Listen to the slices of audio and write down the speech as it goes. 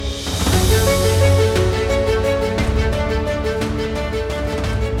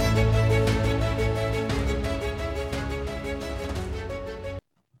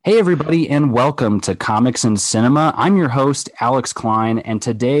Hey, everybody, and welcome to Comics and Cinema. I'm your host, Alex Klein, and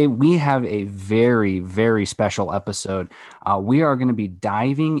today we have a very, very special episode. We are going to be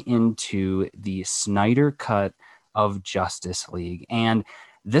diving into the Snyder Cut of Justice League. And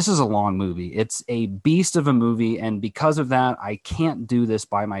this is a long movie. It's a beast of a movie, and because of that, I can't do this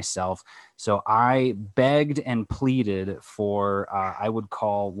by myself. So I begged and pleaded for, I would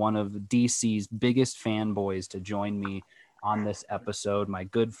call one of DC's biggest fanboys to join me on this episode, my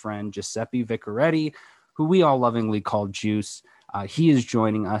good friend Giuseppe Vicaretti, who we all lovingly call Juice. He is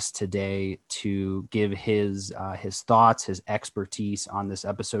joining us today to give his thoughts, his expertise on this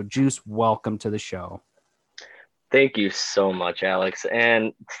episode. Juice, welcome to the show. Thank you so much, Alex.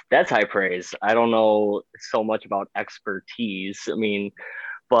 And that's high praise. I don't know so much about expertise.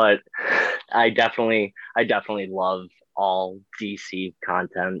 But I definitely love all DC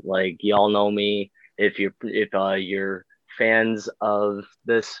content. Like y'all know me. If you're fans of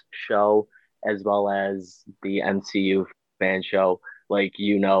this show as well as the MCU fan show,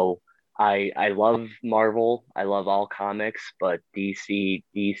 I love Marvel. I love all comics, but DC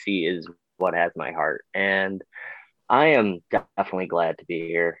is what has my heart. And I am definitely glad to be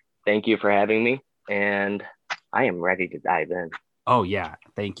here. Thank you for having me, and I am ready to dive in. Oh yeah,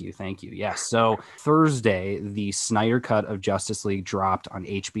 thank you. Yes. So Thursday, the Snyder Cut of Justice League dropped on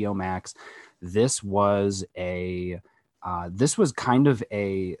HBO Max. This was this was kind of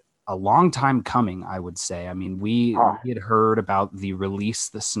a long time coming, I would say. I mean, Oh, we had heard about the release,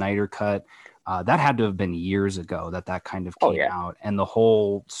 the Snyder Cut. That had to have been years ago that kind of oh came yeah, out, and the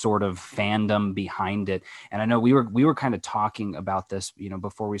whole sort of fandom behind it. And I know we were kind of talking about this,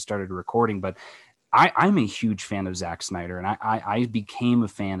 before we started recording, but I'm a huge fan of Zack Snyder, and I became a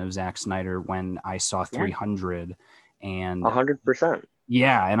fan of Zack Snyder when I saw yeah, 300, and 100%.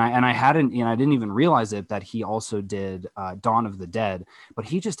 yeah, and I hadn't, I didn't even realize it that he also did Dawn of the Dead, but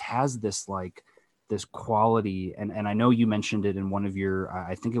he just has this like this quality, and I know you mentioned it in one of your,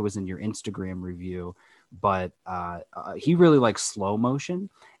 I think it was in your Instagram review, but he really likes slow motion,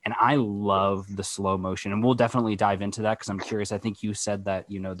 and I love the slow motion, and we'll definitely dive into that because I'm curious. I think you said that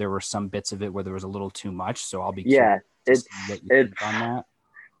there were some bits of it where there was a little too much, so I'll be curious Yeah, to it's see what you it's think on that.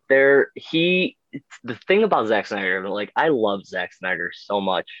 there. It's the thing about Zack Snyder. Like I love Zack Snyder so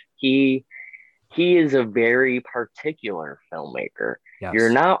much. He is a very particular filmmaker. You're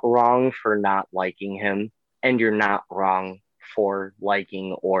Yes. not wrong for not liking him, and you're not wrong for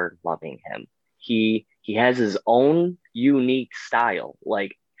liking or loving him. He has his own unique style.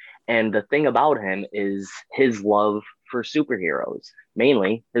 And the thing about him is his love for superheroes,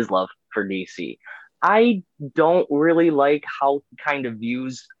 mainly his love for DC. I don't really like how he kind of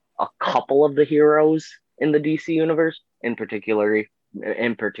views a couple of the heroes in the DC universe, in particular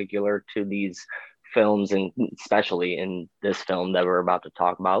to these films, and especially in this film that we're about to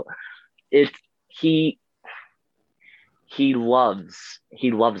talk about. It he he loves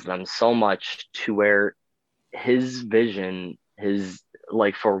them so much to where his vision, his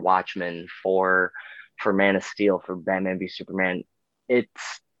like for Watchmen, for Man of Steel, for Batman v Superman,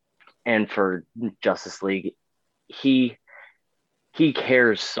 it's and for Justice League, he he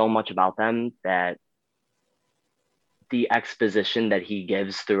cares so much about them that the exposition that he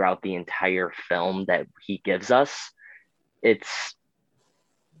gives throughout the entire film that he gives us, it's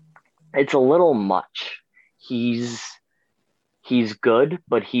it's a little much. He's he's good,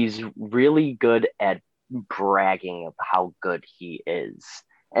 but he's really good at bragging of how good he is.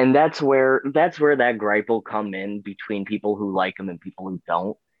 And that's where that gripe will come in between people who like him and people who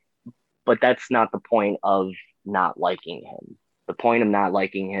don't. But that's not the point of not liking him. The point of not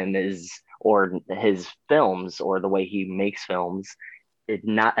liking him is, or his films, or the way he makes films,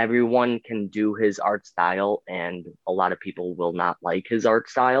 not everyone can do his art style, and a lot of people will not like his art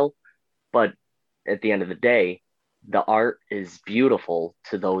style. But at the end of the day, the art is beautiful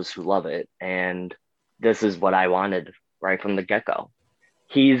to those who love it. And this is what I wanted right from the get go.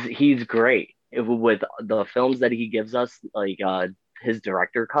 He's great with the films that he gives us, his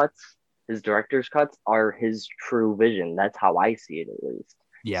director cuts. His director's cuts are his true vision. That's how I see it, at least.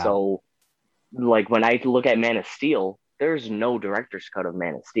 Yeah. So, like when I look at Man of Steel, there's no director's cut of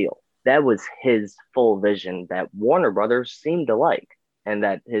Man of Steel. That was his full vision that Warner Brothers seemed to like, and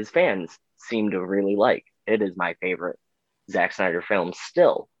that his fans seem to really like. It is my favorite Zack Snyder film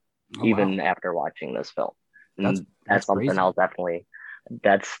still, Oh wow. even after watching this film. That's And that's that's something crazy.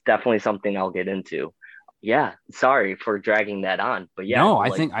 that's definitely something I'll get into. yeah, sorry for dragging that on, but yeah, No,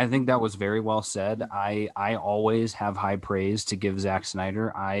 like, I think that was very well said. I always have high praise to give Zack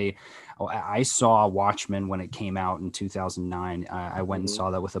Snyder. I saw Watchmen when it came out in 2009. I went and mhm,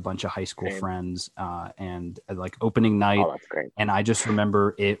 saw that with a bunch of high school same. friends, and like opening night. Oh, that's great. And I just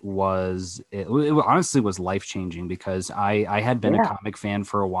remember it honestly was life changing because I had been a Yeah. comic fan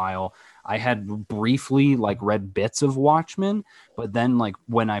for a while. I had briefly like read bits of Watchmen, but then like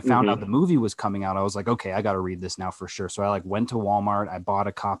when I found out Hmm. the movie was coming out, I was like, okay, I got to read this now for sure. So I like went to Walmart, I bought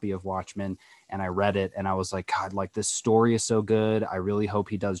a copy of Watchmen and I read it and I was like, God, like this story is so good. I really hope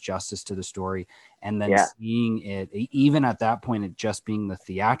he does justice to the story. And then Yeah. seeing it, even at that point, it just being the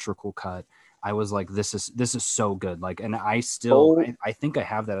theatrical cut, I was like, this is so good. Like, and Oh, I think I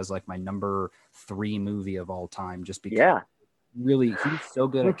have that as like my number three movie of all time, just because yeah. really he's so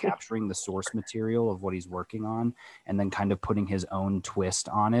good at capturing the source material of what he's working on and then kind of putting his own twist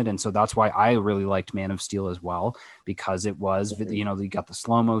on it. And so that's why I really liked Man of Steel as well, because it was, Mhm. you know, you got the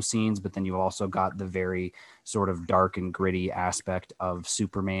slow-mo scenes, but then you also got the very sort of dark and gritty aspect of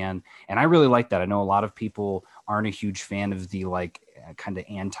Superman. And I really like that. I know a lot of people aren't a huge fan of the like kind of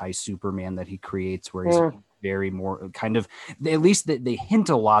anti-Superman that he creates, where he's Mm, very more kind of, at least they hint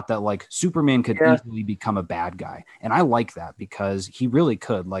a lot that like Superman could yeah. easily become a bad guy. And I like that because he really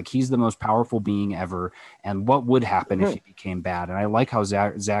could. Like he's the most powerful being ever. And what would happen if Mhm. he became bad? And I like how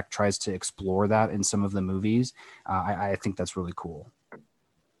Zach tries to explore that in some of the movies. I think that's really cool.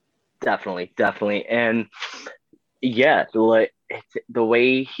 Definitely, definitely. And yeah, the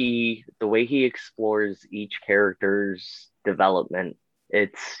way he explores each character's development,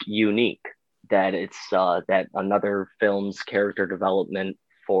 it's unique. That another film's character development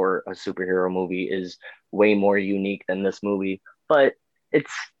for a superhero movie is way more unique than this movie. But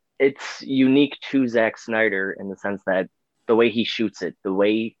it's it's unique to Zack Snyder in the sense that the way he shoots it, the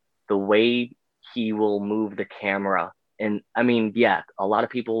way he will move the camera. And I mean, yeah, a lot of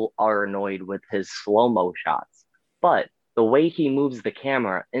people are annoyed with his slow-mo shots, but the way he moves the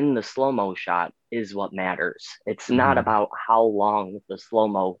camera in the slow mo shot is what matters. It's not Mhm. about how long the slow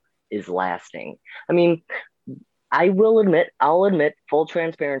mo is lasting. I mean, I'll admit, full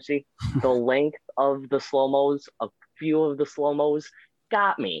transparency, the length of the slow mos, a few of the slow mos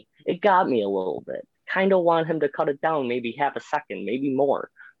got me. It got me a little bit. Kind of want him to cut it down, maybe half a second, maybe more.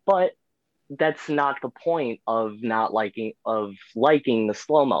 But that's not the point of not liking the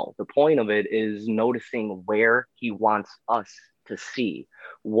slow mo. The point of it is noticing where he wants us to see,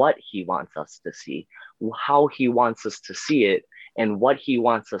 what he wants us to see, how he wants us to see it, and what he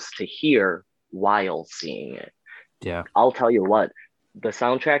wants us to hear while seeing it. Yeah. I'll tell you what, the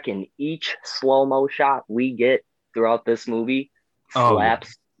soundtrack in each slow mo shot we get throughout this movie Oh yeah.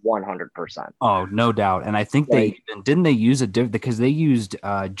 slaps 100%. Oh, no doubt. And I think they Like, even didn't they use a because they used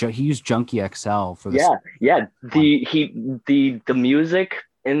he used Junkie XL for the yeah, yeah. one. The music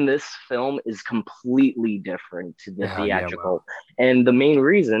in this film is completely different to the Yeah, yeah, wow. theatrical, and the main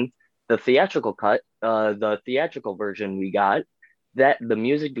reason the theatrical version we got, that the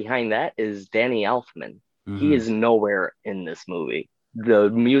music behind that is Danny Elfman. He Hmm. is nowhere in this movie. The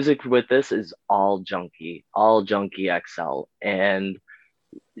music with this is all Junkie XL, and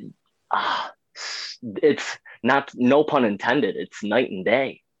ah, it's not, no pun intended. It's night and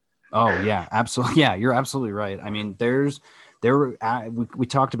day. Oh yeah, absolutely. Yeah, you're absolutely right. I mean, there were we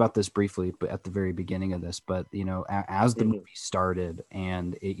talked about this briefly, but at the very beginning of this, but you know, as the movie Mhm. started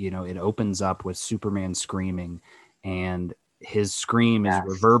and it, you know, it opens up with Superman screaming, and his scream is Yes.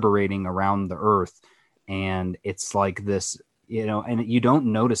 reverberating around the earth, and it's like this. You know, and you don't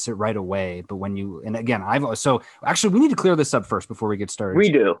notice it right away, but when you, and again, I've so actually, we need to clear this up first before we get started.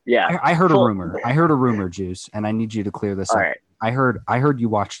 We do, yeah. I heard a Full. rumor. I heard a rumor, Juice, and I need you to clear this All up. right, I heard you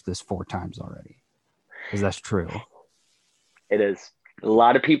watched this four times already. Is that true? it is. A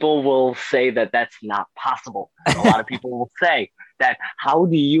lot of people will say that that's not possible. A lot of people will say that how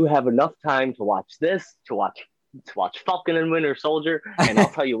do you have enough time to watch this, to watch Falcon and Winter Soldier? And I'll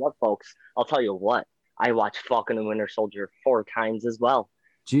tell you what, folks. I'll tell you what. I watched Falcon and Winter Soldier four times as well.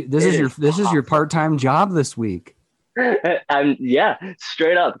 It is This is your part possible. time job this week. And yeah,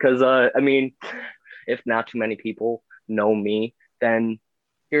 straight up. Because I mean, if not too many people know me, then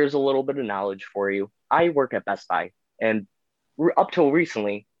here's a little bit of knowledge for you. I work at Best Buy, and up till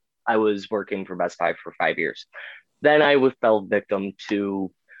recently, I was working for Best Buy for 5 years. Then I was fell victim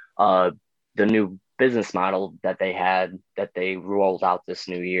to uh, the new business model that they rolled out this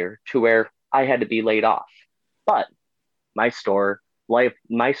new year, to where I had to be laid off. But my store,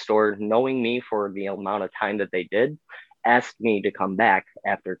 my store, knowing me for the amount of time that they did, asked me to come back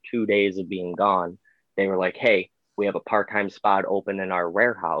after 2 days of being gone. They were like, "Hey, We have a part-time spot open in our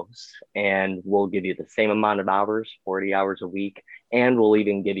warehouse, and we'll give you the same amount of hours, 40 hours a week, and we'll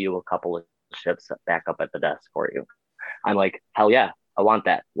even give you a couple of shifts back up at the desk for you. I'm like, hell yeah, I want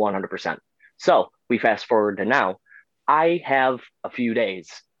that 100%. So we fast forward to now. I have a few days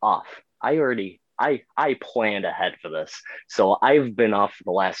off. I planned ahead for this. So I've been off for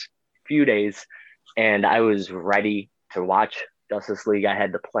the last few days, and I was ready to watch Justice League. I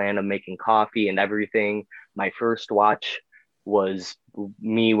had the plan of making coffee and everything. My first watch was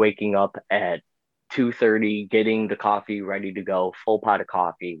me waking up at 2:30, getting the coffee ready to go. Full pot of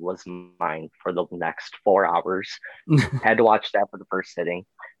coffee was mine for the next 4 hours. Had to watch that for the first sitting.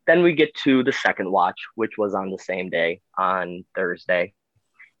 Then we get to the second watch, which was on the same day on Thursday.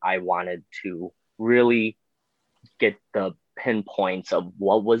 I wanted to really get the pinpoints of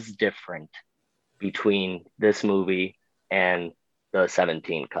what was different between this movie and the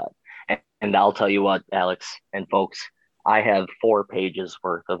 17 cut. And I'll tell you what, Alex and folks, I have 4 pages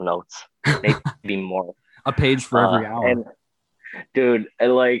worth of notes, maybe more. A page for every hour. And dude,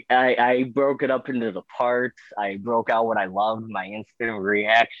 like I broke it up into the parts. I broke out what I loved, my instant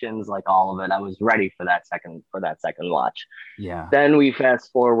reactions, like all of it. I was ready for that second watch. Yeah. Then we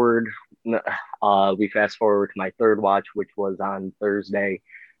fast forward. We fast forward to my third watch, which was on Thursday.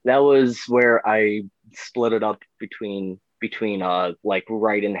 That was where I split it up between like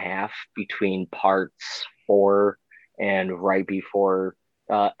right in half between parts 4 and right before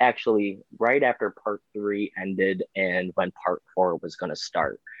actually right after part 3 ended and when part 4 was going to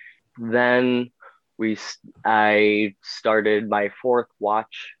start. Then we I started my fourth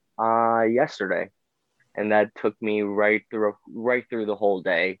watch yesterday, and that took me right through the whole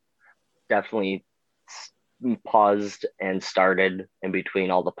day. Definitely paused and started in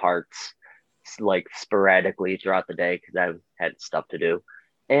between all the parts, like sporadically throughout the day because I had stuff to do.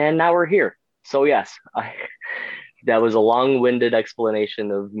 And now we're here. So yes, that was a long-winded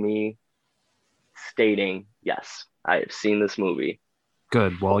explanation of me stating, yes, I have seen this movie.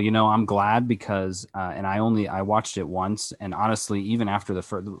 Good. Well, I'm glad because, and I watched it once, and honestly, even after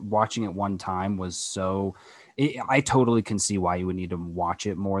watching it one time was I totally can see why you would need to watch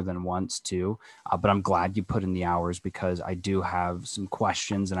it more than once too. But I'm glad you put in the hours because I do have some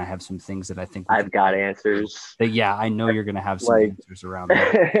questions and I have some things that I think I've got answers. Yeah, I know you're going to have some answers around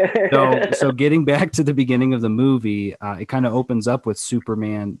that. So getting back to the beginning of the movie, it kind of opens up with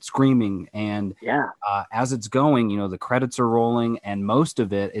Superman screaming, and as it's going, the credits are rolling, and most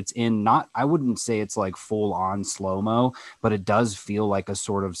of it's in I wouldn't say it's like full on slow mo, but it does feel like a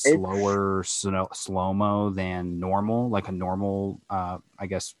sort of slower slow mo than normal, like a normal, I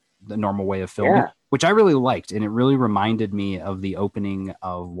guess the normal way of filming. Which I really liked, and it really reminded me of the opening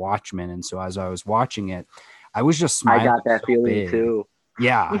of Watchmen. And so as I was watching it, I was just smiling. I got that feeling too.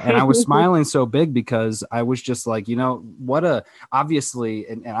 Yeah. And I was smiling so big because I was just like, obviously,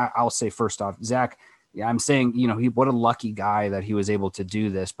 and I'll say first off, Zach, I'm saying, what a lucky guy that he was able to do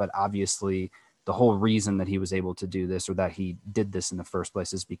this. But obviously, the whole reason that he was able to do this or that he did this in the first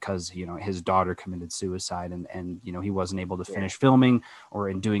place is because, his daughter committed suicide and he wasn't able to finish filming or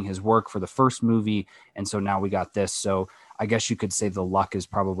in doing his work for the first movie. And so now we got this. So I guess you could say the luck is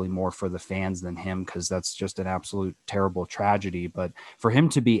probably more for the fans than him, because that's just an absolute terrible tragedy. But for him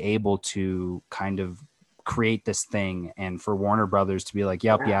to be able to kind of create this thing and for Warner Brothers to be like,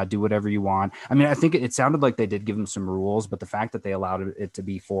 yep, do whatever you want. I mean, I think it sounded like they did give him some rules, but the fact that they allowed it to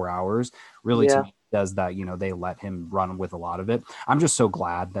be 4 hours really to me does that, they let him run with a lot of it. I'm just so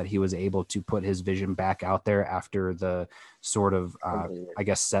glad that he was able to put his vision back out there after the sort of, I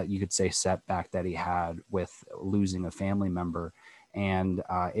guess you could say setback that he had with losing a family member. And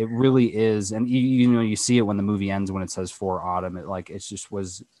it really is. And you see it when the movie ends, when it says for autumn, it just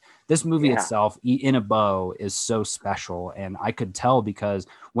was. This movie itself, in a bow, is so special. And I could tell because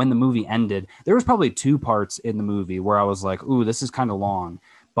when the movie ended, there was probably 2 parts in the movie where I was like, ooh, this is kind of long.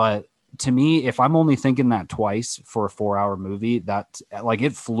 But to me, if I'm only thinking that twice for a 4-hour movie, that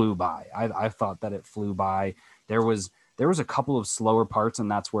it flew by. I thought that it flew by. There was a couple of slower parts, and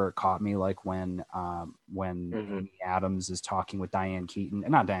that's where it caught me. Like when Amy Adams is talking with Diane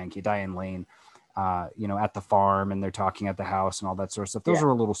Lane, at the farm, and they're talking at the house and all that sort of stuff. Those are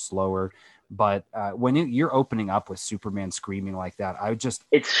a little slower, but when you're opening up with Superman screaming like that,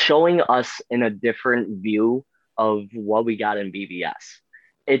 it's showing us in a different view of what we got in BVS.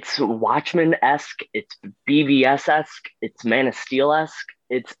 It's Watchmen-esque, it's BVS-esque, it's Man of Steel-esque,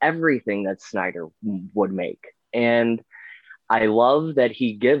 it's everything that Snyder would make. And I love that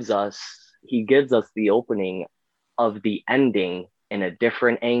he gives us the opening of the ending in a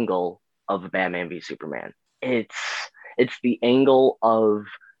different angle of Batman v Superman. It's the angle of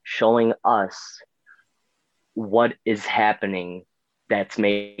showing us what is happening that's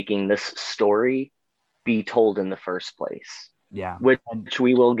making this story be told in the first place, Yeah. which And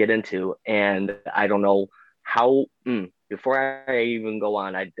we will get into. And I don't know how. Before I even go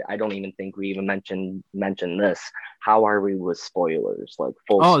on, I don't even think we even mentioned this. How are we with spoilers? Like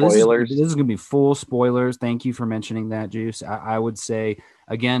full oh, this spoilers? is gonna be full spoilers. Thank you for mentioning that, Juice. I would say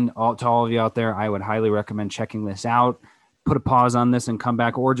again, to all of you out there, I would highly recommend checking this out. Put a pause on this and come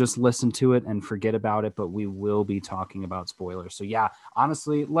back, or just listen to it and forget about it. But we will be talking about spoilers. So yeah,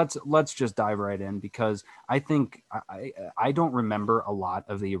 honestly, let's just dive right in, because I think I don't remember a lot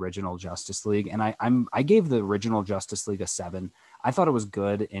of the original Justice League, and I gave the original Justice League a 7. I thought it was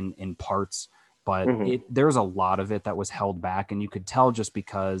good in parts, but Hmm. there's a lot of it that was held back, and you could tell just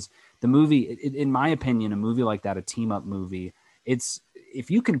because the movie, in my opinion, a movie like that, a team up movie, it's,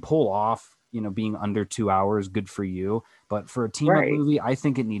 if you can pull off, being under 2 hours, good for you. But for a team up Right. movie, I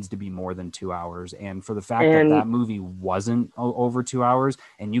think it needs to be more than 2 hours. And for the fact that And that movie wasn't over 2 hours,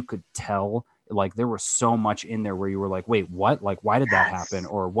 and you could tell like there was so much in there where you were like, wait, what? Like, why did that happen?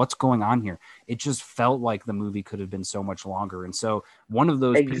 yes, Or what's going on here? It just felt like the movie could have been so much longer. And so one of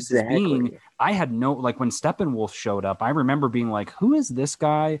those pieces being, exactly. I had no, like when Steppenwolf showed up, I remember being like, who is this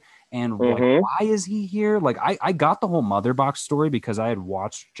guy? And like, Hmm. why is he here? Like, I got the whole Mother Box story because I had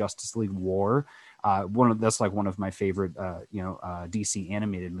watched Justice League War. That's like one of my favorite, DC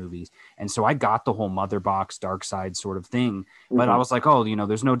animated movies. And so I got the whole Mother Box Dark Side sort of thing. But I Hmm. was like, oh,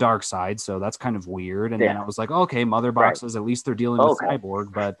 there's no Dark Side, so that's kind of weird. And then Yeah. I was like, okay, Mother Right. Boxes, at least they're dealing with Okay.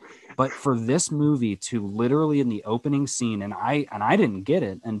 Cyborg. But for this movie to literally in the opening scene, and I didn't get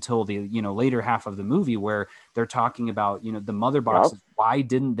it until the later half of the movie, where they're talking about the Mother Yep. Boxes. Why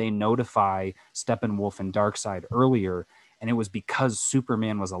didn't they notify Steppenwolf and Darkseid earlier? And it was because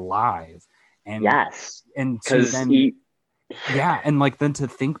Superman was alive. And Yes. and to Because then, he. yeah, and like then to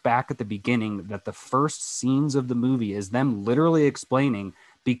think back at the beginning, that the first scenes of the movie is them literally explaining,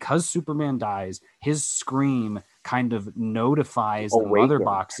 because Superman dies, his scream kind of notifies the Mother Awakened.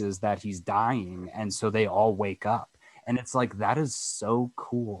 Boxes that he's dying, and so they all wake up. And it's like, that is so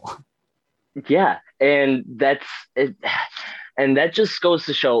cool. Yeah, and that's it, and that just goes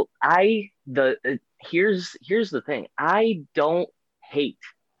to show here's the thing. I don't hate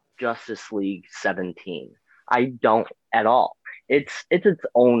Justice League 17. I don't at all. It's its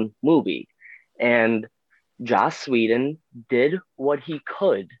own movie, and Joss Whedon did what he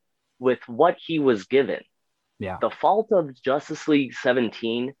could with what he was given. Yeah. The fault of Justice League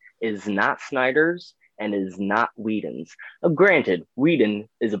 17 is not Snyder's and is not Whedon's. Granted, Whedon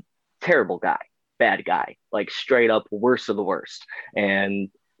is a terrible guy, bad guy, like straight up worst of the worst. And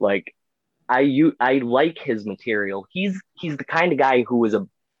like I like his material. He's the kind of guy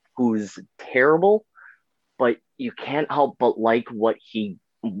who's terrible, but you can't help but like what he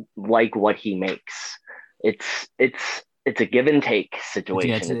makes. It's a give and take Yeah,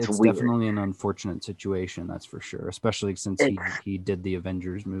 situation. It's it's weird. definitely an unfortunate situation, that's for sure, especially since he It's he did the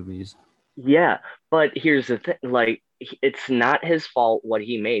Avengers movies. Yeah, but here's the thing, like it's not his fault what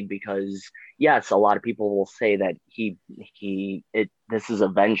he made, because yes, a lot of people will say that this is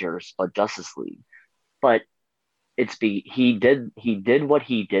Avengers but Justice League. But he did what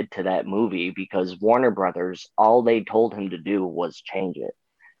he did to that movie because Warner Brothers, all they told him to do was change it.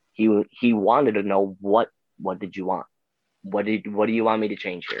 He wanted to know what did you want? What do you want me to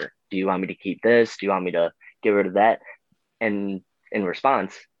change here? Do you want me to keep this? Do you want me to get rid of that? And in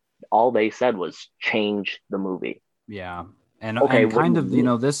response, all they said was change the movie. Yeah. And Okay, and what do kind you of,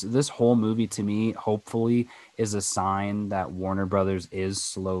 mean? this whole movie to me hopefully is a sign that Warner Brothers is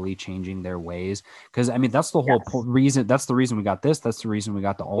slowly changing their ways, because I mean that's the whole Yes, reason, that's the reason we got this, that's the reason we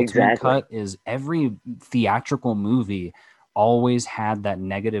got the ultimate exactly. cut, is every theatrical movie always had that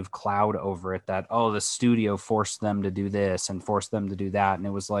negative cloud over it, that oh, the studio forced them to do this and forced them to do that. And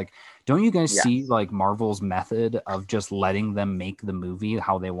it was like, don't you guys see Yes, like Marvel's method of just letting them make the movie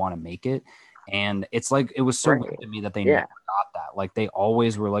how they want to make it? And it's like, it was so right. weird to me that they never Yeah, got that. Like they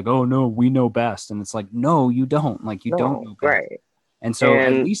always were like, "Oh no, we know best," and it's like, no, you don't. Like you don't no, know best. right. And so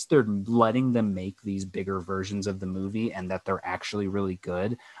at And least they're letting them make these bigger versions of the movie, and that they're actually really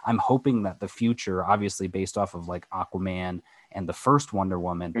good. I'm hoping that the future, obviously based off of like Aquaman and the first Wonder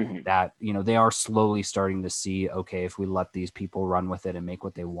Woman, mhm, that they are slowly starting to see, okay, if we let these people run with it and make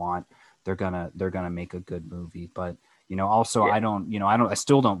what they want, they're gonna make a good movie. But also yeah, I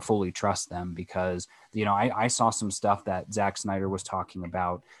still don't fully trust them, because I saw some stuff that Zack Snyder was talking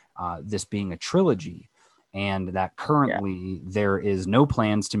about, this being a trilogy. and that Yeah. currently there is no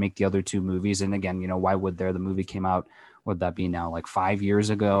plans to make the other two movies. And again, why would there? The movie came out, would that be now, like 5 years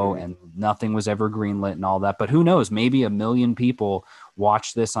ago, Mhm. and nothing was ever greenlit and all that. But who knows? Maybe a million people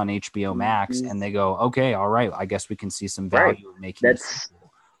watch this on HBO Max and they go, okay, all right, I guess we can see some Right. value in making a That's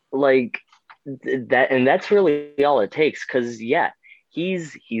sequel. like that, and that's really all it takes. Because yeah,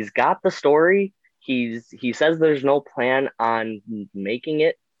 he's got the story. He says there's no plan on making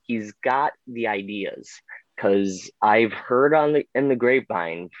it. He's got the ideas. Because I've heard on the in the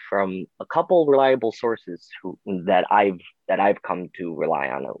grapevine from a couple reliable sources that I've come to rely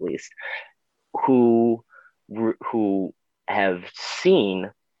on, at least, who who have seen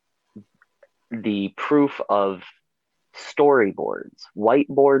the proof of storyboards,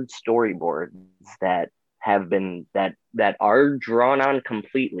 whiteboard storyboards that have been that are drawn on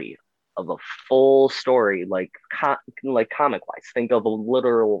completely of a full story, like comic wise. Think of a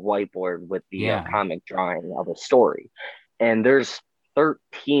literal whiteboard with the Yeah, comic drawing of a story, and there's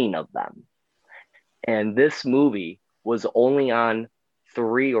 13 of them. And this movie was only on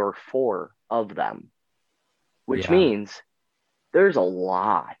three or four of them, which yeah. means there's a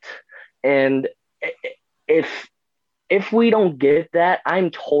lot. And if if we don't get that, I'm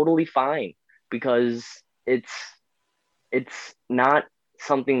totally fine because it's it's not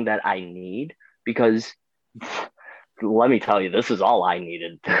something that I need because let me tell you, this is all I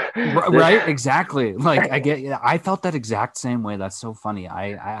needed. This, Right, exactly. Like I get, yeah, I felt that exact same way. That's so funny.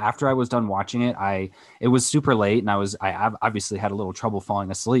 I after I was done watching it, it was super late, and obviously had a little trouble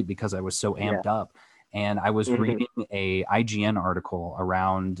falling asleep because I was so yeah. amped up. And I was Mhm. reading a IGN article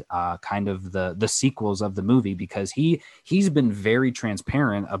around kind of the sequels of the movie, because he's been very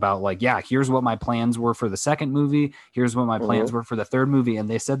transparent about, like, yeah, here's what my plans were for the second movie, here's what my plans Mhm. were for the third movie, and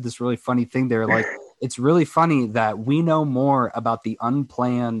they said this really funny thing. They're like, it's really funny that we know more about the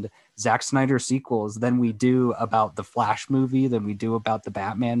unplanned Zack Snyder sequels than we do about the Flash movie, than we do about the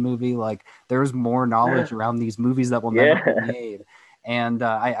Batman movie. Like, there's more knowledge around these movies that will never be Yeah. made. And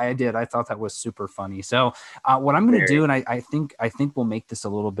I thought that was super funny. So what I'm going to do, Very. and I think we'll make this a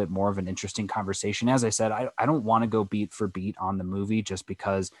little bit more of an interesting conversation. As I said, I don't want to go beat for beat on the movie, just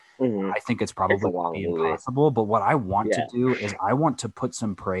because Mhm. I think it's It's a probably going to long be movie. impossible. But what I want to Yeah. do is I want to put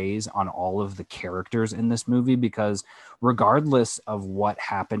some praise on all of the characters in this movie, because regardless of what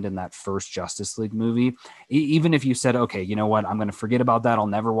happened in that first Justice League movie, even if you said, okay, you know what, I'm going to forget about that, I'll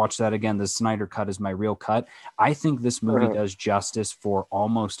never watch that again, the Snyder cut is my real cut, I think this movie Uh-huh. does justice for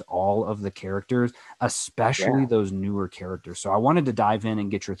almost all of the characters, especially Yeah. those newer characters. So I wanted to dive in and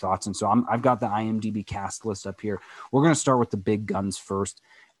get your thoughts. And so I've got the IMDb cast list up here. We're going to start with the big guns first.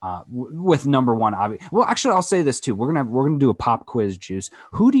 With number one, well, actually, I'll say this too. We're gonna do a pop quiz, Juice.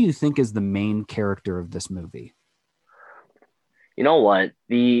 Who do you think is the main character of this movie? You know what?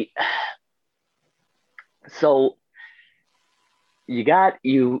 The so you got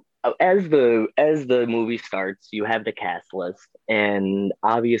you as the movie starts, you have the cast list, and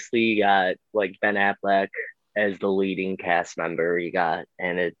obviously you got like Ben Affleck as the leading cast member. You got,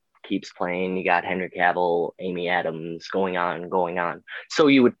 and it keeps playing. You got Henry Cavill, Amy Adams, going on, going on. So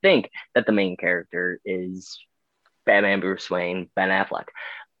you would think that the main character is Batman, Bruce Wayne, Ben Affleck,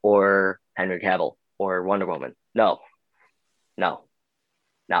 or Henry Cavill, or Wonder Woman. No, no,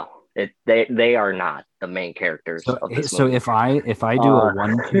 no. They are not the main characters So, of this so movie. if I do a Uh,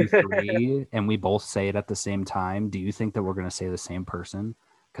 1, 2, 3, and we both say it at the same time, do you think that we're gonna say the same person?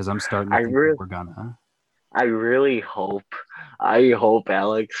 Because I'm starting to I think that really we're gonna. I really hope,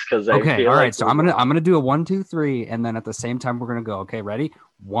 Alex, because I Okay, feel all like right. So we're I'm gonna gonna do a 1, 2, 3, and then at the same time we're gonna go. Okay, ready?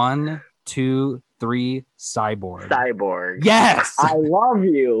 1, 2, 3, cyborg. cyborg. Yes. I love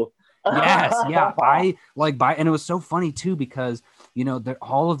you. Yes, yeah. I like by and it was so funny too, because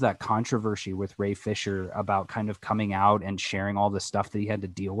all of that controversy with Ray Fisher about kind of coming out and sharing all the stuff that he had to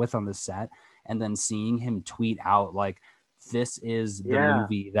deal with on the set, and then seeing him tweet out like, this is the Yeah,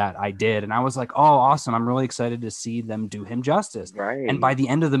 movie that I did, and I was like, oh, awesome. I'm really excited to see them do him justice. And right. by the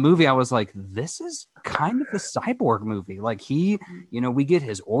end of the movie, I was like, this is kind of a cyborg movie. Like, we get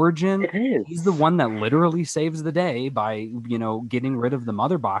his origin. It is. He's the one that literally saves the day by getting rid of the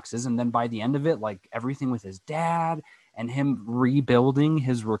mother boxes, and then by the end of it, like, everything with his dad and him rebuilding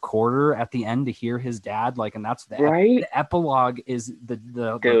his recorder at the end to hear his dad, like, and that's Right, the epilogue is the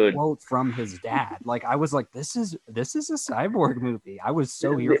dude. quote from his dad. Like, I was like, this is a cyborg movie. I was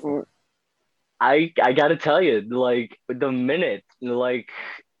so here for it. I gotta tell you, like the minute, like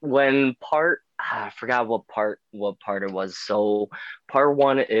when I forgot what part it was. So part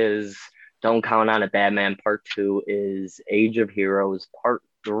one is Don't Count on It, Batman. Part two is Age of Heroes. Part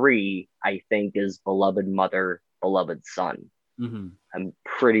three, I think, is Beloved Mother, Beloved Son. Mhm. I'm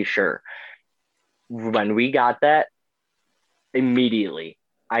pretty sure. when we got that, immediately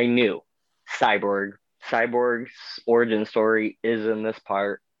I knew Cyborg. Cyborg's origin story is in this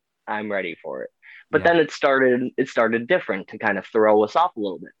part. I'm ready for it. But Yeah. then it started different to kind of throw us off a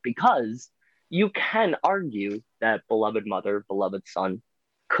little bit because you can argue that beloved mother, beloved son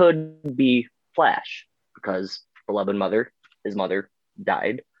could be Flash because beloved mother, his mother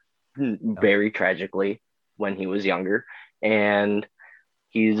died Yep. very tragically when he was younger, and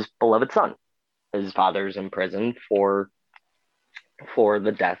he's beloved son. His father's in prison for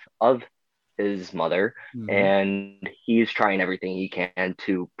the death of his mother, Hmm. and he's trying everything he can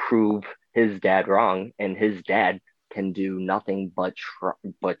to prove his dad wrong, and his dad can do nothing but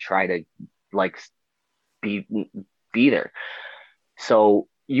try to like be be there. So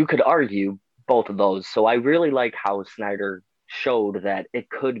you could argue both of those. So I really like how Snyder showed that it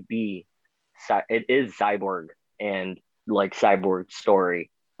could be it is Cyborg and like Cyborg's story,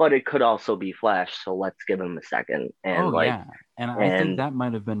 but it could also be Flash. So let's give him a second and Oh like yeah. And I think and that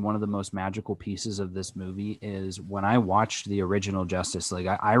might have been one of the most magical pieces of this movie is when I watched the original Justice League.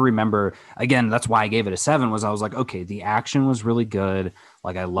 I remember again, that's why I gave it a 7 was I was like, okay, the action was really good.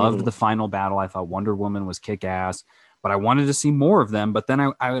 Like I loved mm, the final battle. I thought Wonder Woman was kick ass, but I wanted to see more of them. But then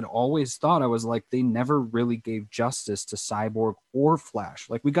I had always thought I was like, they never really gave justice to Cyborg or Flash.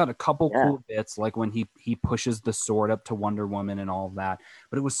 Like we got a couple yeah. cool bits, like when he pushes the sword up to Wonder Woman and all of that,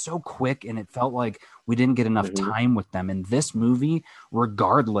 but it was so quick and it felt like we didn't get enough Hmm. time with them in this movie,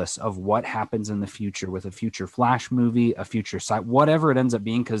 regardless of what happens in the future with a future Flash movie, a future site, whatever it ends up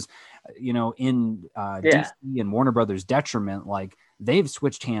being. Because, in Yeah. DC and Warner Brothers' detriment, like they've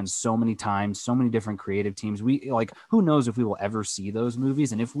switched hands so many times, so many different creative teams. We like, who knows if we will ever see those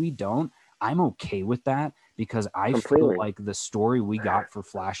movies. And if we don't, I'm okay with that because I feel Completely. like the story we got for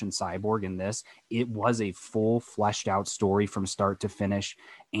Flash and Cyborg in this, it was a full fleshed out story from start to finish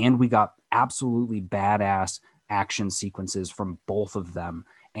and we got absolutely badass action sequences from both of them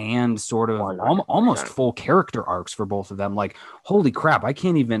and sort of 100%. almost full character arcs for both of them. Like, holy crap, I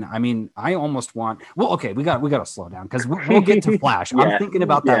can't even. I mean, I almost want. Well, okay, we got to slow down because we'll get to Flash. I'm Yeah. thinking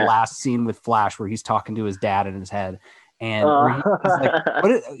about that Yeah. last scene with Flash where he's talking to his dad in his head, and where he's like, Uh,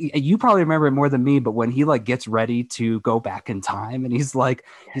 "What?" You probably remember it more than me, but when he like gets ready to go back in time, and he's like,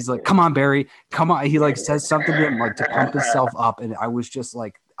 dude. "Come on, Barry, come on." He like says something to him like to pump himself up, and I was just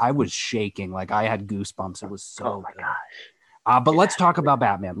like, I was shaking, like I had goosebumps. It was Oh so my good. gosh. But let's Yes. talk about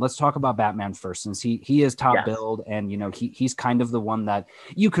Batman. Let's talk about Batman first, since he is top Yes. billed, and he's kind of the one that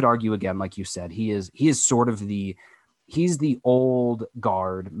you could argue again, like you said, he is sort of he's the old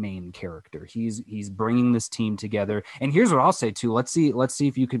guard main character. He's bringing this team together. And here's what I'll say too. Let's see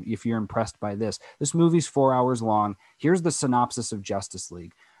if you're impressed by this. This movie's 4 hours long. Here's the synopsis of Justice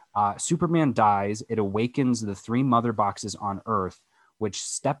League. Superman dies. It awakens the three mother boxes on Earth, which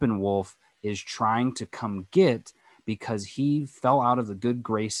Steppenwolf is trying to come get because he fell out of the good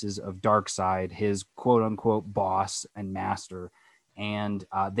graces of Darkseid, his quote unquote boss and master. And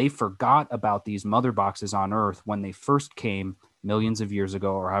they forgot about these mother boxes on Earth when they first came millions of years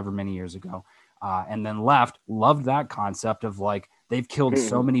ago or however many years ago. And then left, loved that concept of like they've killed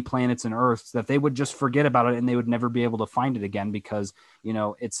so Mhm. many planets and Earths that they would just forget about it and they would never be able to find it again because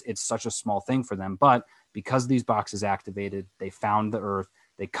it's such a small thing for them. But because these boxes activated, they found the Earth.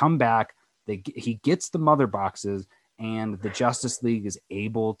 They come back. He gets the mother boxes, and the Justice League is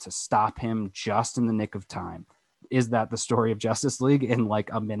able to stop him just in the nick of time. Is that the story of Justice League in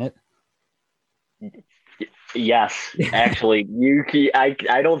like a minute? Yes, actually,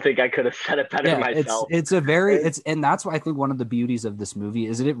 I don't think I could have said it better Yeah, it's myself. it's a very It- it's and that's why I think one of the beauties of this movie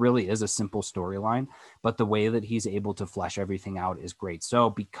is that it really is a simple storyline, but the way that he's able to flesh everything out is great. So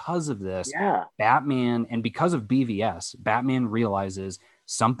because of this, yeah. Batman and because of BVS, Batman realizes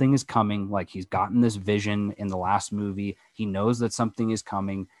something is coming. Like he's gotten this vision in the last movie. He knows that something is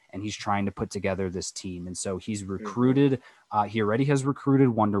coming and he's trying to put together this team. And so he's Hmm. recruited, he already has recruited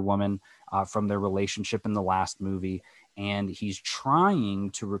Wonder Woman from their relationship in the last movie and he's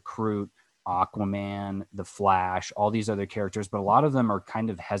trying to recruit Aquaman, the Flash, all these other characters, but a lot of them are kind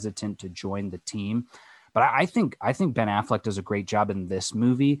of hesitant to join the team. But I think Ben Affleck does a great job in this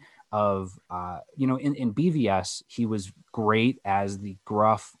movie of in BVS he was great as the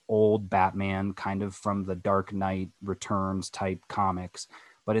gruff old Batman kind of from the Dark Knight Returns type comics,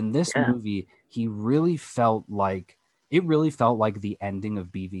 but in this Yeah. movie he really felt like it really felt like the ending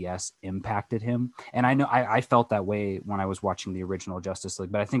of BVS impacted him. And I know I felt that way when I was watching the original Justice League,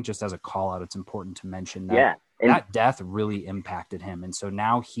 but I think just as a call out, it's important to mention that Yeah. And that death really impacted him. And so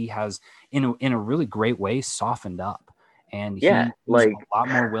now he has, in a really great way, softened up. And yeah, he's like a lot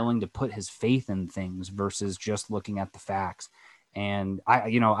more willing to put his faith in things versus just looking at the facts. And I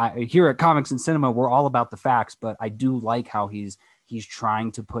here at Comics and Cinema, we're all about the facts, but I do like how he's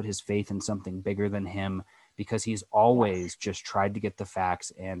trying to put his faith in something bigger than him, because he's always just tried to get the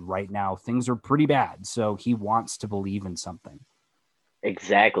facts. And right now things are pretty bad. So he wants to believe in something.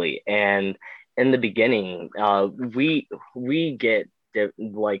 Exactly. And in the beginning, we get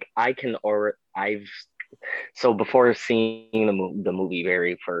like I can or I've so before seeing the movie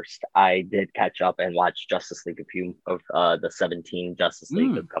very first, I did catch up and watch Justice League a few of the 17 Justice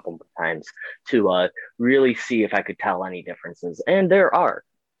League a couple of times to really see if I could tell any differences. And there are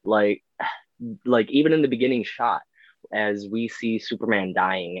like even in the beginning shot, as we see Superman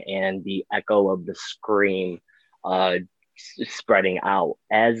dying and the echo of the scream uh spreading out,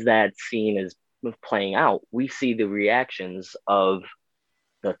 as that scene is playing out, we see the reactions of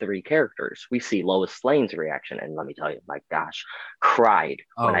the three characters. We see Lois Lane's reaction, and let me tell you, my gosh, cried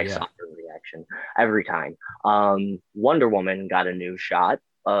when I saw her reaction every time. Wonder Woman got a new shot,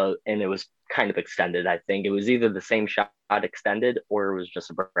 and it was kind of extended. I think it was either the same shot extended or it was just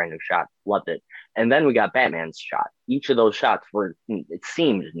a brand new shot. Loved it. And then we got Batman's shot. Each of those shots it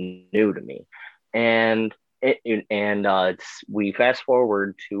seemed new to me, and we fast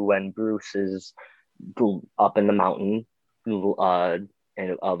forward to when Bruce is up in the mountain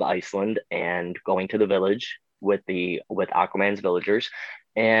of Iceland and going to the village with Aquaman's villagers,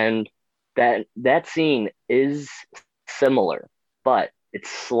 and that scene is similar, but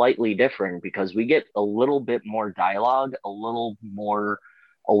it's slightly different because we get a little bit more dialogue, a little more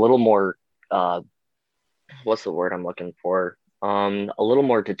what's the word I'm looking for? A little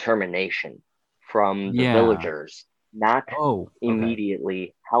more determination from the villagers, not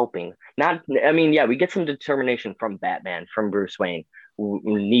immediately helping. Not, I mean, yeah, we get some determination from Batman, from Bruce Wayne,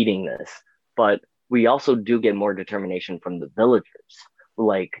 needing this, but we also do get more determination from the villagers.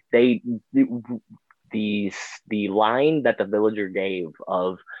 Like the line that the villager gave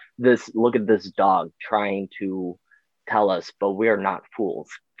of this, look at this dog trying to tell us, but we're not fools.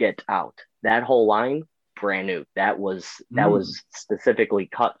 Get out. That whole line, brand new. That was specifically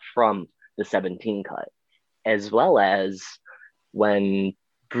cut from the 17 cut, as well as when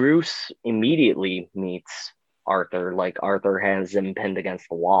Bruce immediately meets Arthur, like Arthur has him pinned against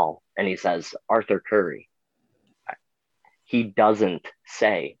the wall, and he says, Arthur Curry. He doesn't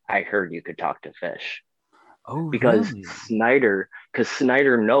say, I heard you could talk to fish. Oh, because really?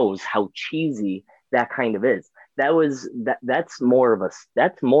 Snyder knows how cheesy that kind of is. That's more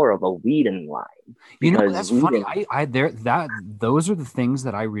of a Whedon line. That's funny. Those are the things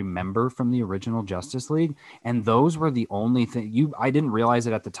that I remember from the original Justice League, and those were the only thing I didn't realize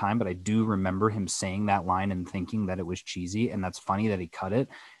it at the time, but I do remember him saying that line and thinking that it was cheesy, and that's funny that he cut it.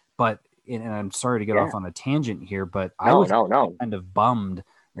 But and I'm sorry to get off on a tangent here, but I was kind of bummed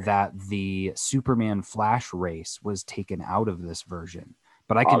that the Superman Flash race was taken out of this version.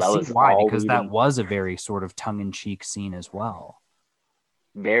 But I can see why, because that was a very sort of tongue-in-cheek scene as well.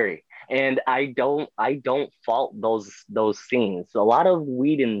 Very. And I don't fault those scenes. A lot of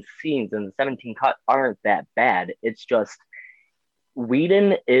Whedon scenes in the 17 cut aren't that bad. It's just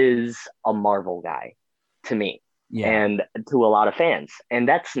Whedon is a Marvel guy to me, and to a lot of fans. And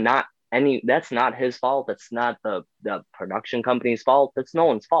that's not his fault. That's not the production company's fault. That's no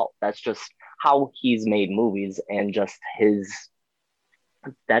one's fault. That's just how he's made movies, and just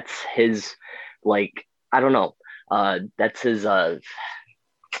that's his, like, I don't know. That's his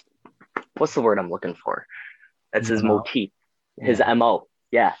what's the word I'm looking for? That's his motif, his MO.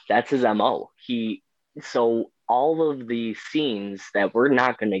 Yeah, that's his MO. So all of the scenes that we're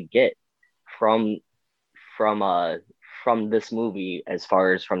not going to get from this movie, as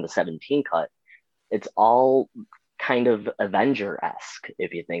far as from the 17 cut, it's all kind of Avenger-esque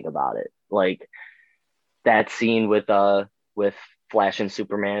if you think about it. Like that scene with Flash and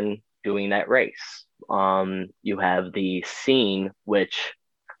Superman doing that race. You have the scene which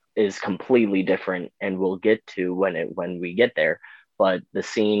is completely different, and we'll get to when we get there. But the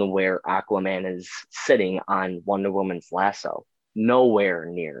scene where Aquaman is sitting on Wonder Woman's lasso, nowhere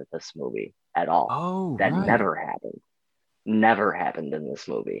near this movie at all. Oh, that never happened in this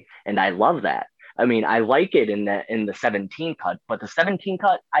movie, and I love that. I mean, I like it in the 17 cut, but the 17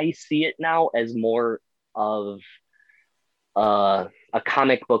 cut, I see it now as more of a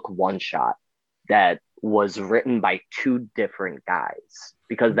comic book one shot that was written by two different guys,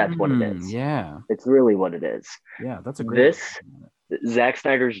 because that's what it is. Yeah, it's really what it is. Yeah, that's a great. Zack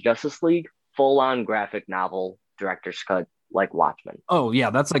Snyder's Justice League, full on graphic novel director's cut, like Watchmen. Oh yeah,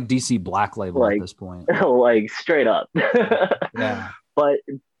 that's like DC Black Label at this point. Like straight up. Yeah. But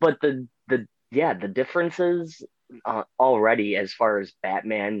the differences already, as far as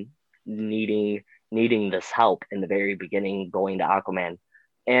Batman needing needing this help in the very beginning, going to Aquaman.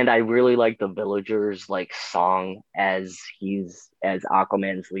 And I really like the villagers like song as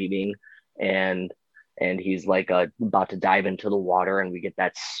Aquaman's leaving, and he's like about to dive into the water, and we get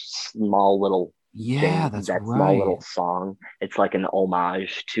that Yeah, that's small right. little song. It's like an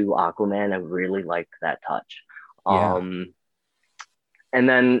homage to Aquaman. I really liked that touch. Yeah. Um, and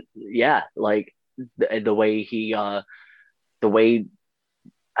then yeah, like the way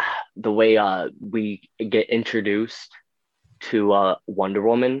the way we get introduced to Wonder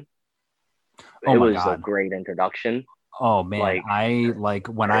Woman, Oh it my was a God. great introduction. Oh man, Like, I like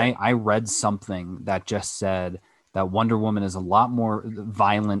when I read something that just said that Wonder Woman is a lot more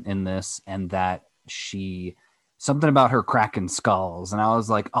violent in this, and that she something about her cracking skulls, and I was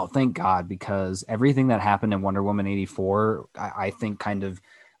like, oh, thank God, because everything that happened in Wonder Woman 84, I think kind of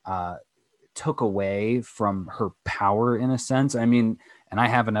uh, took away from her power in a sense. I mean, and I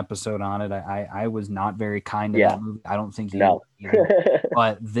have an episode on it. I was not very kind to yeah, that movie. I don't think you were no. either.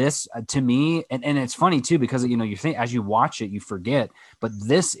 But this to me, and it's funny too, because you think as you watch it, you forget, but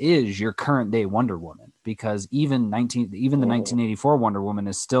this is your current day Wonder Woman, because even the Mhm. 1984 Wonder Woman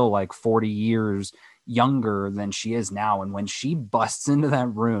is still like 40 years younger than she is now. And when she busts into that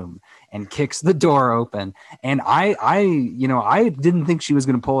room and kicks the door open, and I didn't think she was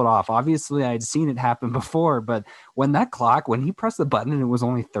going to pull it off. Obviously, I had seen it happen before, but when he pressed the button and it was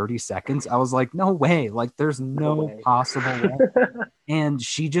only 30 seconds, I was like, no way. Like, there's No no way. possible way. And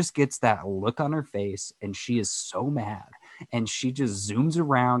she just gets that look on her face, and she is so mad. And she just zooms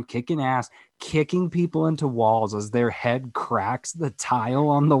around, kicking ass, kicking people into walls as their head cracks the tile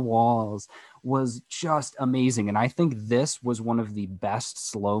on the walls, was just amazing. And I think this was one of the best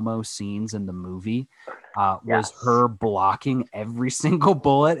slow-mo scenes in the movie. Was Yes. her blocking every single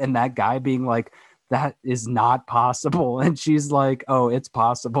bullet, and that guy being like, that is not possible. And she's like, oh, it's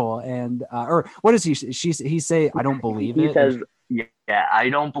possible. And or what does he say? I don't believe He it. And says, yeah, I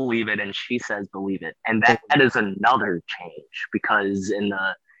don't believe it, and she says, believe it. And that is another change, because in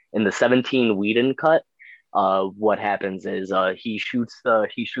the 17 Whedon cut, what happens is he shoots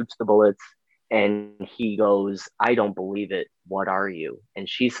the bullets, and he goes, I don't believe it. What are you? And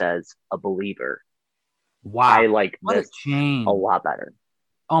she says, a believer. wow, I like what a this a change. lot better,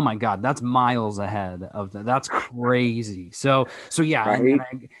 Oh my God, that's miles ahead of that. That's crazy. So yeah, right?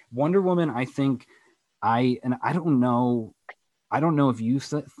 Wonder Woman, I think and I don't know if you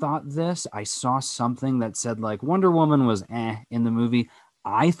thought this. I saw something that said like Wonder Woman was in the movie.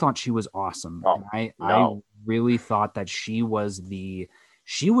 I thought she was awesome, and Oh, I no. really thought that she was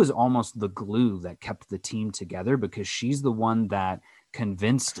almost the glue that kept the team together, because she's the one that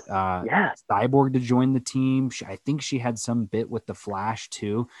convinced Yeah, Cyborg to join the team. I think she had some bit with the Flash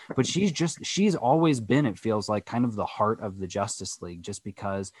too, but she's always been, it feels like, kind of the heart of the Justice League, just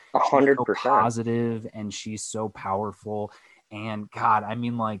because she's so 100%. positive and she's so powerful. And God, I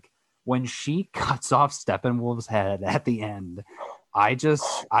mean, like when she cuts off Steppenwolf's head at the end, I Dude,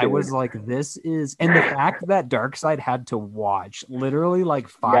 was like, this is, and the fact that Darkseid had to watch literally like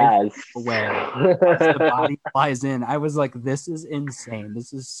 5 feet yes. away as the body flies in, I was like, this is insane.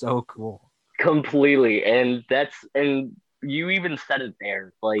 This is so cool. Completely. And you even said it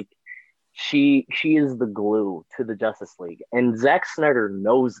there. Like, she is the glue to the Justice League. And Zack Snyder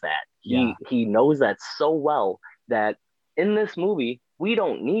knows that. Yeah. He knows that so well that in this movie, we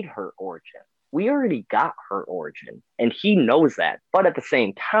don't need her origin. We already got her origin. And he knows that. But at the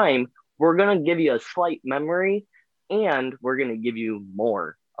same time, we're gonna give you a slight memory, and we're gonna give you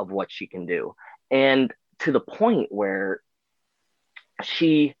more of what she can do. And to the point where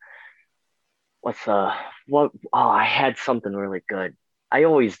she what's what oh, I had something really good. I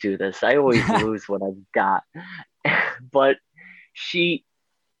always do this. I always lose what I've got. But she,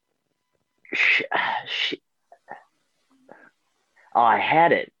 she, she oh, I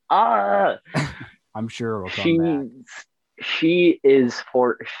had it. I'm sure it'll come back. She she is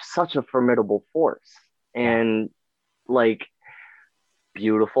for such a formidable force, Yeah. and like,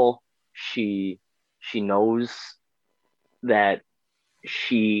 beautiful. She knows that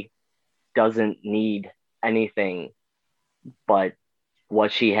she doesn't need anything but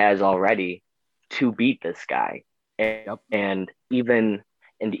what she has already to beat this guy. And, Yep. and even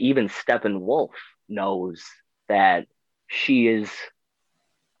even Steppenwolf knows that she is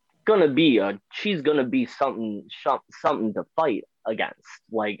she's gonna be something to fight against.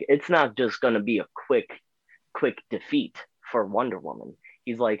 Like, it's not just gonna be a quick defeat for Wonder Woman.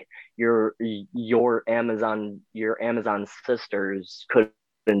 He's like, your Amazon sisters couldn't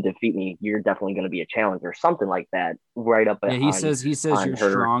defeat me. You're definitely going to be a challenge, or something like that. Right up Yeah, he says on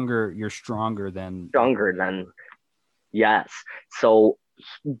her, you're stronger than stronger than, yes. So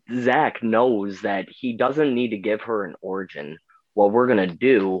Zach knows that he doesn't need to give her an origin. What we're gonna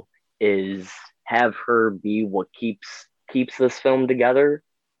do is have her be what keeps this film together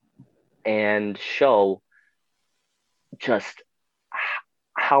and show just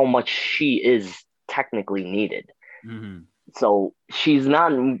how much she is technically needed. Mm-hmm. So she's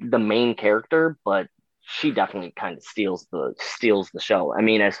not the main character, but she definitely kind of steals the show. I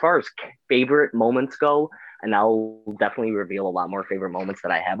mean, as far as favorite moments go, and I'll definitely reveal a lot more favorite moments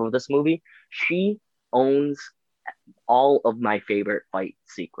that I have of this movie. She owns all of my favorite fight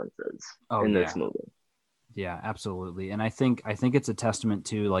sequences Oh in this yeah. movie. Yeah, absolutely. And I think it's a testament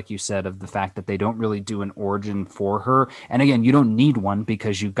to, like you said, of the fact that they don't really do an origin for her. And again, you don't need one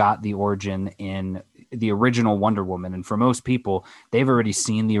because you got the origin in the original Wonder Woman. And for most people, they've already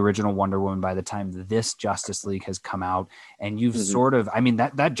seen the original Wonder Woman by the time this Justice League has come out. And you've Mm-hmm. sort of, I mean,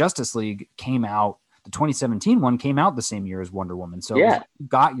 that Justice League came out, the 2017 one came out the same year as Wonder Woman. So it was Yeah. like you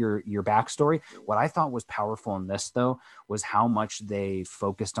got your backstory. What I thought was powerful in this though was how much they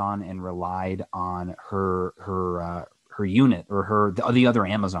focused on and relied on her unit, or the other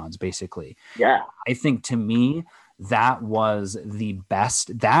Amazons basically. Yeah. I think, to me, that was the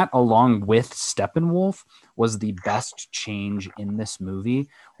best. That, along with Steppenwolf, was the best change in this movie.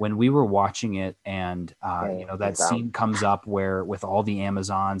 When we were watching it, and that Hands down. scene comes up where with all the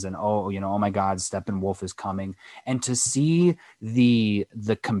Amazons, and oh my God, Steppenwolf is coming, and to see the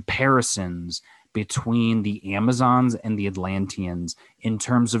comparisons between the Amazons and the Atlanteans in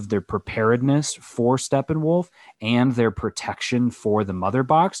terms of their preparedness for Steppenwolf and their protection for the Mother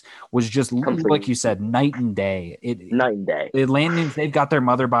Box was just, like Complete you said, night and day. night and day. The Atlanteans, they've got their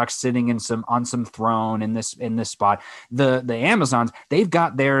Mother Box sitting on some throne in this spot. The Amazons, they've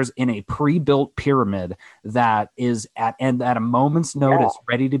got theirs in a pre-built pyramid that is at a moment's Yeah. notice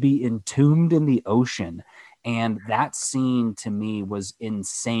ready to be entombed in the ocean. And that scene to me was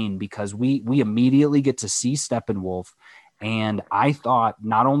insane because we immediately get to see Steppenwolf, and I thought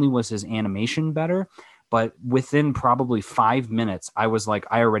not only was his animation better, but within probably 5 minutes, I was like,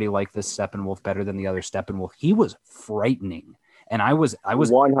 I already like this Steppenwolf better than the other Steppenwolf. He was frightening, and I was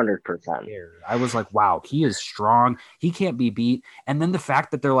 100%. scared. I was like, wow, he is strong. He can't be beat. And then the fact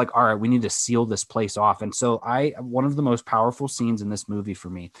that they're like, all right, we need to seal this place off. And so one of the most powerful scenes in this movie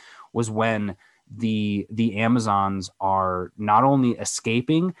for me was when the Amazons are not only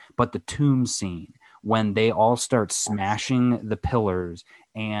escaping, but the tomb scene when they all start smashing the pillars,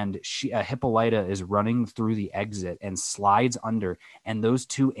 and Hippolyta is running through the exit and slides under, and those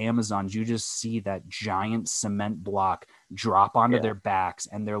two Amazons, you just see that giant cement block drop onto Yeah. their backs,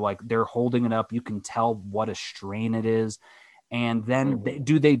 and they're holding it up. You can tell what a strain it is. And then Mm-hmm.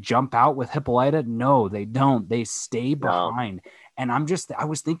 do they jump out with Hippolyta? No, they don't. They stay No. behind. And I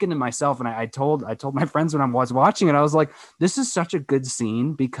was thinking to myself, and I told my friends when I was watching it, I was like, this is such a good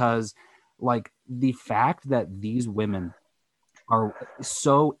scene because, like, the fact that these women are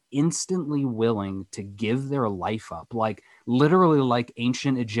so instantly willing to give their life up, like literally like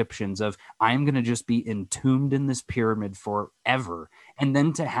ancient Egyptians, of I'm going to just be entombed in this pyramid forever, and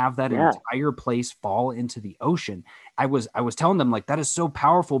then to have that Yeah. entire place fall into the ocean. I was telling them, like, that is so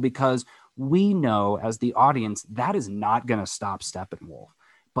powerful because we know as the audience that is not going to stop Steppenwolf.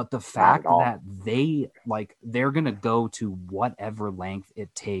 But the Not at fact all. that they're going to go to whatever length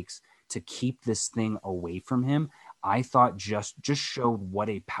it takes to keep this thing away from him, I thought just showed what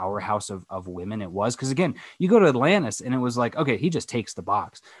a powerhouse of women it was. Because again, you go to Atlantis and it was like, okay, he just takes the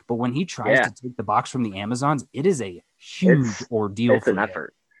box. But when he tries Yeah. to take the box from the Amazons, it is a huge It's ordeal it's for an him.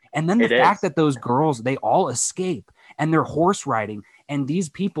 effort. And then the It fact is. that those girls, they all escape and they're horse riding, and these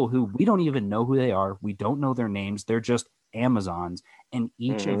people who we don't even know who they are, we don't know their names, they're just Amazons, and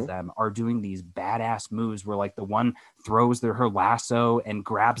each of Mm-hmm. them are doing these badass moves where, like, the one throws her lasso and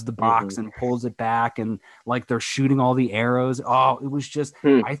grabs the box Mm-hmm. and pulls it back, and like they're shooting all the arrows. Oh, it was just,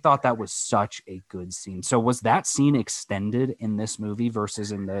 Hmm. I thought that was such a good scene. So was that scene extended in this movie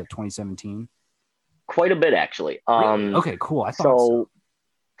versus in the 2017? Quite a bit actually. Really? Okay, cool. I thought so. So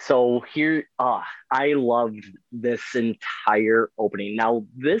so here, I loved this entire opening. Now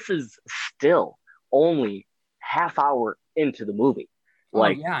this is still only half hour into the movie. Oh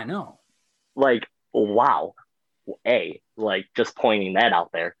Like yeah, I know. like wow. Like just pointing that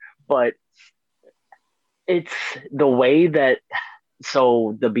out there. But it's the way that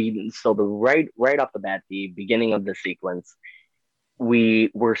so the right off the bat, the beginning of the sequence,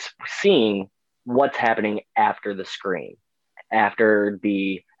 we were seeing what's happening after the scream, after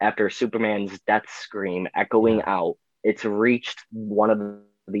Superman's death scream echoing Yeah. out. It's reached one of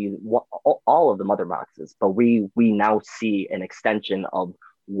the all of the mother boxes, but we now see an extension of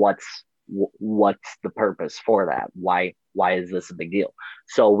what's what's the purpose for that? Why is this a big deal?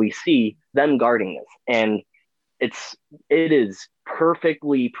 So we see them guarding this, and it is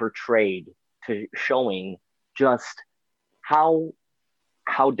perfectly portrayed to showing just how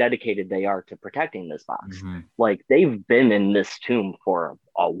dedicated they are to protecting this box. Mm-hmm. Like they've been in this tomb for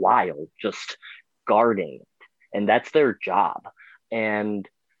a while, just guarding it, and that's their job. And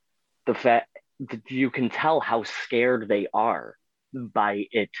the fact you can tell how scared they are by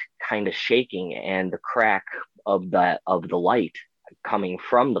it kind of shaking and the crack of the light coming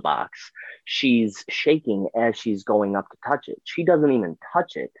from the box. She's shaking as she's going up to touch it. She doesn't even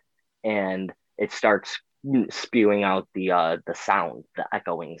touch it, and it starts spewing out the sound, the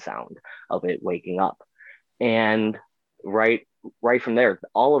echoing sound of it waking up. And right from there,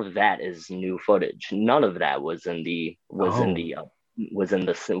 all of that is new footage. None of that was in the Oh, was in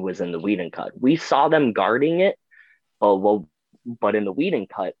the Whedon cut. We saw them guarding it, well, but in the Whedon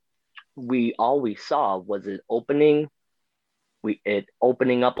cut, all we saw was it opening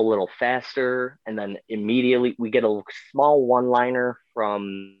up a little faster, and then immediately we get a small one liner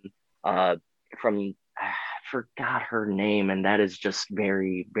I forgot her name, and that is just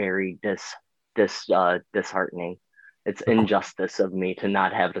very very disheartening. It's the injustice of me to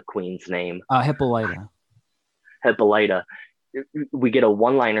not have the queen's name. Hippolyta. Hippolyta. We get a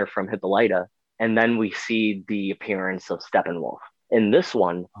one liner from Hippolyta, and then we see the appearance of Steppenwolf. In this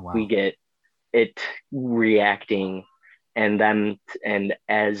one, Oh we wow. get it reacting, and then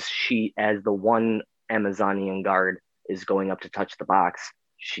as the one Amazonian guard is going up to touch the box,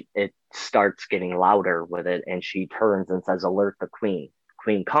 it starts getting louder with it, and she turns and says, "Alert the queen."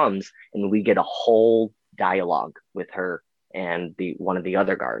 Queen comes, and we get a whole dialogue with her and the one of the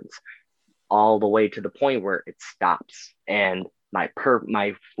other guards, all the way to the point where it stops. And my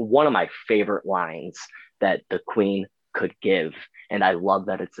one of my favorite lines that the queen could give, and I love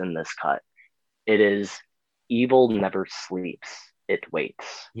that it's in this cut. It is, "Evil never sleeps; it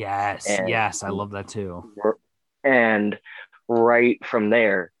waits." Yes, And yes, I love that too. and right from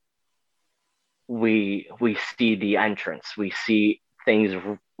there, we see the entrance. We see things.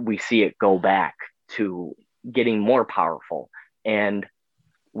 We see it go back to getting more powerful, and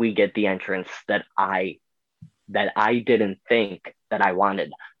we get the entrance that I didn't think that I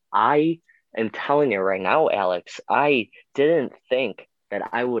wanted. I am telling you right now, Alex, I didn't think that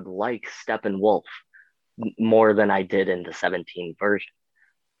I would like Steppenwolf more than I did in the 17 version.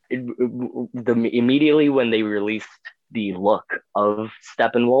 Immediately when they released the look of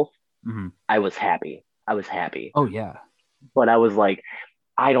Steppenwolf, Hmm. I was happy. I was happy. Oh yeah. But I was like,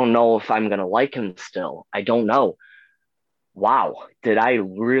 I don't know if I'm going to like him still. I don't know. Wow, did I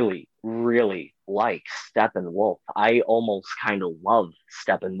really, really like Steppenwolf? I almost kind of love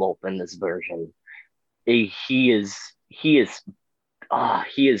Steppenwolf in this version. He is he is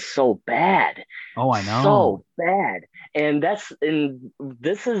he is so bad, Oh, I know. so bad, and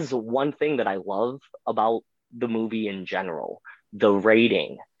this is one thing that I love about the movie in general. The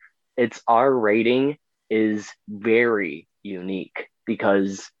rating, its R rating is very unique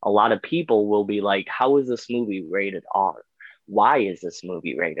because a lot of people will be like, "How is this movie rated R? Why is this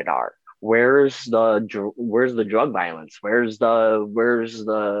movie rated R? Where's the drug violence? Where's the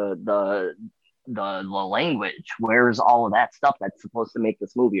language? Where's all of that stuff that's supposed to make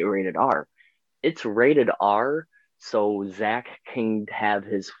this movie a rated R?" It's rated R so Zach can have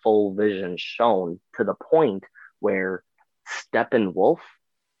his full vision shown to the point where Steppenwolf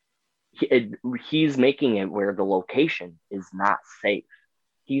it, he's making it where the location is not safe.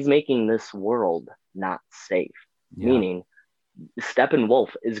 He's making this world not safe, Yeah. meaning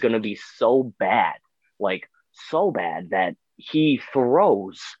Steppenwolf is going to be so bad, like so bad that he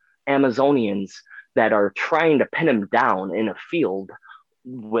throws Amazonians that are trying to pin him down in a field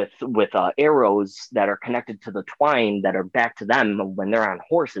with arrows that are connected to the twine that are back to them when they're on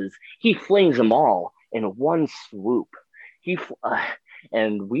horses. He flings them all in one swoop. He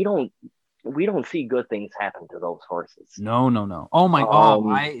and we don't see good things happen to those horses. No, no, no. Oh my, oh, Um,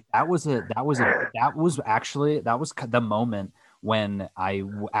 I that was the moment when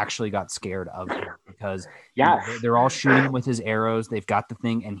actually got scared of him because yes. they're all shooting him with his arrows. They've got the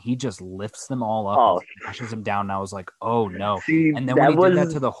thing, and he just lifts them all up and Oh, smashes them down. And I was like, oh no. see, And then when that he did that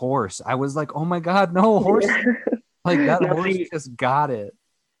was to the horse, I was like, oh my God, no, horse. Like that now. horse See, just got it.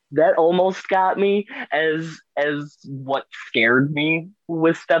 that almost got me as what scared me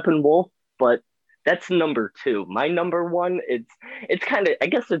with Steppenwolf, but that's number two. My number one, it's kind of I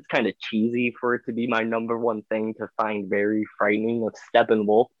guess it's kind of cheesy for it to be my number one thing to find very frightening with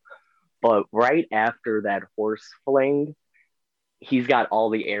Steppenwolf, but right after that horse flaying, he's got all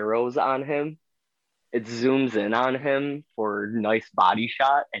the arrows on him. it zooms in on him for a nice body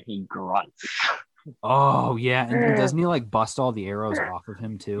shot, and he grunts. Oh yeah, and doesn't he like bust all the arrows off of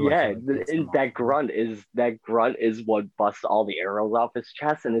him too? Like he Yeah, like hits them off of him. that grunt is what busts all the arrows off his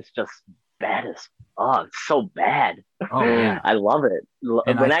chest, and it's just bad as it's so bad. Oh yeah, I love it.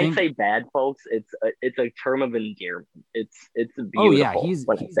 and I When I think say bad, folks, it's a term of endearment. It's oh yeah, beautiful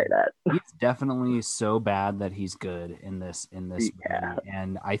when I say that. he's definitely so bad that he's good in this movie. Yeah,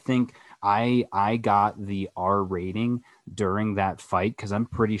 And I think I got the R rating during that fight because I'm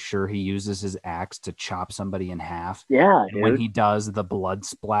pretty sure he uses his axe to chop somebody in half. yeah, And when dude. he does the blood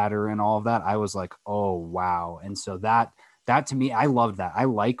splatter and all of that, I was like, oh wow. And so that to me, I love that. I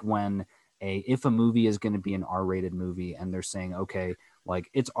like when a if a movie is going to be an R-rated movie and they're saying, okay, like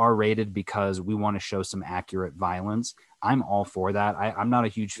it's R-rated because we want to show some accurate violence. I'm all for that. I'm not a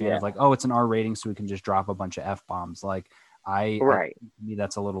huge fan of Yeah, like, oh, it's an R rating, so we can just drop a bunch of F bombs. Like, I right. to me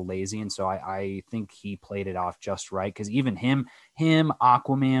that's a little lazy, and so I think he played it off just right because even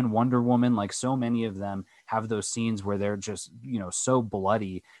Aquaman, Wonder Woman, like so many of them have those scenes where they're just so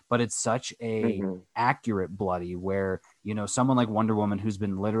bloody, but it's such a Hmm. accurate bloody where someone like Wonder Woman who's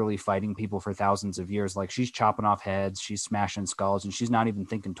been literally fighting people for thousands of years, like she's chopping off heads, she's smashing skulls, and she's not even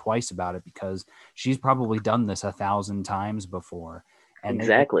thinking twice about it because she's probably done this 1,000 times before. And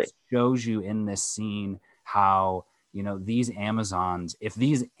it Exactly. shows you in this scene how, these Amazons, if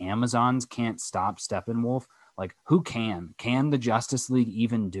these Amazons can't stop Steppenwolf, like who can? Can the Justice League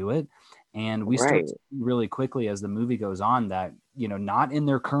even do it? And we start Right. really quickly as the movie goes on that, not in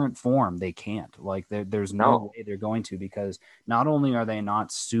their current form, they can't. Like there's no No. way they're going to because not only are they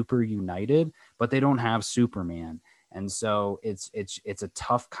not super united, but they don't have Superman. And so it's a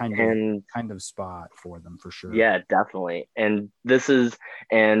tough And kind of spot for them for sure. yeah, definitely. And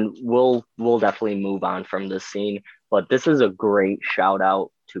we'll definitely move on from this scene, but this is a great shout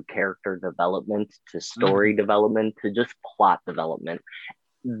out to character development, to story Mhm. development, to just plot development.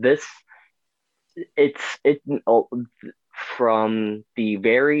 This it oh, from the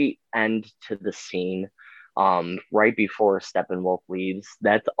very end to the scene, right before Steppenwolf leaves,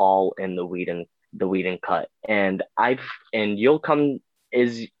 that's all in the Whedon cut. And you'll come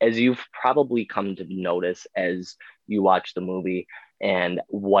as you've probably come to notice as you watch the movie, and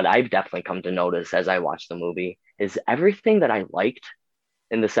what I've definitely come to notice as I watch the movie is everything that I liked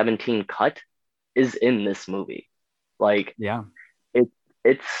in the 17 cut is in this movie. Like Yeah. it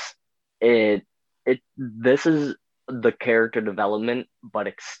it's it this is the character development but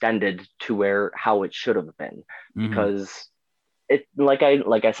extended to where how it should have been, Hmm. because it like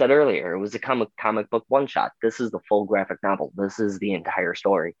I said earlier, it was a comic book one shot. This is the full graphic novel. This is the entire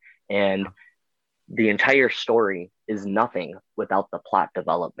story, and the entire story is nothing without the plot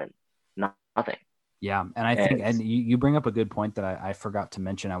development. Nothing. Yeah, and I think, And and you bring up a good point that I forgot to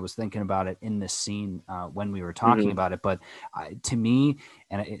mention. I was thinking about it in this scene when we were talking mhm, about it, but to me,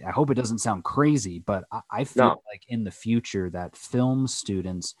 and I hope it doesn't sound crazy, but I feel no, like in the future that film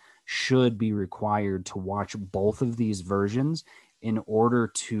students should be required to watch both of these versions in order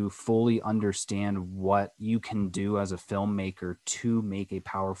to fully understand what you can do as a filmmaker to make a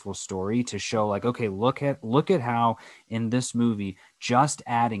powerful story to show like, okay, look at how in this movie just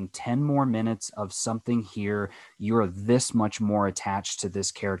adding 10 more minutes of something here, you're this much more attached to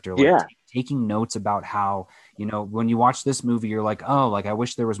this character. Like yeah, taking notes about how, when you watch this movie, you're like, oh, like I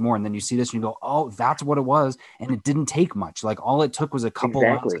wish there was more. And then you see this and you go, oh, that's what it was. And it didn't take much. Like all it took was a couple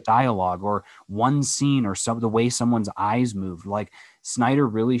lines of exactly. dialogue or one scene or the way someone's eyes moved. Like Snyder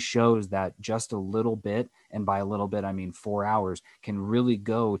really shows that just a little bit, and by a little bit, I mean 4 hours, can really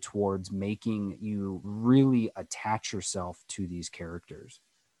go towards making you really attach yourself to these characters.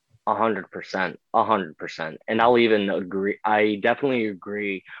 100%, 100%. And I'll even agree. I definitely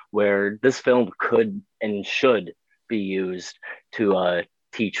agree where this film could and should be used to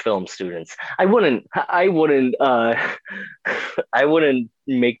teach film students. I wouldn't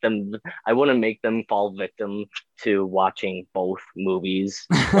make them fall victim to watching both movies,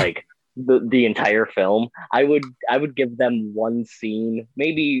 like the entire film. I would give them one scene,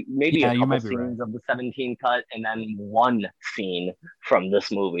 maybe Yeah, a you couple might be right. scenes of the 17 cut, and then one scene from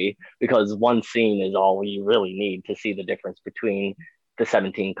this movie, because one scene is all you really need to see the difference between the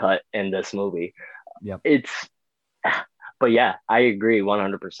 17 cut and this movie. Yep. It's but yeah, I agree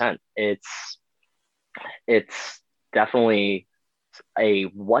 100%. It's definitely a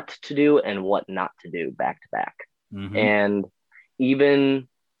what to do and what not to do back to back. Hmm. And even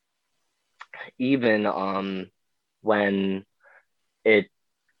even when it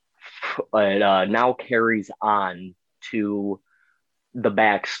now carries on to the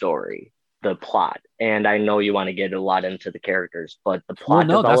backstory. the plot. And I know you want to get a lot into the characters, but the Well, plot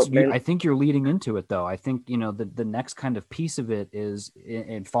no, that's you. development. I think you're leading into it, though. I think the next kind of piece of it is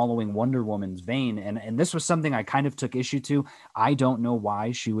in following Wonder Woman's vein, and this was something I kind of took issue to. I don't know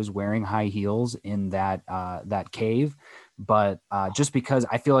why she was wearing high heels in that cave, but just because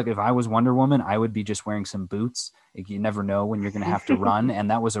I feel like if I was Wonder Woman, I would be just wearing some boots. Like, you never know when you're going to have to run,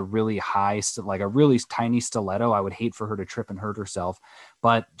 and that was a really like a really tiny stiletto. I would hate for her to trip and hurt herself,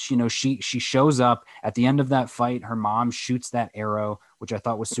 but she shows up at the end of that fight. Her mom shoots that arrow, which I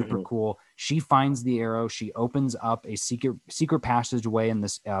thought was super Mhm. cool. She finds the arrow. She opens up a secret passageway in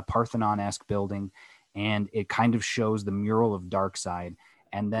this Parthenon-esque building, and it kind of shows the mural of Darkseid.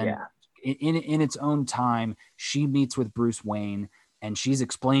 And then Yeah, in its own time, she meets with Bruce Wayne, and she's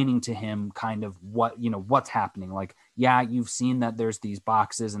explaining to him kind of what's happening. Like, yeah, you've seen that there's these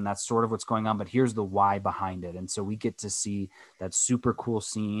boxes and that's sort of what's going on, but here's the why behind it. And so we get to see that super cool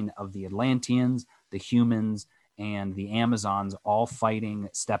scene of the Atlanteans, the humans, and the Amazons all fighting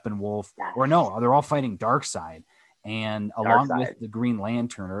Steppenwolf, yes, or no, they're all fighting Darkseid, and Dark along with Side. the Green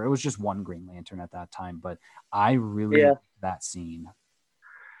Lantern, or it was just one Green Lantern at that time, but I really Yeah. liked that scene.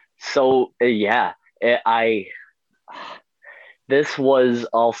 So yeah, I this was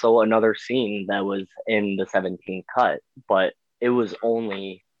also another scene that was in the 17 cut, but it was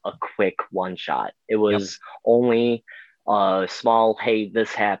only a quick one shot. It Yep. was only a small, hey,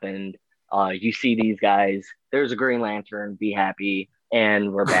 this happened. You see these guys, there's a Green Lantern, be happy,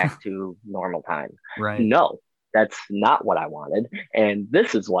 and we're back to normal time. Right. No, that's not what I wanted. And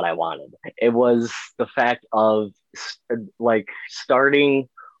this is what I wanted. It was the fact of like starting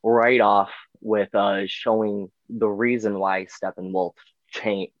right off with showing the reason why Steppenwolf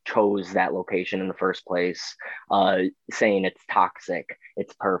chose that location in the first place, saying it's toxic,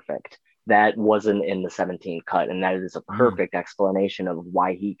 it's perfect. That wasn't in the 17 cut, and that is a Mm. perfect explanation of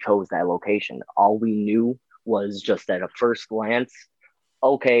why he chose that location. All we knew was just at a first glance,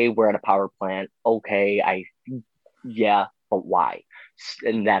 okay, we're at a power plant. Okay, yeah, but why?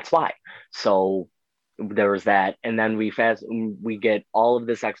 And that's why. So there was that, and then we get all of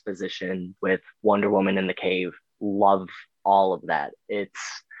this exposition with Wonder Woman in the cave. Love all of that.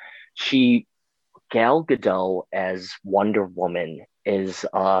 It's she Gal Gadot as Wonder Woman is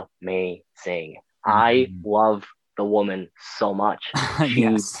amazing. I Mhm. love the woman so much. She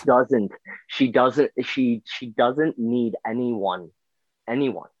Yes. doesn't she doesn't need anyone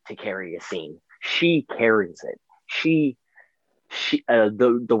to carry a scene. She carries it.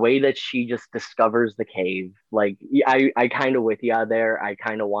 The way that she just discovers the cave, like I kind of with you there. I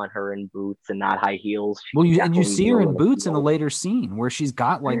kind of want her in boots and not high heels. She Well, can you definitely see her in ruin a boots in a field. later scene where she's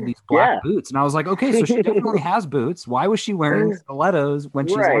got like these black Yeah. boots, and I was like, okay, so she definitely has boots. Why was she wearing stilettos when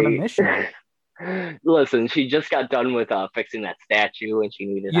she's on a Right. mission? Listen, she just got done with fixing that statue and she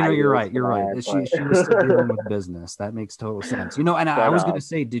needed You know, high you're heels right. for You're right. that. She was still dealing with business. That makes total sense. And I But was gonna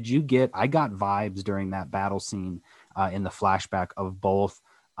say, did you get? I got vibes during that battle scene in the flashback of both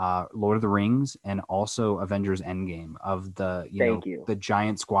Lord of the Rings and also Avengers Endgame of the thank you. the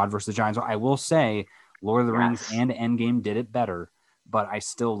giant squad versus the giants. I will say, Lord of the Rings Yes. and Endgame did it better, but I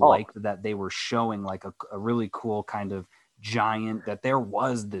still Oh, liked that they were showing like a really cool kind of giant, that there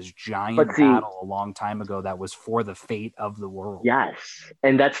was this but giant see, battle a long time ago that was for the fate of the world. yes.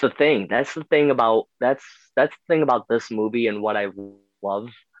 And that's the thing. That's the thing about this movie and what I love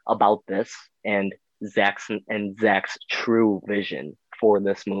about this and Zach's true vision for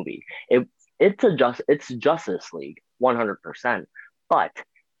this movie. It's Justice League 100%, but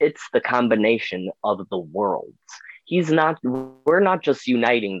it's the combination of the worlds. He's not We're not just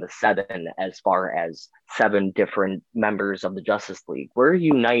uniting the seven as far as seven different members of the Justice League. We're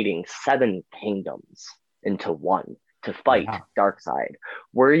uniting seven kingdoms into one to fight Yeah. Darkseid.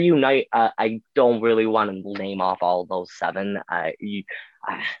 We're unite. I don't really want to name off all those seven. I'm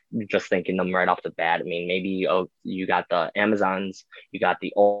just thinking them right off the bat. I mean, maybe you got the Amazons, you got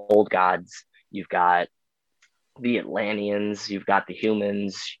the old gods, you've got the Atlanteans, you've got the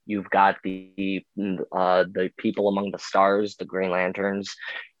humans, you've got the people among the stars, the Green Lanterns.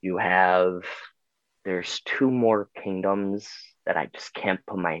 You have There's two more kingdoms that I just can't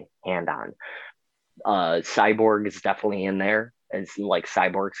put my hand on. Cyborg is definitely in there. It's like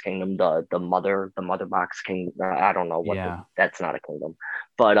Cyborg's kingdom, the mother box king. I don't know Yeah. that's not a kingdom,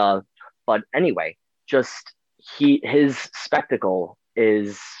 but anyway, just his spectacle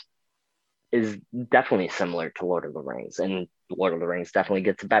is definitely similar to Lord of the Rings, and Lord of the Rings definitely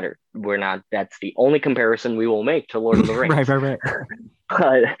gets better. We're not. That's the only comparison we will make to Lord of the Right, Rings, right, right.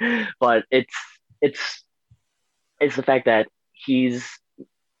 but but it's it's the fact that he's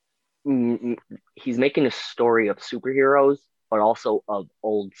he's making a story of superheroes, but also of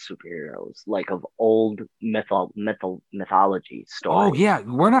old superheroes, like of old mythology Oh stories. yeah,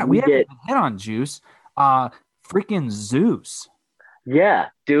 we We haven't get even hit on Juice. Uh, freaking Zeus. Yeah,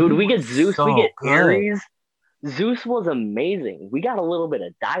 dude, He we get was Zeus, we so get good. Ares. Zeus was amazing. We got a little bit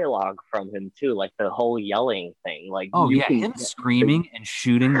of dialogue from him too, like the whole yelling thing. Like Oh you yeah, can him screaming and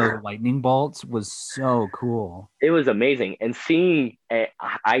shooting those lightning bolts was so cool. It was amazing. And seeing,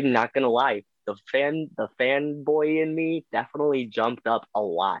 I'm not gonna lie, the fanboy in me definitely jumped up a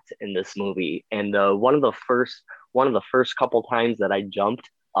lot in this movie. And one of the first couple times that I jumped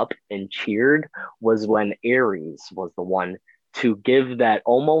up and cheered was when Ares was the one to give that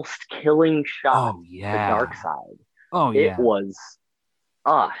almost killing shot Oh to yeah. Darkseid. Oh It yeah. was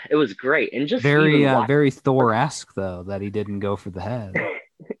it was great. And just Very even watch very Thor-esque though that he didn't go for the head.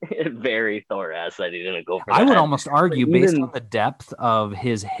 very Thor-esque that he didn't go for I the would head. almost But argue, based on even the depth of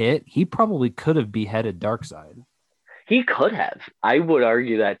his hit, he probably could have beheaded Darkseid. He could have. I would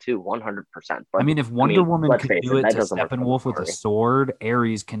argue that too, 100%. I But mean, if I Wonder mean, Woman let's could face do it, it that to doesn't work for the Steppenwolf with a story. sword,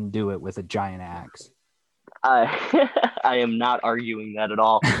 Ares can do it with a giant axe. Uh, I am not arguing that at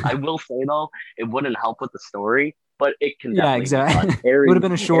all. I will say though, it wouldn't help with the story, but it can Yeah, definitely be exactly. done. It would have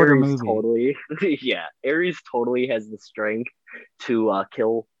been a shorter Ares movie. totally, yeah, Ares totally has the strength to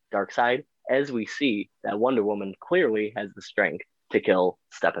kill Darkseid, as we see that Wonder Woman clearly has the strength to kill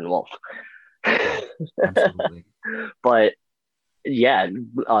Steppenwolf. Absolutely. But yeah,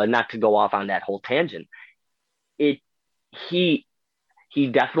 not to go off on that whole tangent, it he he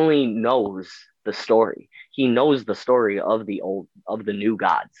definitely knows the story. He knows the story of the new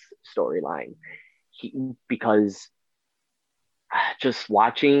gods storyline. Because just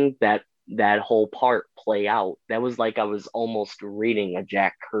watching that whole part play out, that was like I was almost reading a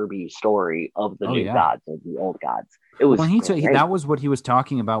Jack Kirby story of the Oh new yeah. gods, of the old gods. It Well, was and great. that was what he was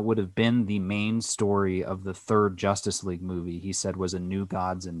talking about would have been the main story of the third Justice League movie. He said was a New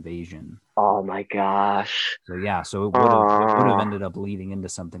Gods invasion. Oh my gosh. So yeah, so it would have Uh, ended up leading into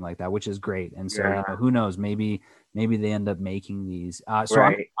something like that, which is great. And so yeah, who knows? Maybe they end up making these. So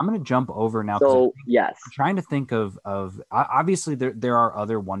I'm right. I'm going to jump over now because So yes, I'm trying to think of obviously there are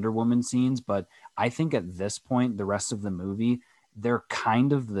other Wonder Woman scenes, but I think at this point the rest of the movie they're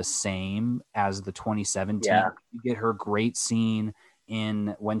kind of the same as the 2017. yeah. You get her great scene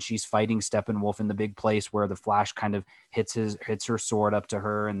in when she's fighting Steppenwolf in the big place where the Flash kind of hits her sword up to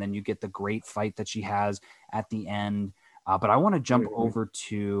her, and then you get the great fight that she has at the end. But I want to jump Mhm. over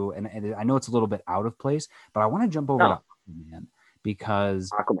to, and I know it's a little bit out of place, but I want to jump over to No, Aquaman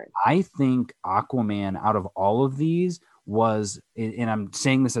because Aquaman. I think Aquaman out of all of these was, and I'm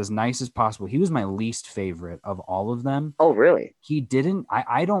saying this as nice as possible, he was my least favorite of all of them. Oh, really? He didn't,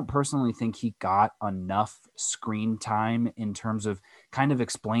 I don't personally think he got enough screen time in terms of kind of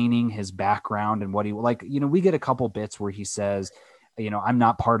explaining his background and what he like. We get a couple bits where he says, I'm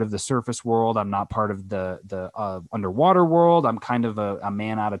not part of the surface world. I'm not part of the underwater world. I'm kind of a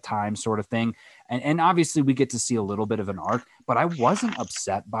man out of time sort of thing. And obviously we get to see a little bit of an arc, but I wasn't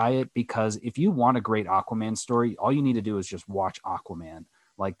upset by it because if you want a great Aquaman story, all you need to do is just watch Aquaman.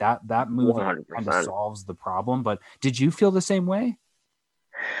 Like that movie kind of 100%. solves the problem. But did you feel the same way?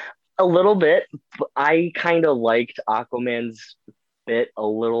 A little bit. But I kind of liked Aquaman's bit a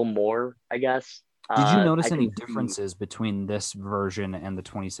little more, I guess. Did you I notice any can see, differences between this version and the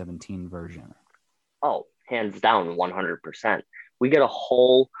 2017 version? oh, hands down, 100%. We get a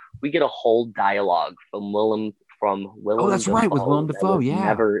whole we get a whole dialogue from Oh, Willem that's right, with Willem Dafoe that Dafoe. was Yeah.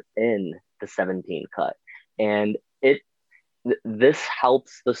 never in the 17 cut. And this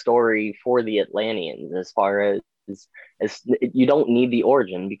helps the story for the Atlanteans as far as you don't need the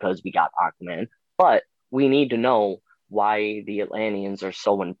origin because we got Aquaman, but we need to know why the Atlanteans are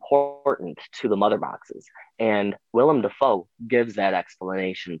so important to the mother boxes. And Willem Dafoe gives that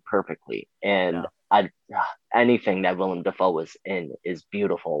explanation perfectly. And Yeah. anything that Willem Dafoe is in is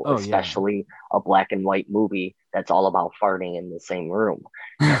beautiful, Oh, yeah. especially a black and white movie that's all about farting in the same room.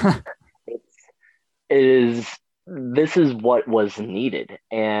 It's it is This is what was needed.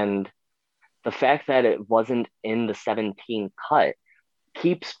 And the fact that it wasn't in the 17 cut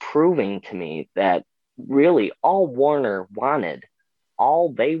keeps proving to me that really all Warner wanted,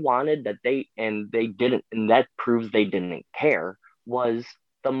 all they wanted that they didn't, and that proves they didn't care, was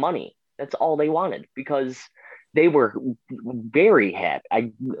the money. That's all they wanted because they were very happy.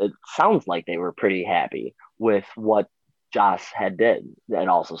 It sounds like they were pretty happy with what Joss had did. That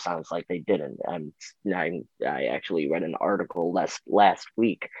also sounds like they didn't. I actually read an article last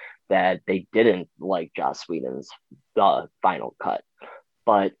week that they didn't like Joss Whedon's final cut,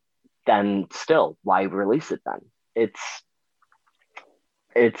 but then still, why release it then? It's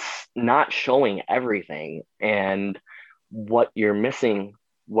it's not showing everything, and what you're missing,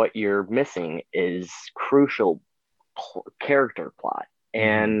 what you're missing is crucial character plot. Hmm.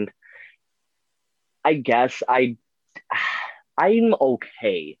 And I guess I'm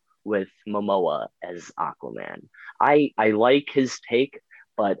okay with Momoa as Aquaman. I like his take,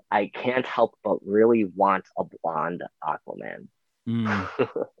 but I can't help but really want a blonde Aquaman. Mm,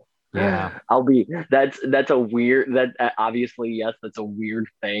 yeah. I'll be that's a weird that obviously yes, that's a weird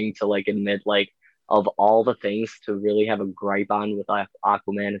thing to like admit, like of all the things to really have a gripe on with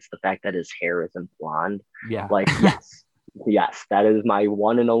Aquaman, it's the fact that his hair isn't blonde. Yeah. Like yes, that is my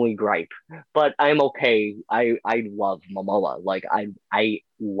one and only gripe. But I'm okay. I love Momoa. Like I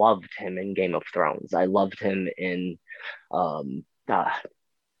loved him in Game of Thrones. I loved him in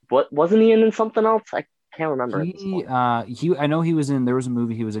what wasn't he in something else? I can't remember at this point. I know he was in, there was a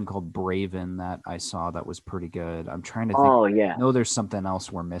movie he was in called Braven that I saw that was pretty good. I'm trying to think. Oh I yeah. know there's something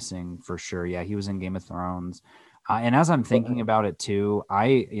else we're missing for sure. Yeah, he was in Game of Thrones. And as I'm thinking about it too,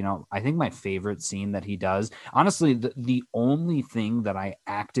 I think my favorite scene that he does, honestly, the only thing that I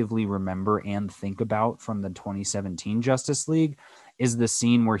actively remember and think about from the 2017 Justice League is the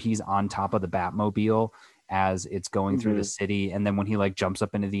scene where he's on top of the Batmobile as it's going through the Mhm. city. And then when he like jumps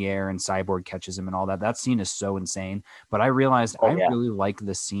up into the air and Cyborg catches him and all that, that scene is so insane. But I realized Oh I yeah. really like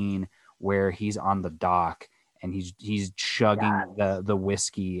the scene where he's on the dock and he's chugging Yeah. the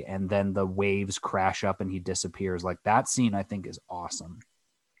whiskey and then the waves crash up and he disappears. Like that scene I think is awesome.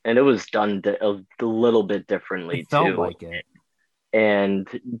 And it was done a little bit It differently felt too. like it. And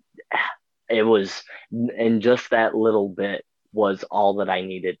it was, and just that little bit was all that I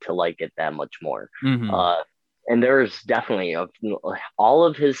needed to like it that much more. Hmm. Uh, and there's definitely all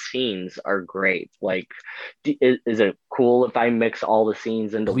of his scenes are great. Like, is it cool if I mix all the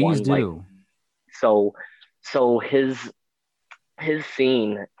scenes into Please one? Like, do. so, so his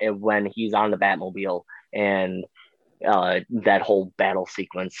scene when he's on the Batmobile and that whole battle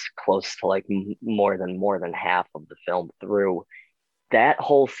sequence close to like more than half of the film through that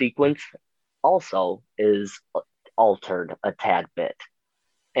whole sequence also is altered a tad bit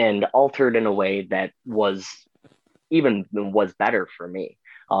and altered in a way that was better for me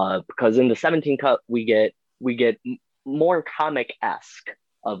because in the 17 cut we get more comic-esque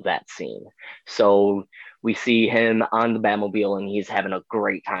of that scene. So we see him on the Batmobile and he's having a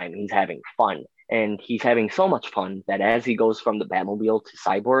great time, he's having fun, and he's having so much fun that as he goes from the Batmobile to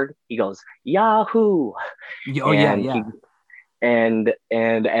Cyborg he goes Yahoo, Oh yeah, and yeah.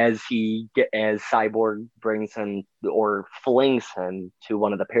 as Cyborg brings him or flings him to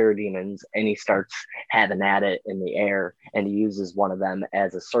one of the parademons and he starts having at it in the air and he uses one of them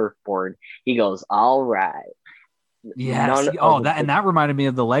as a surfboard, he goes, all right. Yes. None Oh, of that and the that reminded me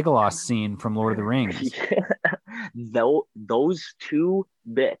of the Legolas scene from Lord of the Rings. though those two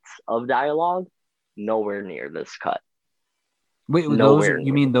bits of dialogue nowhere near this cut. Wait, those Nowhere you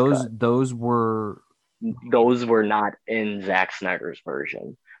near mean this cut. those were Those were not in Zack Snyder's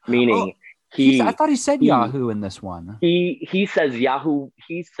version, Oh, meaning I he thought he said he Yahoo in this one. he says Yahoo.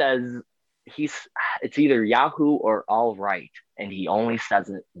 He says he's it's either Yahoo or all right, and he only says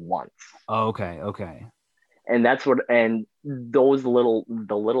it once. Oh, okay, okay. And that's what and those little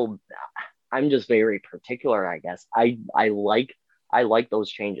I'm just very particular, I guess. I like those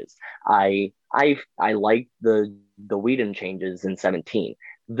changes. I like the Whedon changes in 17.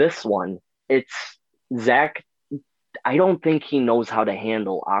 This one, it's Zach. I don't think he knows how to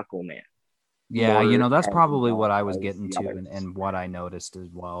handle Aquaman Yeah, more that's as probably what well I was as getting the to others. and what I noticed as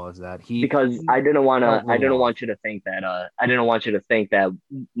well is that Because he felt a I little didn't off. want you to think that I didn't want you to think that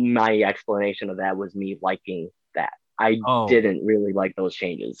my explanation of that was me liking that. I Oh, didn't really like those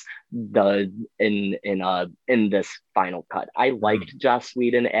changes the in this final cut. I liked mhm. Joss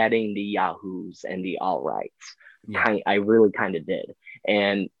Whedon adding the Yahoos and the all rights. Yeah. I really kind of did.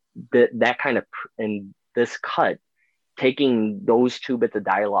 And that kind of in this cut, taking those two bits of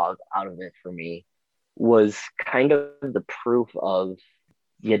dialogue out of it for me was kind of the proof of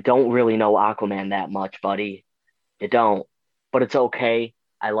you don't really know Aquaman that much, buddy. You don't, but it's okay.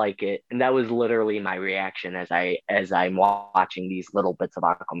 I like it, and that was literally my reaction as I'm watching these little bits of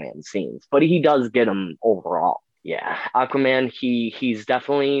Aquaman scenes. But he does get them overall. Yeah, Aquaman. He's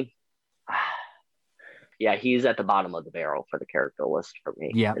definitely yeah, he's at the bottom of the barrel for the character list for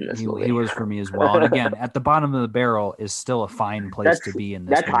me Yeah, in this he movie. was for me as well. And again, at the bottom of the barrel is still a fine place that's to be in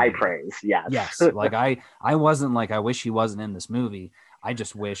this that's high movie. praise. Yes. Yes, like I wasn't like I wish he wasn't in this movie. I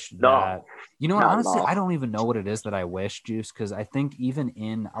just wish that No, what, not at honestly I all. don't even know what it is that I wish, Juice, because I think even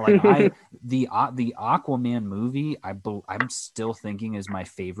in like I the Aquaman movie I'm still thinking is my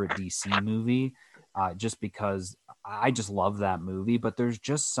favorite DC movie, just because I just love that movie. But there's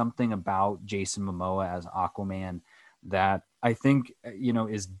just something about Jason Momoa as Aquaman that I think,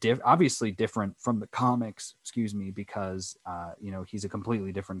 is obviously different from the comics, excuse me, because, he's a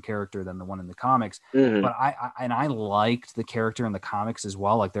completely different character than the one in the comics. Hmm. But I liked the character in the comics as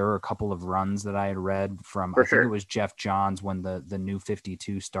well. Like there were a couple of runs that I had read from, I For think it sure. was Jeff Johns when the New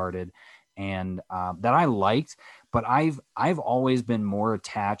 52 started, and that I liked. But I've always been more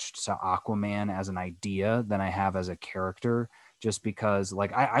attached to Aquaman as an idea than I have as a character, just because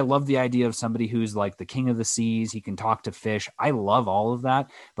like I love the idea of somebody who's like the king of the seas. He can talk to fish. I love all of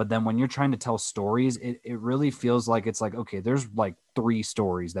that. But then when you're trying to tell stories, it really feels like it's like, okay, there's like three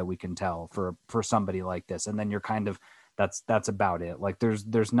stories that we can tell for somebody like this. And then you're kind of, that's about it. Like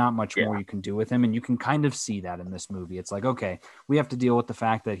there's not much more Yeah. you can do with him. And you can kind of see that in this movie. It's like, okay, we have to deal with the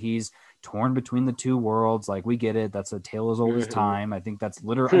fact that he's torn between the two worlds. Like we get it. That's a tale as old as Hmm. time. I think that's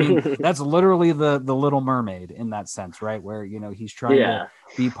literally, I mean, that's literally the Little Mermaid in that sense, right? Where, he's trying to Yeah.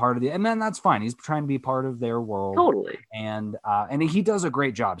 be part of and then that's fine. He's trying to be part of their world. Totally. And he does a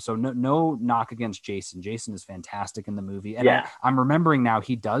great job. So no knock against Jason. Jason is fantastic in the movie. And Yeah. I'm remembering now,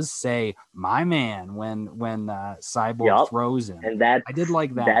 he does say "my man" when Cyborg Yup. throws him. And that's I did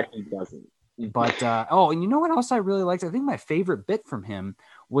like that. that he doesn't. But and you know what else I really liked? I think my favorite bit from him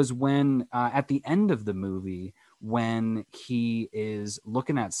was when at the end of the movie, when he is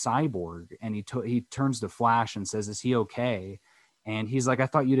looking at Cyborg and he turns to Flash and says, "Is he okay?" And he's like, "I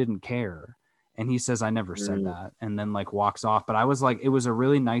thought you didn't care." And he says, "I never said Mm, that," and then like walks off. But I was like, it was a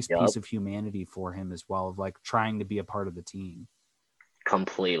really nice piece yup. of humanity for him as well, of like trying to be a part of the team.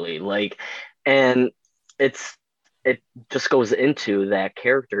 Completely. And it's it just goes into that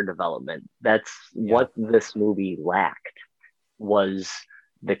character development. That's Yeah, what this movie lacked, was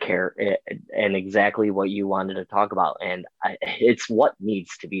the care and exactly what you wanted to talk about. And it's what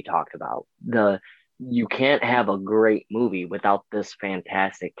needs to be talked about. You can't have a great movie without this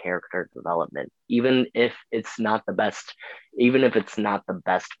fantastic character development, even if it's not the best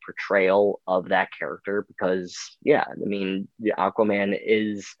portrayal of that character. Because yeah, I mean, the Aquaman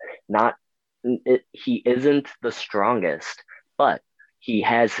is not he isn't the strongest, but he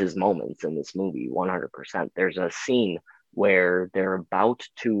has his moments in this movie 100%. There's a scene where they're about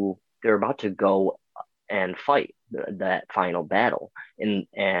to go and fight that final battle in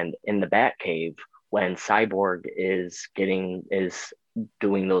the Batcave, when Cyborg is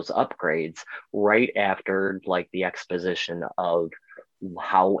doing those upgrades right after like the exposition of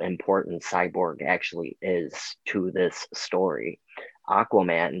how important Cyborg actually is to this story.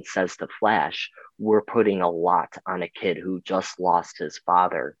 Aquaman says to Flash, "We're putting a lot on a kid who just lost his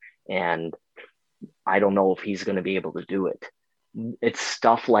father, and I don't know if he's going to be able to do it." It's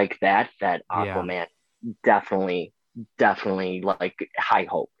stuff like that yeah, Aquaman definitely, definitely like high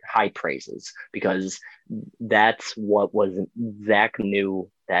hope, high praises, because that's what was Zach knew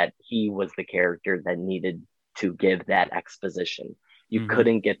that he was the character that needed to give that exposition. You hmm,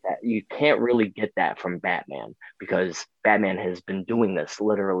 couldn't get that. You can't really get that from Batman, because Batman has been doing this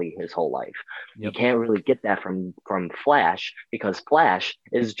literally his whole life. You yep, can't really get that from Flash, because Flash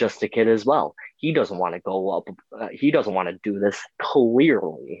is just a kid as well. He doesn't want to go up. He doesn't want to do this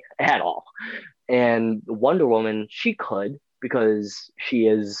clearly at all. And Wonder Woman, she could, because she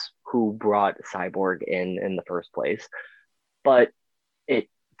is who brought Cyborg in the first place. But it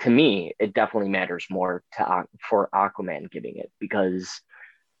to me, it definitely matters more for Aquaman getting it, because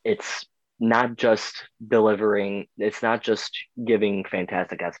it's not just it's not just giving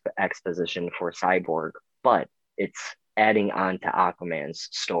fantastic exposition for Cyborg, but it's adding on to Aquaman's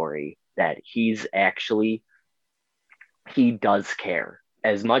story that he does care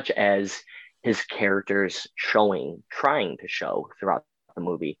as much as his character's trying to show throughout the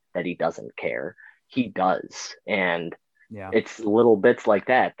movie that he doesn't care. He does. And yeah, it's little bits like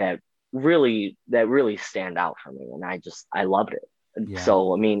that really stand out for me. And I loved it. yeah.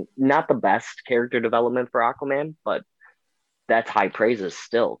 So, I mean, not the best character development for Aquaman, but that's high praises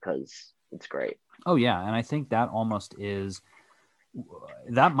still, because it's great. Oh yeah, and I think that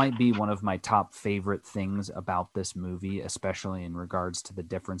might be one of my top favorite things about this movie, especially in regards to the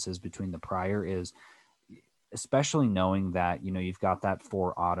differences between the prior, is especially knowing that, you've got that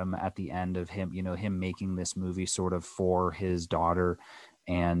for Autumn at the end of him, him making this movie sort of for his daughter.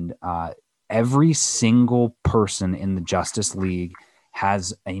 And every single person in the Justice League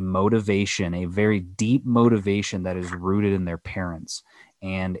has a motivation, a very deep motivation that is rooted in their parents.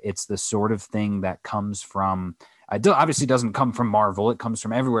 And it's the sort of thing that comes from, obviously doesn't come from Marvel, it comes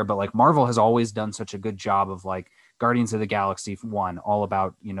from everywhere, but like Marvel has always done such a good job of like Guardians of the Galaxy 1, all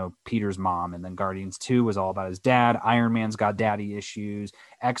about, Peter's mom. And then Guardians 2 was all about his dad. Iron Man's got daddy issues.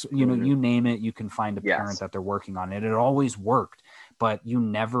 You name it, you can find a parent that they're working on it. It always worked, but you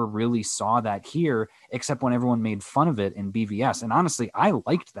never really saw that here, except when everyone made fun of it in BVS. And honestly, I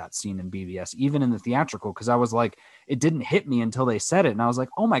liked that scene in BVS, even in the theatrical, because I was like, it didn't hit me until they said it. And I was like,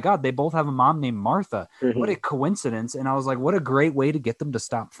 oh my God, they both have a mom named Martha. What a coincidence. And I was like, what a great way to get them to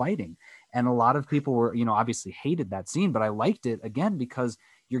stop fighting. And a lot of people were, obviously hated that scene, but I liked it again because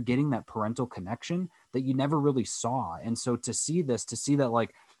you're getting that parental connection that you never really saw. And so to see that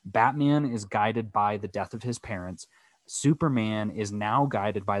like Batman is guided by the death of his parents, Superman is now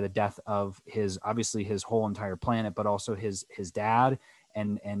guided by the death of his whole entire planet, but also his dad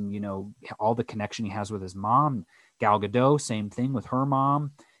and all the connection he has with his mom. Gal Gadot, same thing with her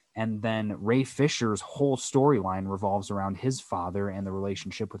mom. And then Ray Fisher's whole storyline revolves around his father and the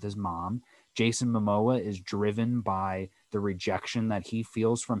relationship with his mom. Jason Momoa is driven by the rejection that he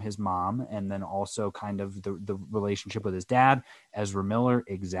feels from his mom, and then also kind of the relationship with his dad. Ezra Miller,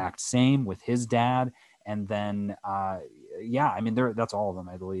 exact same with his dad. And then, that's all of them,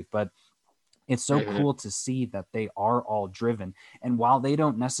 I believe. But it's so cool to see that they are all driven. And while they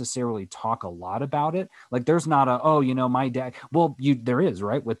don't necessarily talk a lot about it, like there's not my dad. Well, there is,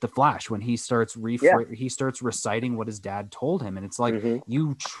 right? With the Flash, when he starts he starts reciting what his dad told him. And it's like,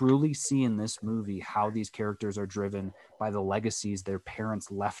 you truly see in this movie how these characters are driven by the legacies their parents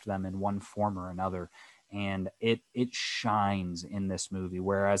left them in one form or another. And it shines in this movie.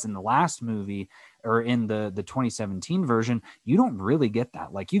 Whereas in the last movie, or in the 2017 version, you don't really get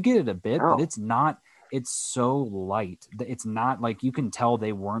that. Like you get it a bit, but it's so light. It's not like, you can tell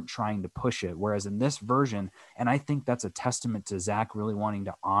they weren't trying to push it. Whereas in this version, and I think that's a testament to Zach really wanting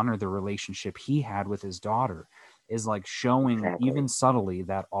to honor the relationship he had with his daughter, is like showing even subtly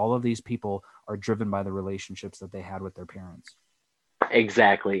that all of these people are driven by the relationships that they had with their parents.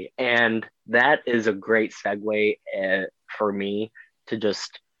 Exactly. And that is a great segue for me to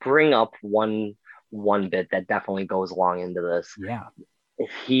just bring up one bit that definitely goes along into this. Yeah.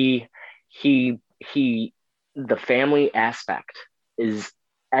 He the family aspect is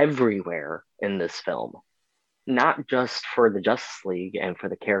everywhere in this film, not just for the Justice League and for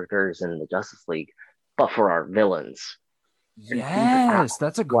the characters in the Justice League, but for our villains. Yes,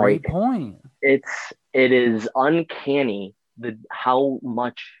 that's a great point. It is uncanny how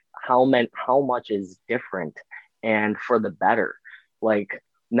much is different and for the better. Like,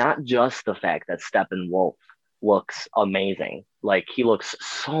 not just the fact that Steppenwolf looks amazing. Like, he looks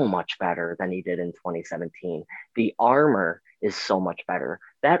so much better than he did in 2017. The armor is so much better.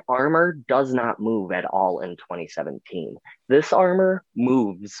 That armor does not move at all in 2017. This armor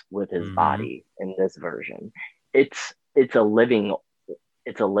moves with his body in this version. It's a living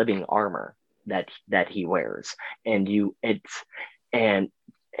armor that he wears, and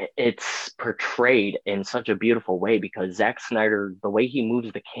it's portrayed in such a beautiful way because Zack Snyder, the way he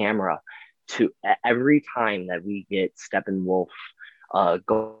moves the camera to every time that we get Steppenwolf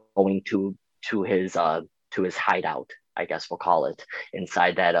going to his hideout, I guess we'll call it,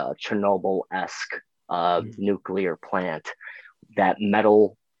 inside that Chernobyl-esque nuclear plant, that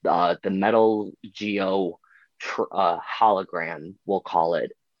the metal geo hologram, we'll call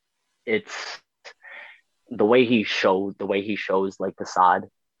it. It's the way he shows like Assad,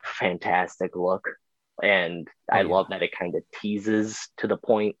 fantastic look. And I love that it kind of teases to the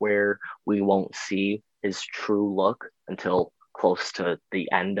point where we won't see his true look until close to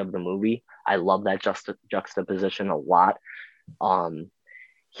the end of the movie. I love that juxtaposition a lot.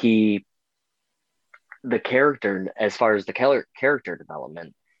 The character, as far as the character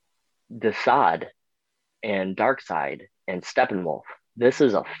development, Desaad and Darkseid and Steppenwolf, this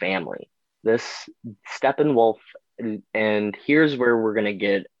is a family. This Steppenwolf, and here's where we're going to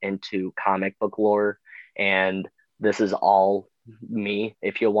get into comic book lore, and this is all me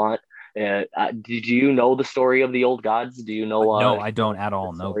if you want. Did you know the story of the old gods? Do you know? No, I don't at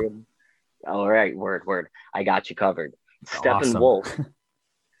all. No. Nope. All right, word. I got you covered. Awesome.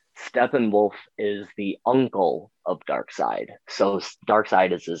 Steppenwolf is the uncle of Darkseid. So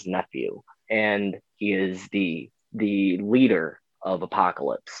Darkseid is his nephew, and he is the leader of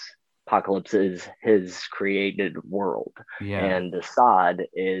Apocalypse. Apocalypse is his created world. Yeah. And Assad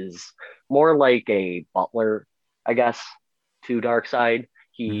is more like a butler, I guess, to Darkseid.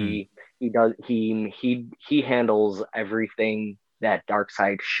 He handles everything that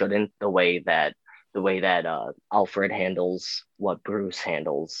Darkseid shouldn't, the way that Alfred handles what Bruce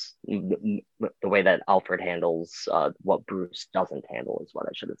handles, the way that Alfred handles what Bruce doesn't handle, is what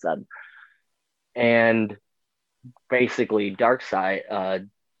I should have said. And basically, Darkseid,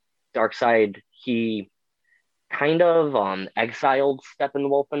 kind of exiled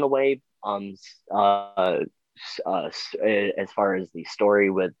Steppenwolf in a way. As far as the story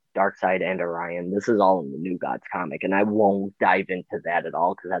with Darkseid and Orion, this is all in the New Gods comic, and I won't dive into that at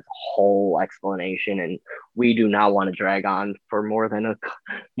all because that's a whole explanation, and we do not want to drag on for more than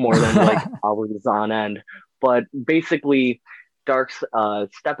like hours on end. But basically,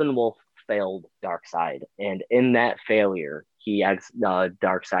 Steppenwolf failed Darkseid, and in that failure,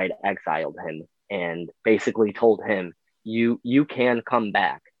 Darkseid exiled him and basically told him, "You can come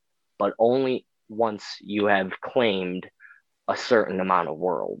back, but only once you have claimed a certain amount of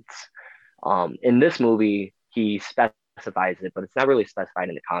worlds." In this movie, he specifies it, but it's not really specified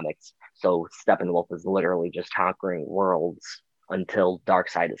in the comics. So Steppenwolf is literally just conquering worlds until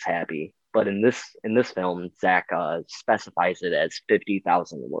Darkseid is happy. But in this film, Zach specifies it as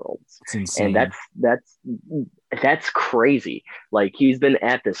 50,000 worlds, It's and insane. that's crazy. Like he's been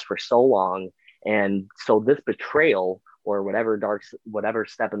at this for so long, and so this betrayal or whatever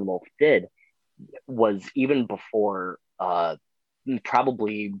Steppenwolf did was even before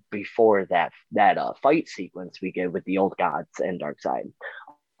probably before that fight sequence we get with the old gods and Darkseid.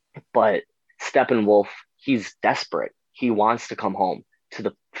 But Steppenwolf, he's desperate. He wants to come home to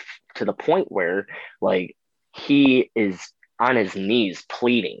the point where like he is on his knees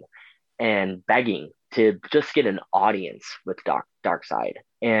pleading and begging to just get an audience with Darkseid.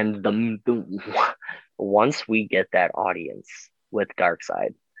 And once we get that audience with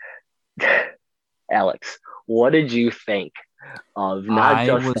Darkseid, Alex, what did you think of not I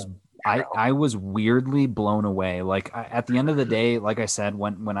just was that betrayal? I was weirdly blown away. Like at the end of the day, like I said,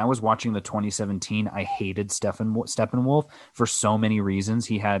 when I was watching the 2017, I hated Steppenwolf for so many reasons.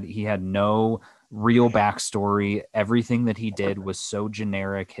 He had no real backstory. Everything that he did was so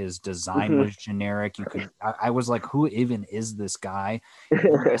generic. His design was generic. I was like, who even is this guy?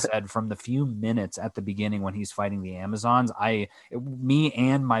 Like I said, from the few minutes at the beginning when he's fighting the Amazons, me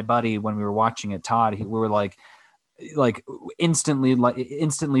and my buddy when we were watching it, Todd, we were like instantly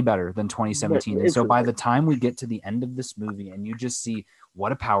better than 2017. And so by Instantly. the time we get to the end of this movie and you just see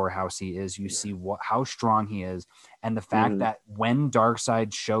what a powerhouse he is, you see how strong he is, and the fact Mhm. that when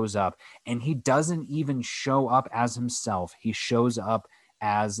Darkseid shows up, and he doesn't even show up as himself, he shows up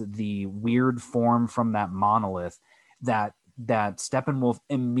as the weird form from that monolith, that Steppenwolf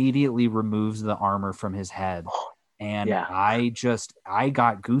immediately removes the armor from his head. And Yeah. I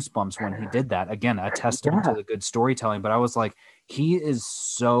got goosebumps when he did that. Again, a testament to Yeah. the good storytelling. But I was like, he is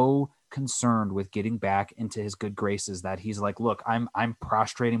so concerned with getting back into his good graces that he's like, look, I'm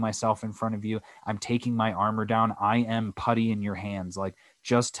prostrating myself in front of you. I'm taking my armor down. I am putty in your hands. Like,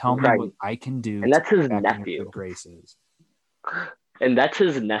 just tell me what Right. I can do And to that's his get back in your good nephew. graces. And that's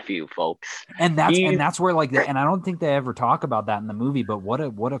his nephew, folks. And He's that's where and I don't think they ever talk about that in the movie, but what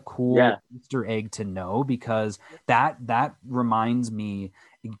a cool yeah. Easter egg to know, because that reminds me,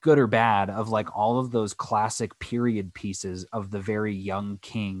 good or bad, of like all of those classic period pieces of the very young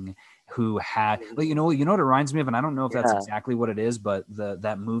king who had, like, you know what it reminds me of, and I don't know if that's Yeah. exactly what it is, but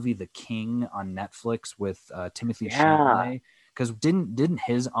that movie The King on Netflix with Timothy Yeah. Chalamet, because didn't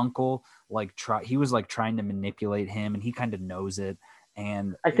his uncle like try, he was like trying to manipulate him, and he kind of knows it.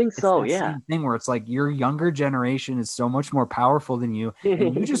 And I think it's so, that yeah. same thing where it's like your younger generation is so much more powerful than you,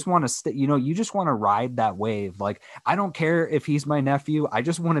 and you just want to you just want to ride that wave. Like, I don't care if he's my nephew, I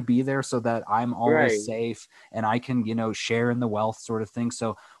just want to be there so that I'm always Right. safe and I can, share in the wealth, sort of thing.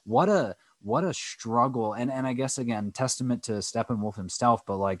 So what a struggle. And I guess, again, testament to Steppenwolf himself,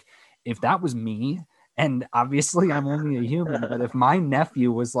 but like, if that was me, and obviously I'm only a human, but if my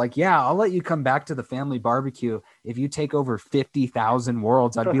nephew was like, yeah, I'll let you come back to the family barbecue if you take over 50,000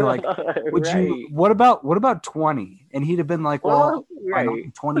 worlds, I'd be like, Right. what about 20? And he'd have been like, well, Well, okay, fine, I'll right.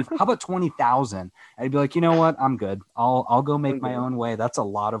 do 20. How about 20,000? I'd be like, you know what? I'm good. I'll go I'm make my good. own way. That's a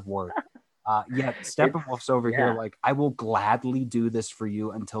lot of work. Yet It's Steppenwolf's over here yeah, like, I will gladly do this for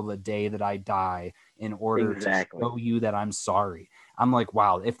you until the day that I die in order to exactly. show you that I'm sorry. I'm like,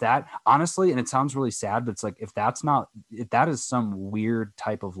 wow, if that, honestly, and it sounds really sad, but it's like, if that is some weird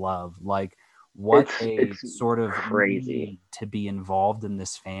type of love, like, what a It's sort of crazy. need to be involved in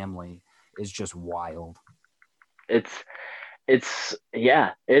this family is just wild. It's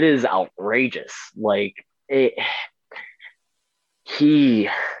yeah, it is outrageous. Like it he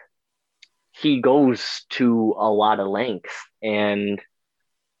he goes to a lot of lengths, and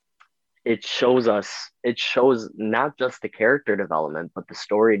it shows not just the character development but the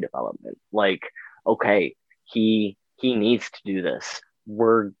story development. Like, okay, he needs to do this.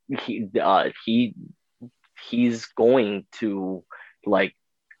 We're he's going to like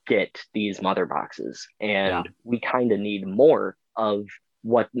get these mother boxes, Yeah. and we kind of need more of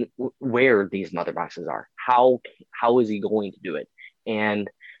what where these mother boxes are, how is he going to do it? And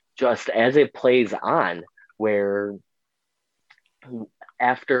just as it plays on, where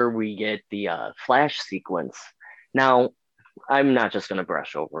after we get the flash sequence, now I'm not just gonna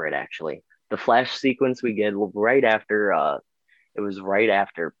brush over it. Actually, the flash sequence we get right after it was right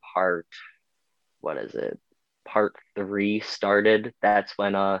after part, what is it? Part three started. That's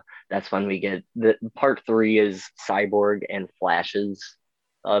when we get the part three is Cyborg and Flash's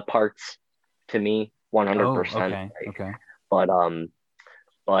parts to me, Oh, 100%. okay, okay. But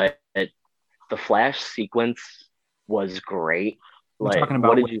the Flash sequence was great. We're Like, talking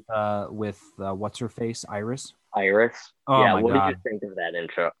what about did you, with what's her face, Iris? Iris? Oh Yeah, my what did you God. think of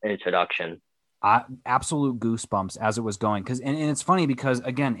that introduction? Absolute goosebumps as it was going because and it's funny because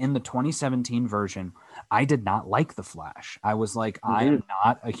again in the 2017 version I did not like the Flash. I was like, I Mm-hmm. am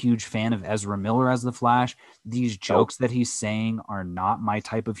not a huge fan of Ezra Miller as the Flash. These Nope, jokes that he's saying are not my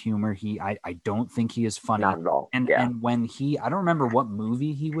type of humor. I don't think he is funny. not at all. and Yeah, and when he I don't remember what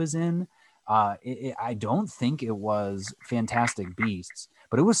movie he was in. I don't think it was Fantastic Beasts,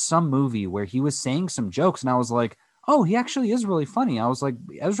 but it was some movie where he was saying some jokes and I was like, oh, he actually is really funny. I was like,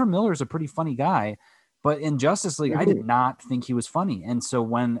 Ezra Miller is a pretty funny guy. But in Justice League, I mm-hmm. did not think he was funny. And so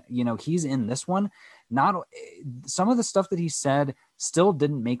when, he's in this one, not some of the stuff that he said still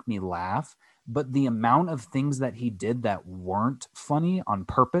didn't make me laugh, but the amount of things that he did that weren't funny on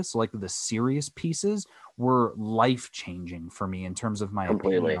purpose, like the serious pieces, were life changing for me in terms of my opinion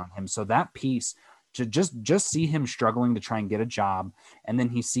Completely. on him. So that piece to just see him struggling to try and get a job, and then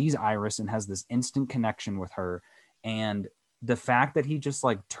he sees Iris and has this instant connection with her, and the fact that he just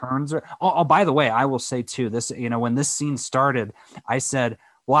like turns her. Oh, by the way, I will say too, this, when this scene started, I said,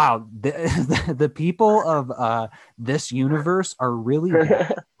 wow, the people of this universe are really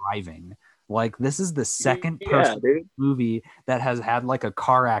bad at driving. Like, this is the second Yeah, person dude. movie that has had like a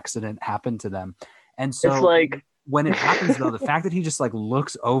car accident happen to them. And It's so like, when it happens though, the fact that he just like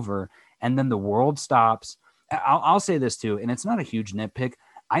looks over and then the world stops. I'll say this too, and it's not a huge nitpick.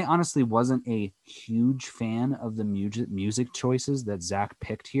 I honestly wasn't a huge fan of the music choices that Zach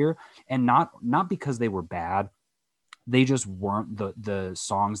picked here, and not because they were bad. They just weren't the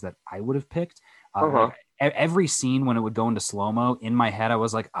songs that I would have picked. Like uh-huh. every scene when it would go into slow mo in my head, I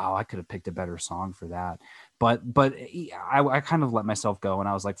was like, oh, I could have picked a better song for that. But I kind of let myself go, and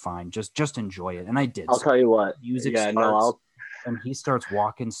I was like, fine, just enjoy it, and I did. I'll So tell you what. music Yeah, no, starts I'll when he starts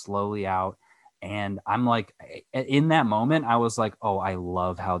walking slowly out, and I'm like, in that moment I was like, oh, I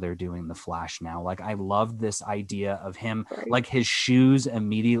love how they're doing the Flash now. Like, I love this idea of him, right. like his shoes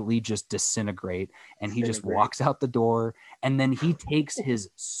immediately just disintegrate and he just Disintegrate. walks out the door, and then he takes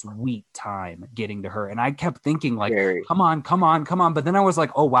his sweet time getting to her, and I kept thinking like, Very. come on, come on, come on, but then I was like,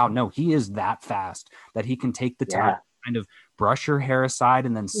 oh wow, no, he is that fast that he can take the time, Yeah. kind of brush her hair aside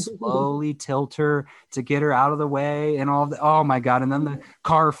and then slowly tilt her to get her out of the way and all the, oh my God. And then the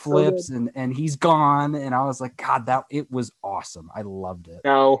car So good. flips and he's gone. And I was like, God, that it was awesome. I loved it.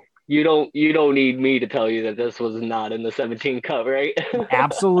 Now, you don't need me to tell you that this was not in the 17 cut, right?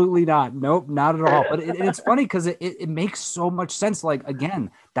 Absolutely not. Nope, not at all. But it's funny because it makes so much sense. Like,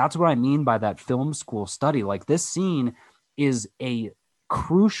 again, that's what I mean by that film school study. Like, this scene is a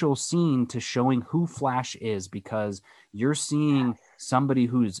crucial scene to showing who Flash is, because you're seeing somebody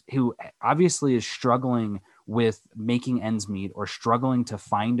who obviously is struggling with making ends meet or struggling to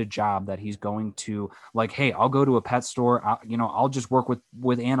find a job that he's going to, like, hey, I'll go to a pet store, I'll just work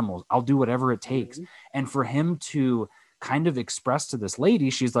with animals, I'll do whatever it takes. Mhm. And for him to kind of express to this lady,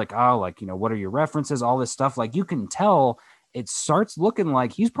 she's like, oh, like, what are your references, all this stuff, like, you can tell it starts looking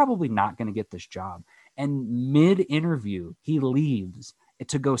like he's probably not going to get this job. And mid interview he leaves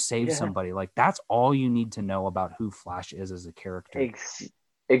to go save Yeah. somebody. Like, that's all you need to know about who Flash is as a character. Ex-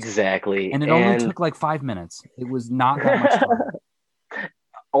 exactly. And it only And took like 5 minutes. It was not that much time.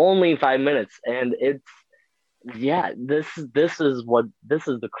 only 5 minutes. And it's, yeah, this is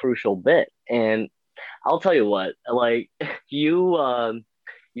the crucial bit. And I'll tell you what, like, you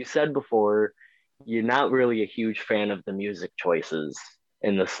said before, you're not really a huge fan of the music choices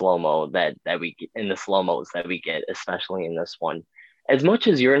in the slow mos that we get, especially in this one. As much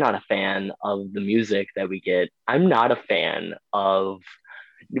as you're not a fan of the music that we get, I'm not a fan of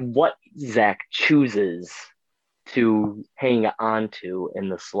what Zach chooses to hang on to in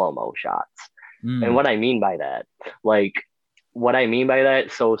the slow mo shots. And Mm. what I mean by that, like, what I mean by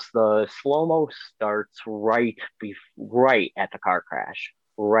that, so the slow mo starts right at the car crash,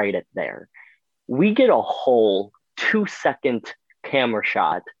 right at there. We get a whole 2 second camera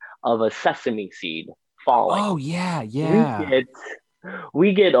shot of a sesame seed falling. Oh yeah, We yeah. get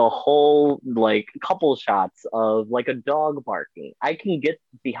we get a whole like couple shots of like a dog barking. I can get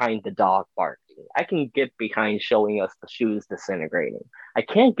behind the dog barking. I can get behind showing us the shoes disintegrating. I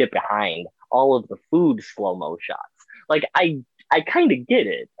can't get behind all of the food slow-mo shots. Like I kind of get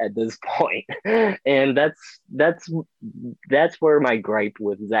it at this point. And that's where my gripe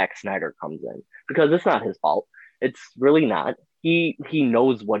with Zack Snyder comes in, because it's not his fault. It's really not. He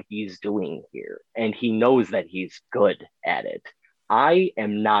knows what he's doing here, and he knows that he's good at it. I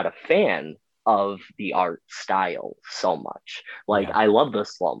am not a fan of the art style so much. Like, Yeah. I love the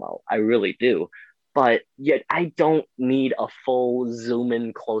slow mo, I really do. But yet, I don't need a full zoom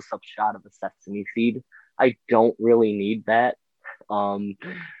in close up shot of a sesame seed. I don't really need that. Um,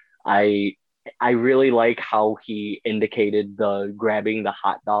 I I really like how he indicated the grabbing the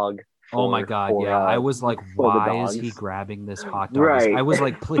hot dog Oh my God. Yeah. I was like, for the why is he dogs. grabbing this hot dog? I Right. was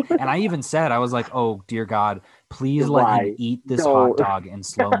like, please. And I even said, I was like, oh, dear God, please let him Why? eat this hot Don't. dog in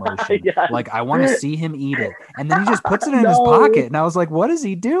slow motion. Yes. Like, I want to see him eat it. And then he just puts it in his No. pocket. And I was like, what is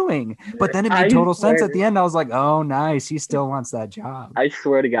he doing? But then it made I total sense at swear. the end. I was like, oh, nice. He still wants that job. I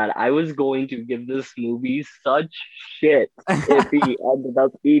swear to God, I was going to give this movie such shit if he ended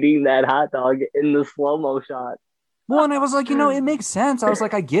up eating that hot dog in the slow mo shot. Well, and I was like, it makes sense. I was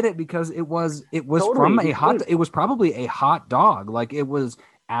like, I get it because it was from Totally, a he hot. thinks, It was probably a hot dog. Like it was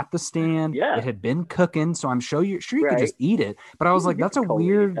at the stand. yeah, It had been cooking, so I'm sure you could right. just eat it. But I was like, You that's could a totally eat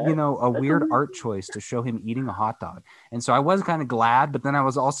weird, that. a That's a weird weird art choice to show him eating a hot dog. And so I was kind of glad, but then I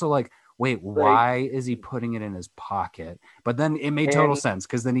was also like, wait, like, why is he putting it in his pocket? But then it made total and sense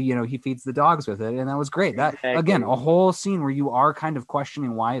because then he feeds the dogs with it, and that was great. That again, exactly, a whole scene where you are kind of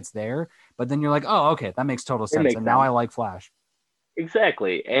questioning why it's there, but then you're like, oh, okay, that makes total it sense. makes And now I sense. like Flash.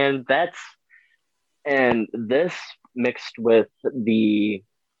 Exactly, and this mixed with the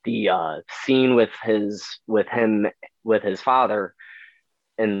scene with him with his father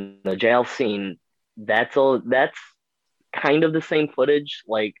in the jail scene. That's kind of the same footage.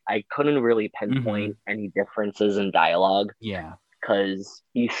 Like, I couldn't really Mm-hmm. pinpoint any differences in dialogue, Yeah. because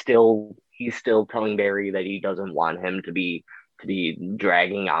he's still telling Barry that he doesn't want him to be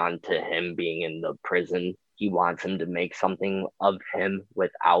dragging on to him being in the prison. He wants him to make something of him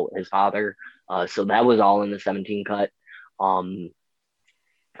without his father. So that was all in the 17 cut. Um,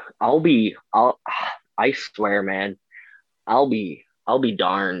 I swear, man, I'll be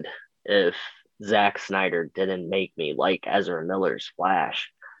darned if Zack Snyder didn't make me like Ezra Miller's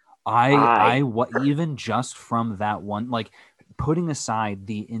Flash. I What even just from that one, like putting aside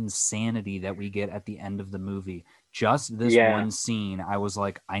the insanity that we get at the end of the movie, just this Yeah, one scene, I was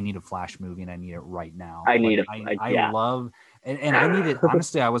like, I need a Flash movie and I need it right now. I Like need I yeah. love and I needed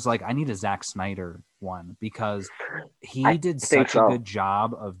honestly, I was like, I need a Zack Snyder one because he I did think such a so. good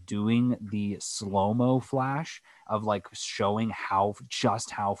job of doing the slow-mo Flash of like showing how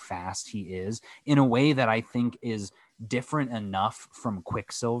fast he is in a way that I think is different enough from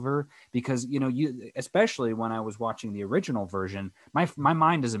Quicksilver because you especially when I was watching the original version, my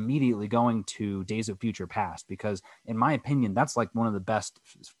mind is immediately going to Days of Future Past because in my opinion that's like one of the best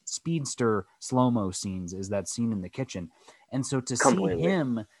speedster slow-mo scenes is that scene in the kitchen. And so to see Completely.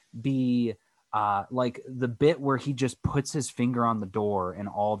 him be like the bit where he just puts his finger on the door and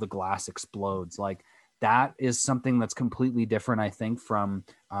all the glass explodes, like that is something that's completely different, I think, from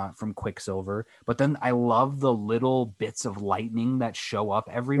Quicksilver. But then I love the little bits of lightning that show up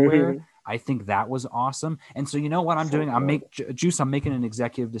everywhere. I think that was awesome. And so you know what I'm So doing? good. I'm making an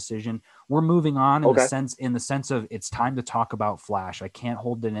executive decision. We're moving on Okay. in the sense of it's time to talk about Flash. I can't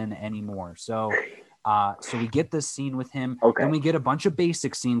hold it in anymore. So we get this scene with him. Then Okay. we get a bunch of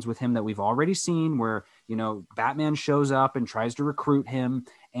basic scenes with him that we've already seen where, Batman shows up and tries to recruit him.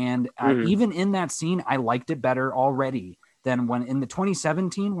 And hmm even in that scene, I liked it better already than when in the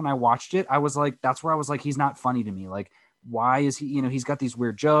 2017, when I watched it, I was like, that's where I was like, he's not funny to me. Like, why is he, he's got these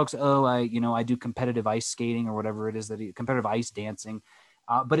weird jokes. Oh, I do competitive ice skating or whatever it is competitive ice dancing.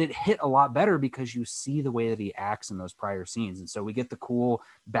 But it hit a lot better because you see the way that he acts in those prior scenes. And so we get the cool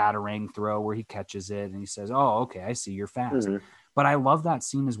batarang throw where he catches it and he says, oh, okay, I see you're fast. hmm But I love that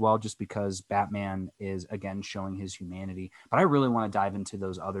scene as well, just because Batman is again showing his humanity. But I really want to dive into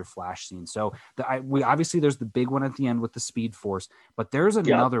those other Flash scenes. So we obviously there's the big one at the end with the Speed Force, but there's Yep.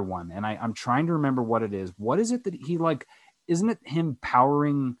 another one, and I'm trying to remember what it is. What is it that he like? Isn't it him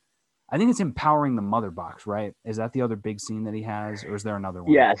powering? I think it's him powering the mother box, right? Is that the other big scene that he has, or is there another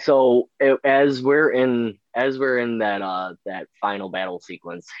one? Yeah. So as we're in that final battle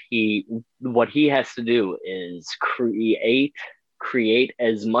sequence, he what he has to do is create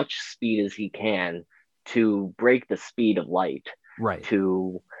as much speed as he can to break the speed of light, Right.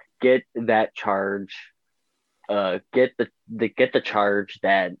 to get that charge get the charge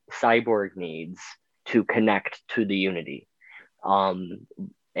that Cyborg needs to connect to the Unity. Um,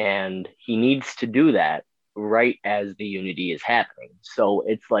 and he needs to do that right as the Unity is happening. So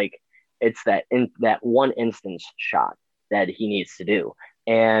it's like it's that one instance shot that he needs to do.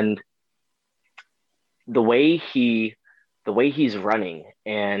 And the way he's running,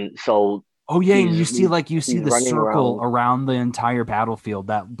 and so Oh yeah, and you see he's the running circle around. around the entire battlefield,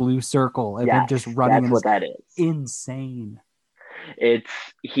 that blue circle of him Yes, just running, that's and what is that is. insane. It's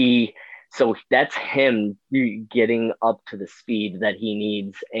he so that's him getting up to the speed that he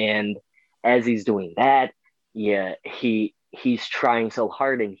needs, and as he's doing that, yeah, he's trying so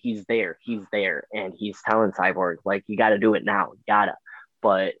hard, and he's there, and he's telling Cyborg like, you got to do it now, you gotta.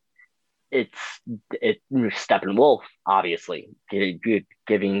 But it's Steppenwolf obviously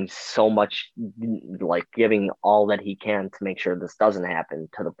giving so much, like giving all that he can to make sure this doesn't happen,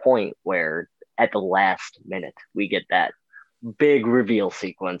 to the point where at the last minute we get that big reveal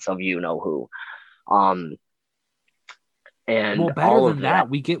sequence of you know who. Um, Well, and better all of than that. that,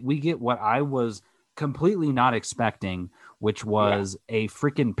 we get what I was completely not expecting, which Yeah. was a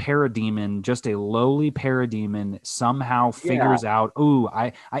freaking parademon, just a lowly parademon somehow Yeah. figures out, ooh,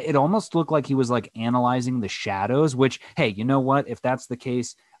 it almost looked like he was like analyzing the shadows, which, hey, you know what? If that's the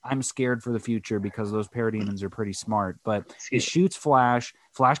case, I'm scared for the future because those parademons are pretty smart. But he Excuse me. shoots Flash.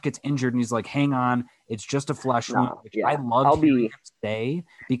 Flash gets injured, and he's like, hang on, it's just a flesh wound, No. which I Yeah. loved I'll hearing be. him say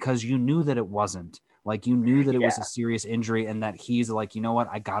because you knew that it wasn't. Like you knew that it was a Yeah. serious injury and that he's like, you know what,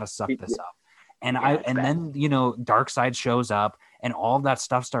 I gotta suck this up. Yeah. It's And bad. then, Darkseid shows up and all that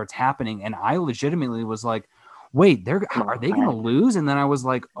stuff starts happening. And I legitimately was like, wait, Come are they gonna on. lose? And then I was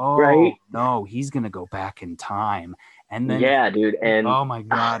like, oh Right. no, he's gonna go back in time. And then Yeah, dude. And oh my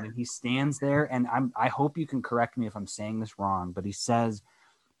god, and he stands there and I hope you can correct me if I'm saying this wrong, but he says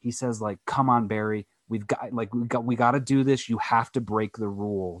like, come on, Barry, we got to do this, you have to break the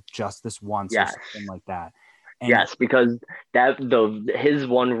rule just this once or yes. something like that. And Yes, because that the his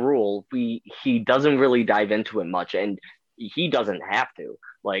one rule, he doesn't really dive into it much, and he doesn't have to.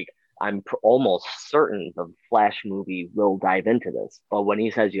 Like, almost certain the Flash movie will dive into this, but when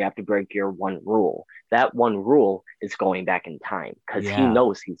he says you have to break your one rule, that one rule is going back in time, because he yeah,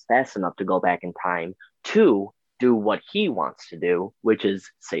 knows he's fast enough to go back in time to do what he wants to do, which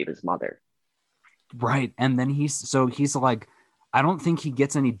is save his mother. right. And then he's like, I don't think he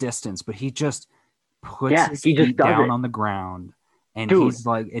gets any distance, but he just puts Yeah, his he just feet does down it, on the ground and dude. he's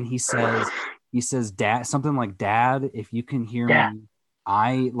like, and he says, Dad, something like, Dad, if you can hear Yeah. me,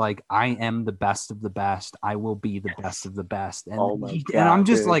 I am the best of the best. I will be the best of the best. And Oh my and I'm god,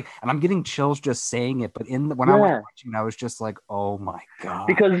 just dude. like, and I'm getting chills just saying it. But when I was Yeah. watching, I was just like, oh my God.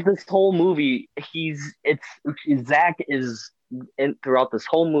 Because this whole movie, Zach is throughout this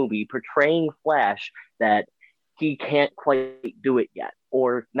whole movie portraying Flash that he can't quite do it yet,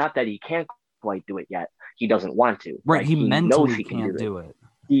 or not that he can't quite do it yet. He doesn't want to. Right. Like, He he knows mentally he can can't do it. do it.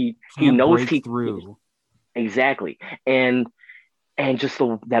 He Can't knows break he through. exactly, and just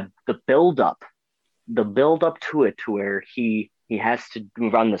the build up to it, to where he has to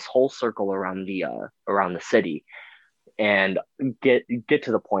run this whole circle around the city, and get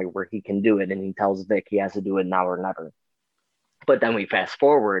to the point where he can do it, and he tells Vic he has to do it now or never. But then we fast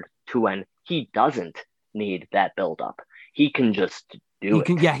forward to when he doesn't need that build up. He can just do He it.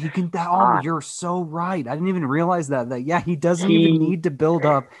 can, yeah, he can. Oh, Ah, you're so right. I didn't even realize that. Yeah, he doesn't even he need to build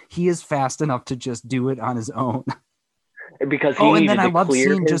up. He is fast enough to just do it on his own. because he Oh, and then needed I to love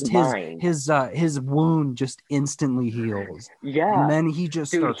clear seeing his just his mind. his his wound just instantly heals. And Yeah, then he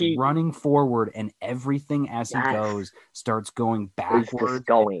just dude, starts he running forward and everything as he yes goes starts going is just backwards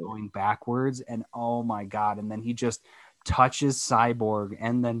and going. going backwards and oh my god, and then he just touches Cyborg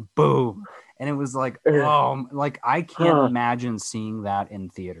and then boom. And it was like, oh, like I can't imagine seeing that in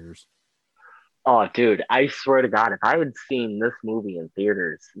theaters. Oh, dude, I swear to God, if I had seen this movie in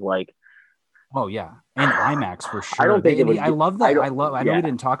theaters, like, Oh yeah, and IMAX for I sure. don't think it I would be. love I that. don't. I know we Yeah,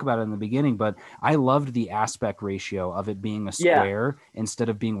 didn't talk about it in the beginning, but I loved the aspect ratio of it being a yeah. square instead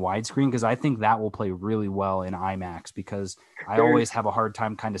of being widescreen because I think that will play really well in IMAX because I always There's have a hard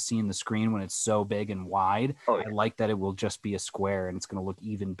time kind of seeing the screen when it's so big and wide. oh I yeah, like that it will just be a square and it's going to look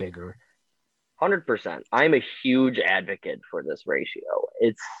even bigger. 100%. I'm a huge advocate for this ratio.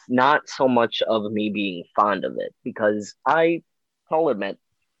 It's not so much of me being fond of it, because I'll admit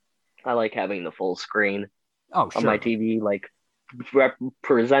I like having the full screen Oh on my sure, TV, like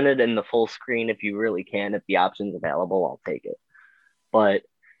presented in the full screen if you really can. If the option's available, I'll take it. But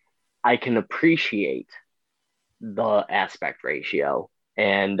I can appreciate the aspect ratio,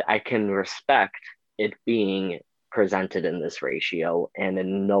 and I can respect it being presented in this ratio and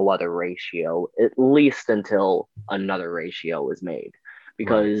in no other ratio, at least until another ratio is made. Right.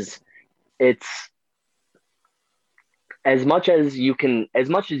 Because it's as much as you can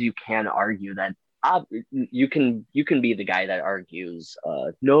argue that you can be the guy that argues,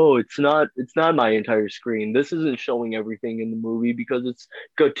 no, it's not my entire screen, this isn't showing everything in the movie because it's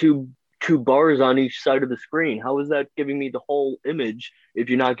got two bars on each side of the screen, how is that giving me the whole image if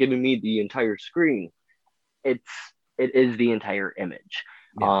you're not giving me the entire screen? it's it is the entire image.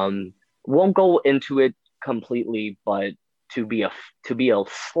 Yeah. Won't go into it completely, but to be a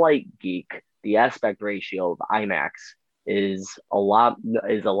slight geek, the aspect ratio of IMAX is a lot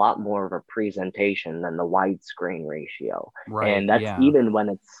more of a presentation than the widescreen ratio, Right. and Yeah. that's even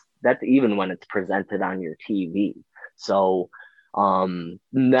when it's presented on your TV. So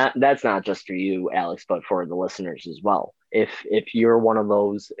that's not just for you, Alex, but for the listeners as well. If you're one of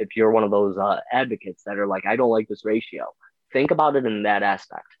those advocates that are like, I don't like this ratio, think about it in that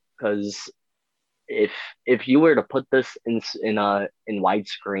aspect. Because if you were to put this in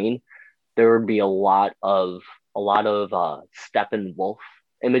widescreen, there would be a lot of Steppenwolf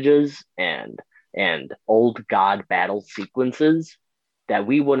images and old god battle sequences that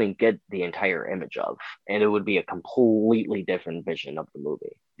we wouldn't get the entire image of, and it would be a completely different vision of the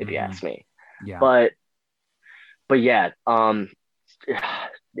movie, if you Hmm. ask me. Yeah. But yeah,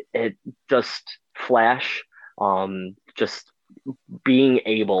 it just Flash, just being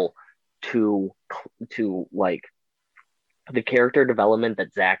able to like the character development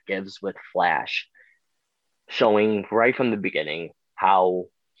that Zach gives with Flash, showing right from the beginning how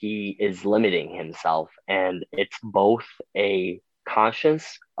he is limiting himself, and it's both a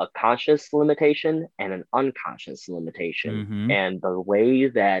conscious limitation and an unconscious limitation, Hmm. and the way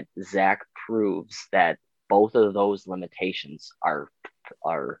that Zach proves that both of those limitations are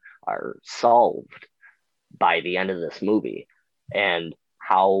are solved by the end of this movie, and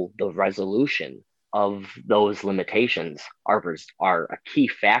how the resolution of those limitations are a key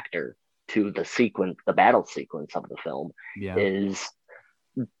factor to the battle sequence of the film, Yeah. is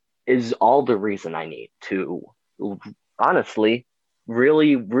is all the reason I need to honestly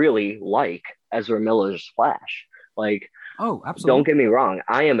really really like Ezra Miller's Flash. Like, Oh, don't absolutely. get me wrong,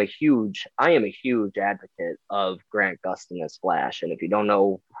 I am a huge advocate of Grant Gustin as Flash, and if you don't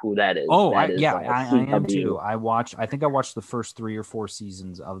know who that is, Oh, that I is yeah, I am too. CW. I think I watched the first 3 or 4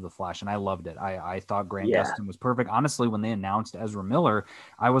 seasons of The Flash and I loved it. I thought Grant Yeah, Gustin was perfect. Honestly, when they announced Ezra Miller,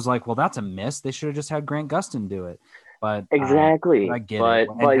 I was like, well, that's a miss. They should have just had Grant Gustin do it. But I exactly. get it.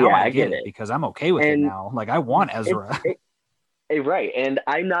 And But now yeah, I I get get it it. because I'm okay with it And now. Like I want it, Ezra. it, right. And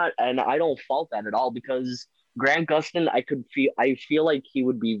I don't fault that at all, because Grant Gustin, I feel like he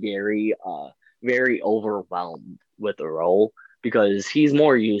would be very overwhelmed with the role, because he's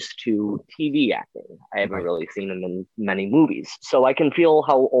more used to TV acting. I haven't Right. really seen him in many movies. So I can feel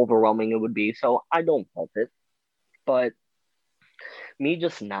how overwhelming it would be. So I don't fault it. But me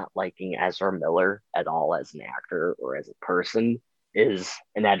just not liking Ezra Miller at all as an actor or as a person is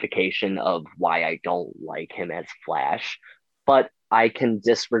an advocation of why I don't like him as Flash. But I can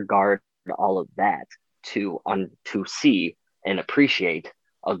disregard all of that to see and appreciate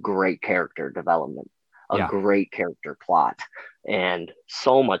a great character development, a Yeah. great character plot, and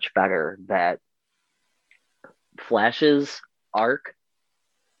so much better that Flash's arc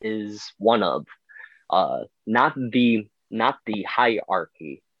is one of, not the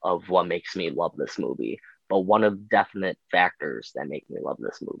hierarchy of what makes me love this movie, but one of definite factors that make me love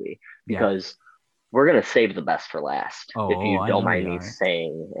this movie. Yeah. Because we're gonna save the best for last, if Oh, you I don't know we mind me are.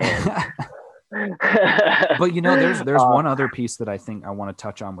 saying. And But there's uh, one other piece that I think I want to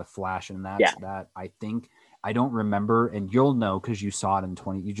touch on with Flash, and that's yeah, that I think I don't remember, and you'll know because you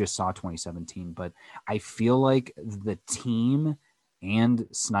just saw 2017, but I feel like the team and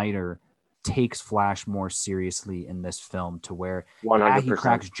Snyder takes Flash more seriously in this film to where, one yeah, hundred he percent.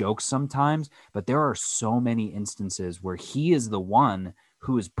 cracks jokes sometimes, but there are so many instances where he is the one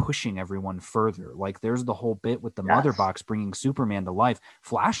who is pushing everyone further. Like there's the whole bit with the mother Yes. box bringing Superman to life.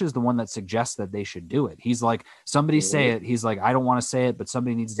 Flash is the one that suggests that they should do it. He's like, somebody say Mhm. it. He's like, I don't want to say it, but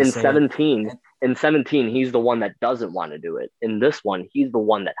somebody needs to In say it. 17, And in 17, he's the one that doesn't want to do it. In this one, he's the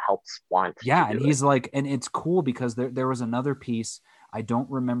one that helps want to yeah, and do it. he's like, and it's cool because there was another piece, I don't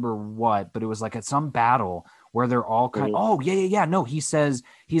remember what, but it was like at some battle where they're all Mhm. oh yeah. No, he says,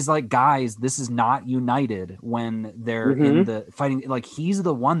 he's like, guys, this is not united when they're in Mhm. the fighting. Like he's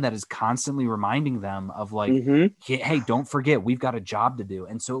the one that is constantly reminding them of like, Mhm. hey, don't forget, we've got a job to do.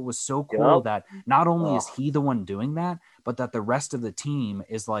 And so it was so cool Yep. that not only is Oh, he the one doing that, but that the rest of the team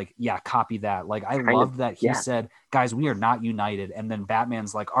is like, yeah, copy that. Like I kind of. loved that he Yeah. said, guys, we are not united. And then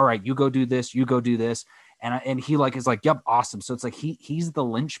Batman's like, all right, you go do this, you go do this. And he like is like, yep, awesome. So it's like he's the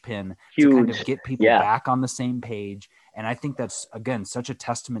linchpin to kind of Huge. get people Yeah, back on the same page. And I think that's, again, such a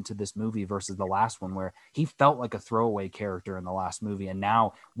testament to this movie versus the last one, where he felt like a throwaway character in the last movie. And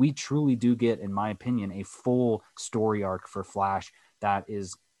now we truly do get, in my opinion, a full story arc for Flash that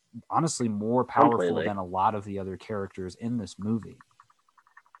is honestly more powerful completely. than a lot of the other characters in this movie.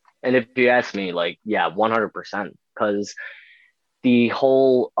 And if you ask me, like, yeah, 100%, because the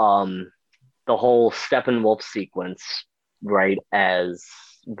whole the whole Steppenwolf sequence, right as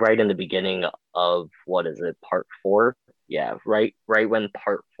right in the beginning of what is it, part four? Yeah, right when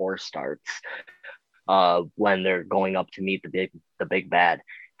part four starts, when they're going up to meet the big bad.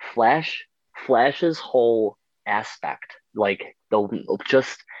 Flash Flash's whole aspect, like the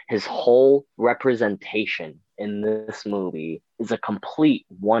just his whole representation in this movie is a complete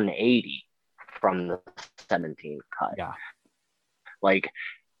 180 from the 17 cut. Yeah. Like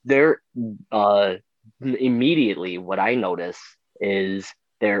there immediately what I notice is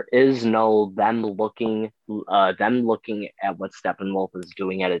there is no them looking at what Steppenwolf is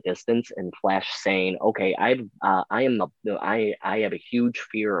doing at a distance and Flash saying, okay, I have a huge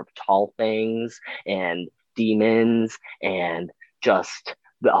fear of tall things and demons and just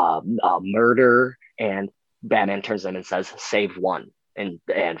murder, and Batman turns to him and says, save one, and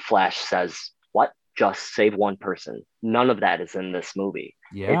Flash says, what, just save one person. None of that is in this movie.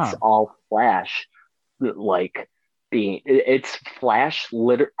 It's Yeah. all Flash, like it's Flash.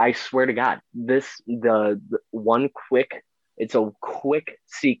 I swear to God, the one quick. It's a quick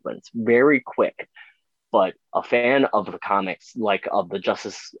sequence, very quick. But a fan of the comics, like of the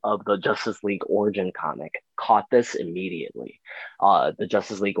Justice League origin comic, caught this immediately. The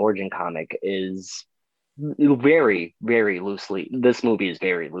Justice League origin comic is very, very loosely. This movie is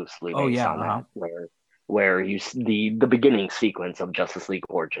very loosely Oh based yeah. on Uh-huh. that, where the beginning sequence of Justice League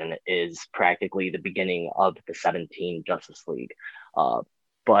Origin is practically the beginning of the 17 Justice League.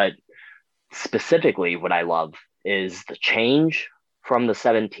 But specifically, what I love is the change from the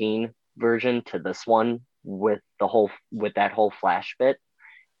 17 version to this one with that whole Flash bit.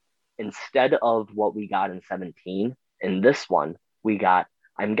 Instead of what we got in 17, in this one we got,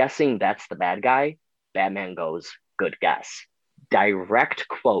 I'm guessing that's the bad guy. Batman goes, good guess. Direct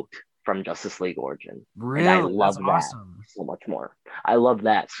quote from Justice League Origin. And I Really? That's love that awesome. so much more. I love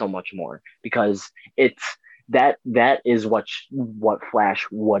that so much more because it's that is what Flash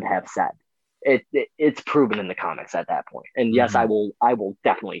would have said. It's proven in the comics at that point. And yes, Mm-hmm. I will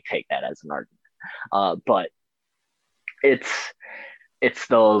definitely take that as an argument. But it's it's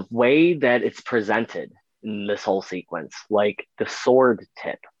the way that it's presented in this whole sequence. Like the sword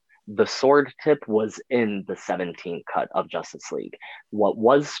tip. The sword tip was in the 17 cut of Justice League. What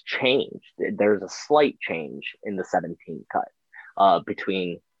was changed, there's a slight change in the 17 cut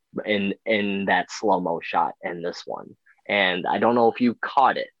between in that slow-mo shot and this one. And I don't know if you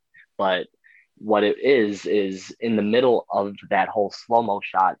caught it, but what it is in the middle of that whole slow-mo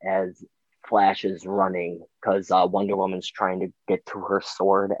shot as Flash is running because Wonder Woman's trying to get to her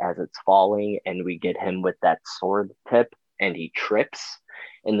sword as it's falling, and we get him with that sword tip, and he trips.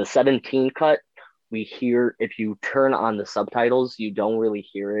 In the 17 cut, we hear, if you turn on the subtitles, you don't really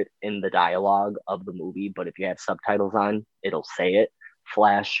hear it in the dialogue of the movie, but if you have subtitles on, it'll say it.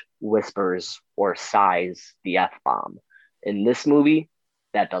 Flash whispers or sighs the F bomb. In this movie,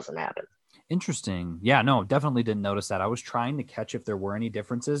 that doesn't happen. Interesting. Yeah, no, definitely didn't notice that. I was trying to catch if there were any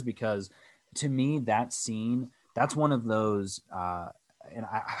differences because to me, that scene, that's one of those, and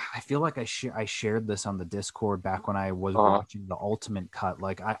I feel like I shared this on the Discord back when I was Uh-huh. watching the ultimate cut.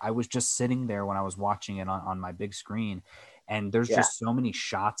 Like I was just sitting there when I was watching it on my big screen, and there's Yeah. just so many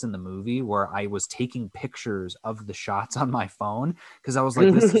shots in the movie where I was taking pictures of the shots on my phone because I was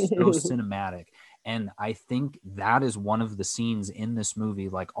like, this is so cinematic. And I think that is one of the scenes in this movie,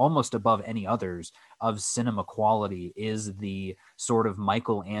 like almost above any others, of cinema quality, is the sort of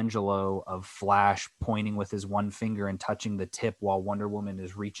Michelangelo of Flash pointing with his one finger and touching the tip while Wonder Woman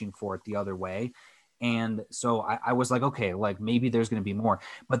is reaching for it the other way. And so I was like, okay, like maybe there's going to be more.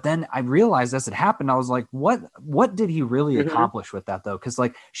 But then I realized as it happened, I was like, what did he really Mhm. accomplish with that though? Because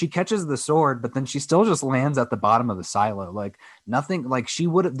like she catches the sword, but then she still just lands at the bottom of the silo. Like nothing, like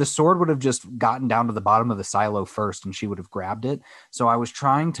the sword would have just gotten down to the bottom of the silo first and she would have grabbed it. So I was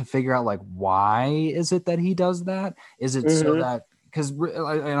trying to figure out like, why is it that he does that? Is it so Mhm. that, because,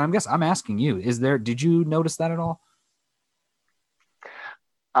 and I guess I'm asking you, did you notice that at all?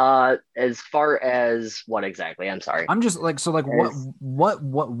 As far as what exactly? I'm sorry. I'm just like, so like As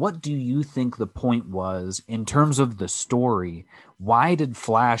what do you think the point was in terms of the story why did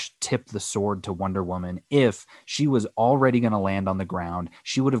Flash tip the sword to Wonder Woman if she was already going to land on the ground?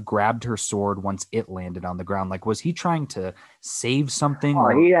 She would have grabbed her sword once it landed on the ground. Like, was he trying to save something? Oh,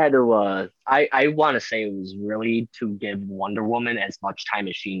 Or he had to. I want to say it was really to give Wonder Woman as much time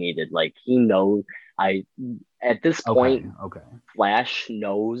as she needed. Like he knows. I At this okay, point, okay, Flash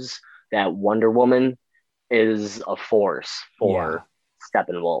knows that Wonder Woman is a force yeah, for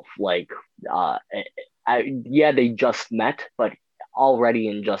Steppenwolf. Like, yeah, they just met, but already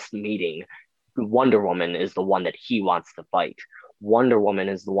in just meeting, Wonder Woman is the one that he wants to fight. Wonder Woman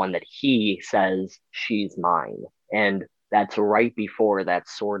is the one that he says she's mine, and that's right before that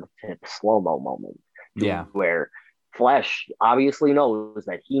sword tip slow mo moment, yeah. to where Flash obviously knows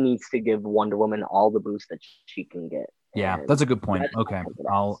that he needs to give Wonder Woman all the boost that she can get, Yeah, and that's a good point. that's Okay, how it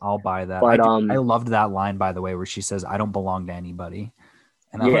ends. I'll buy that. But I loved that line, by the way, where she says, "I don't belong to anybody,"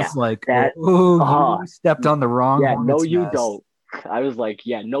 and I yeah, was like, that "Oh, uh you stepped on the wrong yeah, no, hornet's you nest." don't. I was like,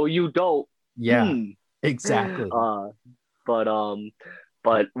 yeah, no, you don't. Yeah, Hmm. exactly. Uh, but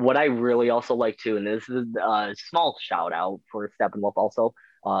but what I really also like too, and this is a small shout out for Steppenwolf also.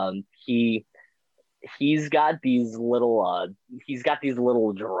 He he's got these little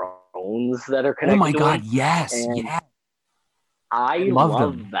drones that are Oh my connected to God, him, yes, and yeah, I I loved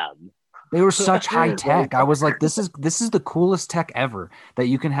them. love them. They were such high Like, tech. I was like, this is the coolest tech ever that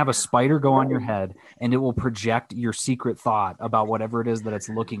you can have a spider go on your right, head and it will project your secret thought about whatever it is that it's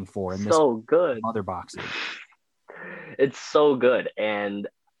looking for in this so good. mother boxes. It's so good, and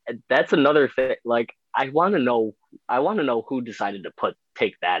that's another thing. Like, I want to know who decided to put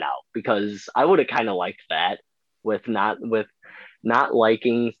take that out, because I would have kind of liked that, with not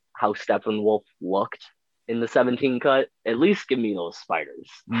liking how Steppenwolf looked in the 17 cut. At least give me those spiders.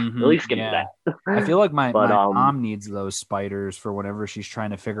 At least give me Yeah. I that. feel like my But mom needs those spiders for whenever she's trying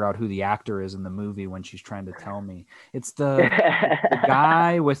to figure out who the actor is in the movie when she's trying to tell me. It's the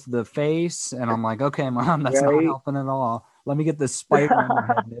guy with the face, and I'm like, okay, mom, that's not right. helping at all. Let me get this spider on your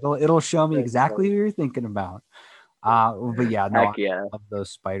head, and it'll show me That's exactly funny. who you're thinking about. But yeah, no, I Heck yeah. love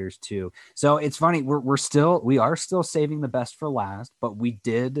those spiders too. So it's funny, we are still saving the best for last, but we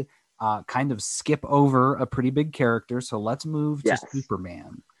did kind of skip over a pretty big character. So let's move to Yes.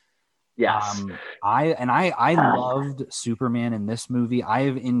 Superman. Yes. I loved Superman in this movie. I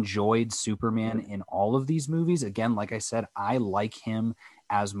have enjoyed Superman in all of these movies. Again, like I said, I like him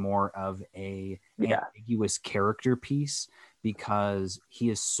as more of a Yeah. ambiguous character piece because he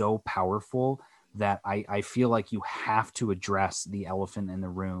is so powerful that I feel like you have to address the elephant in the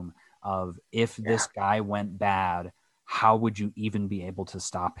room of if Yeah. this guy went bad, how would you even be able to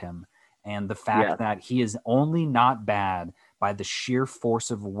stop him? And the fact Yeah. that he is only not bad by the sheer force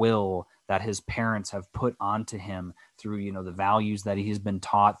of will that his parents have put onto him through, the values that he's been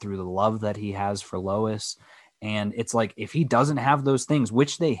taught, through the love that he has for Lois. And it's like, if he doesn't have those things,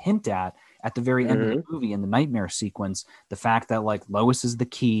 which they hint at the very end of the Hmm. movie in the nightmare sequence, the fact that like Lois is the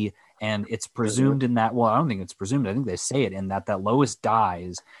key, and it's Hmm. presumed in that, well, I don't think it's presumed, I think they say it in that Lois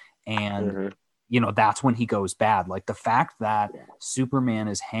dies, and Hmm. that's when he goes bad. Like the fact that Yeah. Superman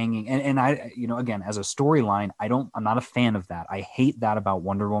is hanging, and I, again, as a storyline, I'm not a fan of that. I hate that about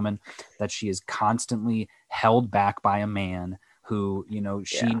Wonder Woman, that she is constantly held back by a man who,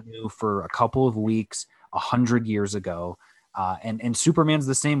 she Yeah. knew for a couple of weeks 100 years ago. And Superman's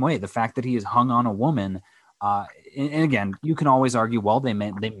the same way. The fact that he is hung on a woman, and again, you can always argue, well, they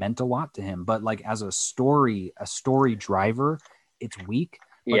meant a lot to him, but like as a story driver, it's weak.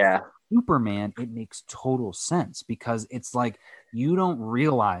 But Yeah. Superman, it makes total sense because it's like you don't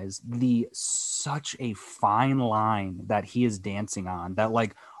realize the such a fine line that he is dancing on, that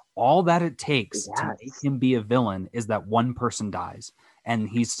like all that it takes to make Yes. him be a villain is that one person dies and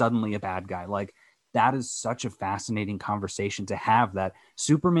he's suddenly a bad guy. Like that is such a fascinating conversation to have, that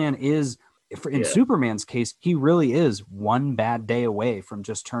Superman is, in Yeah. Superman's case, he really is one bad day away from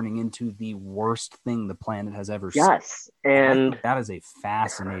just turning into the worst thing the planet has ever seen. Yes. And I And think that is a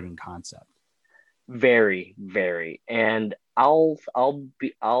fascinating concept. very, very. And I'll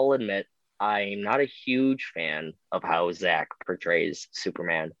admit I'm not a huge fan of how Zach portrays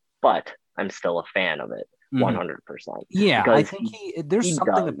Superman, but I'm still a fan of it Mhm. 100%, Yeah, I because think there's he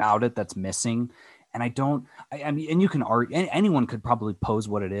something does. about it that's missing. And I don't, I mean, and you can argue, anyone could probably pose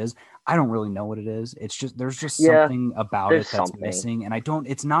what it is. I don't really know what it is. It's just, there's just Yeah, something about there's it that's something. missing. And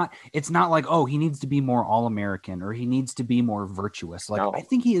it's not like, oh, he needs to be more all American or he needs to be more virtuous. Like, I No,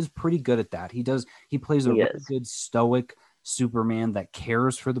 think he is pretty good at that. He plays a he really is. good stoic Superman that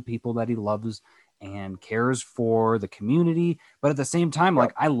cares for the people that he loves and cares for the community. But at the same time, like,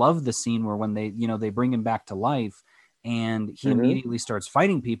 Yep. I love the scene where when they bring him back to life, and he Mm-hmm. immediately starts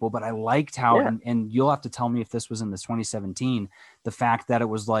fighting people. But I liked how, Yeah. and you'll have to tell me if this was in this 2017, the fact that it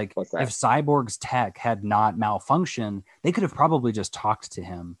was like, What's if that? Cyborg's tech had not malfunctioned, they could have probably just talked to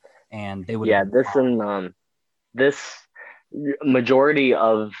him and they would have Yeah, been this fine. and this majority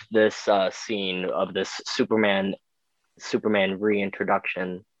of this scene of this Superman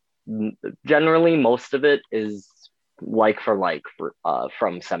reintroduction, generally most of it is like for like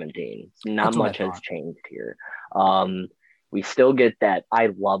from 17. Not That's what I much has thought. changed here. Um, we still get that. I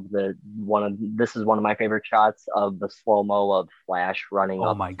love this is one of my favorite shots of the slow mo of Flash running Oh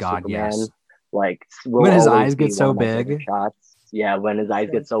up my to God, Superman. yes. Like will When his always eyes be get one so of my favorite big. shots. Yeah, when his eyes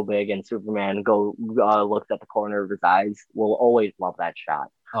get so big and Superman looks at the corner of his eyes, we'll always love that shot.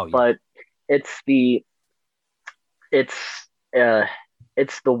 Oh yeah. But it's the it's uh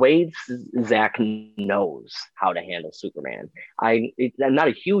it's the way Zach knows how to handle Superman. I'm not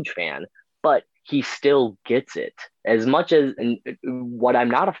a huge fan, but he still gets it as much as. And what I'm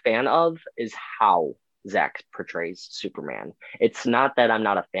not a fan of is how Zach portrays Superman. It's not that I'm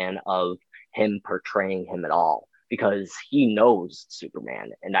not a fan of him portraying him at all because he knows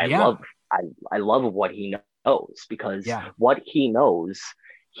Superman, and Yeah. I love what he knows because Yeah. what he knows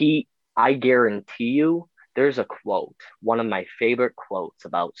he I guarantee you there's a quote, one of my favorite quotes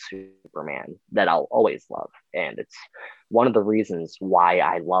about Superman that I'll always love. And it's one of the reasons why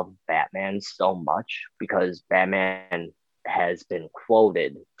I love Batman so much because Batman has been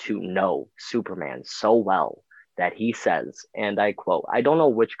quoted to know Superman so well that he says, and I quote, I don't know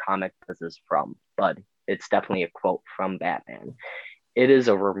which comic this is from, but it's definitely a quote from Batman. It is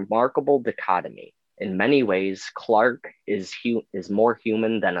a remarkable dichotomy. In many ways, Clark is more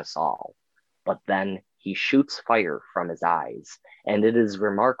human than us all, but then he shoots fire from his eyes, and it is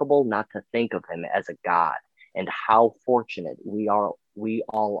remarkable not to think of him as a god, and how fortunate we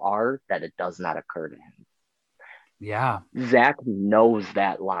all are that it does not occur to him. Yeah. Zach knows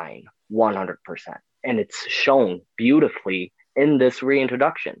that line 100%, and it's shown beautifully in this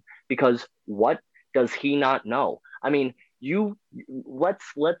reintroduction because what does he not know? I mean, you let's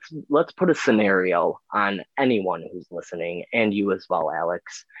put a scenario on anyone who's listening and you as well,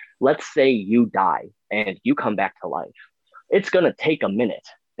 Alex. Let's say you die and you come back to life. It's going to take a minute,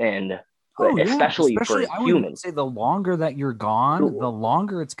 and Oh yeah. especially for Especially a I would human, say the longer that you're gone, to the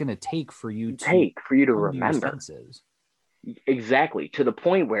longer it's going to take for you to take for you to come to your remember. senses. Exactly, to the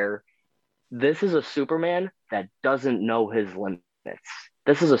point where this is a Superman that doesn't know his limits.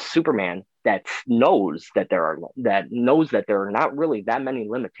 This is a Superman that knows that there are not really that many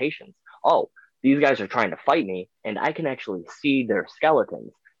limitations. Oh, these guys are trying to fight me, and I can actually see their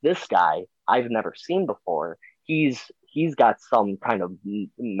skeletons. This guy I've never seen before. He's got some kind of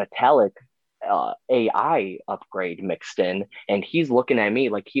metallic AI upgrade mixed in, and he's looking at me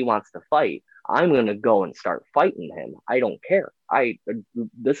like he wants to fight. I'm gonna go and start fighting him. I don't care. I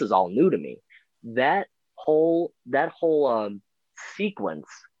This is all new to me. That whole sequence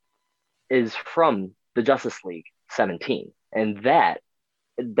is from the Justice League 17, and that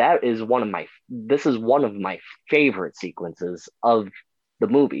is one of my this is one of my favorite sequences of the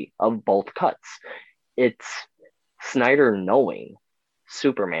movie of both cuts. It's Snyder knowing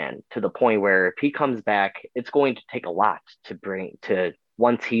Superman to the point where if he comes back, it's going to take a lot to bring to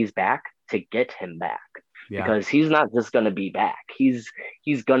once he's back to get him back Yeah. because he's not just going to be back. He's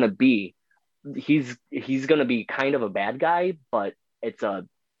going to be he's going to be kind of a bad guy, but it's a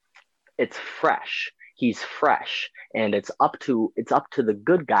it's fresh. He's fresh, and it's up to the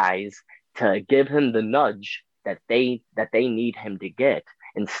good guys to give him the nudge that they need him to get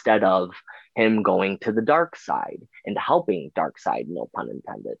instead of him going to the dark side and helping dark side, no pun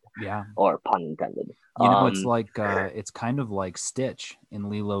intended, Yeah. or pun intended. It's like it's kind of like Stitch in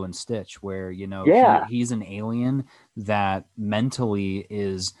Lilo and Stitch, where Yeah, he's an alien that mentally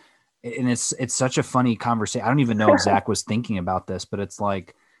is, and it's such a funny conversation. I don't even know if Zach was thinking about this, but it's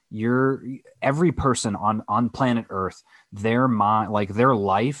like you're every person on planet Earth, their mind, like their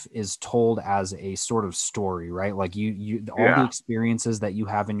life is told as a sort of story, right? Like you all the yeah, experiences that you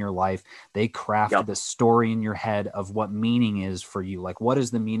have in your life, they craft yep, the story in your head of what meaning is for you. Like, what is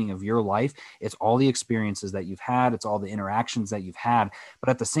the meaning of your life? It's all the experiences that you've had, it's all the interactions that you've had. But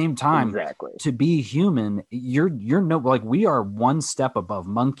at the same time, exactly. to be human, you're no, like, we are one step above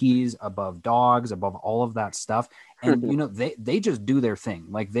monkeys, above dogs, above all of that stuff. And they just do their thing.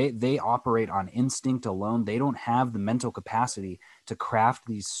 Like they operate on instinct alone. They don't have the mental capacity to craft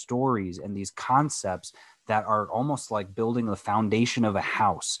these stories and these concepts that are almost like building the foundation of a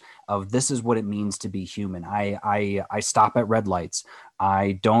house of this is what it means to be human. I stop at red lights.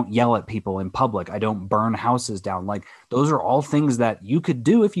 I don't yell at people in public. I don't burn houses down. Like those are all things that you could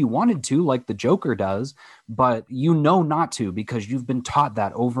do if you wanted to, like the Joker does, but you know not to because you've been taught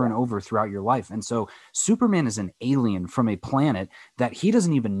that over and over throughout your life. And so Superman is an alien from a planet that he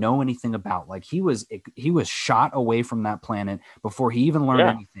doesn't even know anything about. Like he was shot away from that planet before he even learned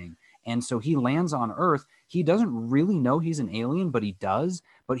Yeah. anything. And so he lands on Earth. He doesn't really know he's an alien, but he does.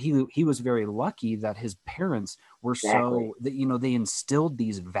 But he was very lucky that his parents were Exactly. so that they instilled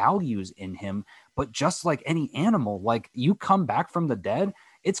these values in him. But just like any animal, like you come back from the dead,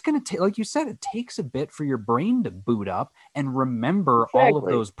 it's going to take, like you said, it takes a bit for your brain to boot up and remember all of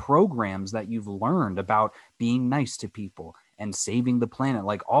Exactly. those programs that you've learned about being nice to people and saving the planet.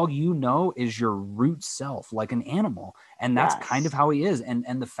 Like all you know is your root self, like an animal. And that's kind of Yes. how he is. And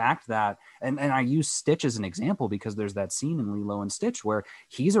the fact that, and I use Stitch as an example because there's that scene in Lilo and Stitch where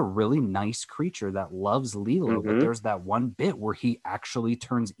he's a really nice creature that loves Lilo, but Mm-hmm. there's that one bit where he actually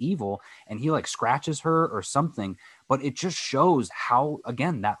turns evil and he like scratches her or something. But it just shows how,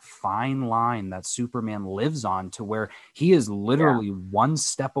 again, that fine line that Superman lives on to where he is Yeah. literally one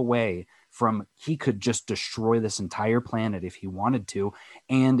step away from he could just destroy this entire planet if he wanted to,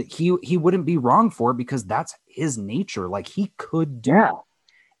 and he wouldn't be wrong for it because that's his nature. Like he could do, Yeah.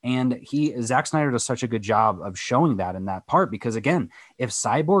 and Zack Snyder does such a good job of showing that in that part because again, if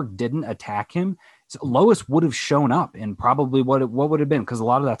Cyborg didn't attack him, Lois would have shown up and probably what would have been, because a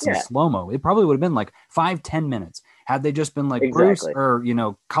lot of that's in Yeah. slow mo. It probably would have been like 5-10 minutes had they just been like, Bruce, Exactly.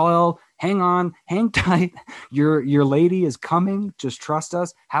 or Kal-El, hang on, hang tight, your lady is coming, just trust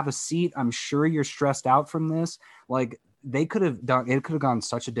us, have a seat, I'm sure you're stressed out from this. Like they could have done it, could have gone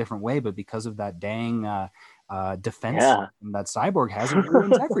such a different way, but because of that dang defense Yeah. that Cyborg has, it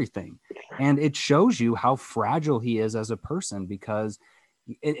ruins everything. And it shows you how fragile he is as a person because,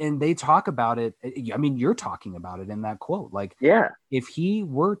 and they talk about it. I mean, you're talking about it in that quote. Like, Yeah. if he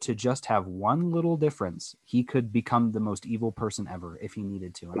were to just have one little difference, he could become the most evil person ever if he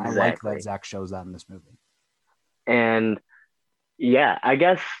needed to. And I like that Exactly. Zach shows that in this movie. And yeah, I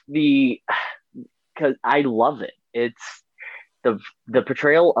guess because I love it. It's the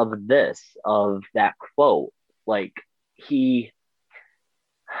portrayal of that quote. Like he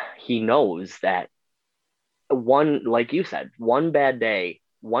he knows that one, like you said, one bad day,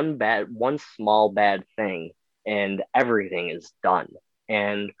 one small bad thing, and everything is done.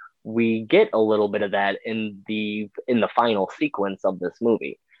 And we get a little bit of that in the final sequence of this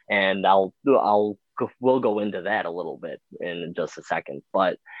movie. And we'll go into that a little bit in just a second.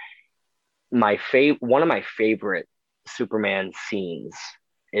 But one of my favorite Superman scenes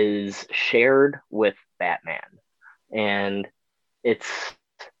is shared with Batman, and it's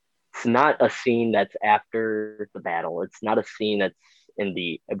it's not a scene that's after the battle. It's not a scene that's in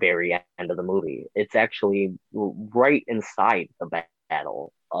the very end of the movie. It's actually right inside the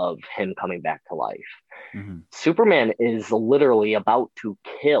battle of him coming back to life. Mm-hmm. Superman is literally about to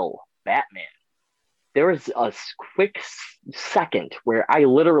kill Batman. There was a quick second where I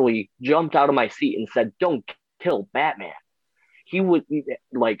literally jumped out of my seat and said, "Don't kill Batman." He would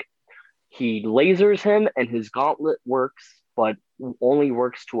like he lasers him and his gauntlet works, but only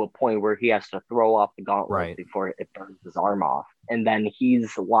works to a point where he has to throw off the gauntlet Right. before it burns his arm off. And then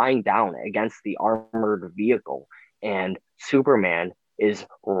he's lying down against the armored vehicle, and Superman is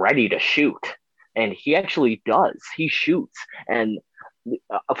ready to shoot. And he actually does. He shoots. And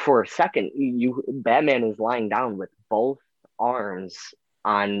for a second, Batman is lying down with both arms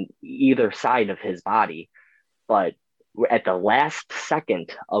on either side of his body. But at the last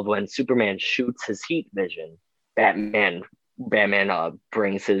second of when Superman shoots his heat vision, Batman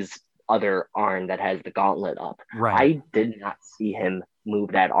brings his other arm that has the gauntlet up. Right. I did not see him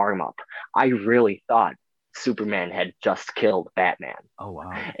move that arm up. I really thought Superman had just killed Batman. Oh,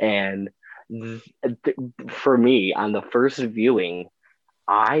 wow. And for me, on the first viewing,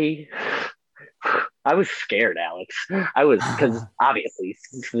 I I was scared, Alex. I was, because obviously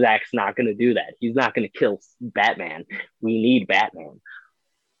Zach's not going to do that. He's not going to kill Batman. We need Batman.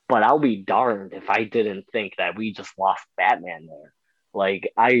 But I'll be darned if I didn't think that we just lost Batman there.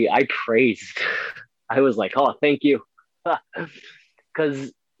 Like I praised. I was like, oh, thank you,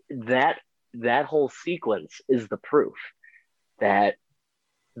 because that that whole sequence is the proof that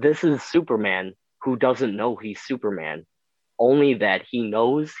this is Superman who doesn't know he's Superman, only that he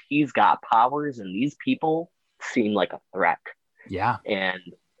knows he's got powers and these people seem like a threat. Yeah. And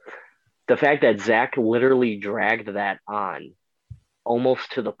the fact that Zach literally dragged that on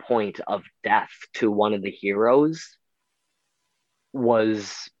almost to the point of death to one of the heroes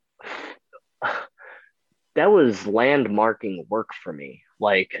was that was landmarking work for me.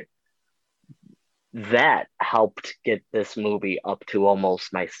 Like that helped get this movie up to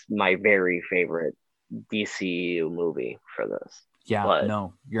almost my very favorite DCU movie for this. Yeah, But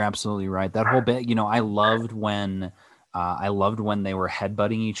no, you're absolutely right. That whole bit, I loved when they were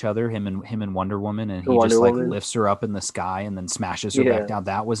headbutting each other, him and Wonder Woman, and he just Wonder like Woman, lifts her up in the sky and then smashes her back yeah, down.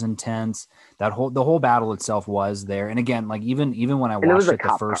 That was intense. The whole battle itself was there. And again, like even when I and it was watched a it the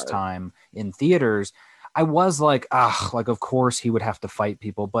cop first car. time in theaters, I was like, ah, like of course he would have to fight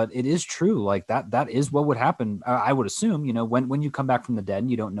people, but it is true. Like that is what would happen. I would assume, when you come back from the dead and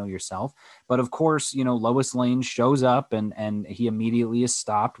you don't know yourself. But of course, Lois Lane shows up and he immediately is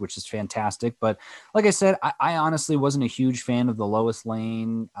stopped, which is fantastic. But like I said, I honestly wasn't a huge fan of the Lois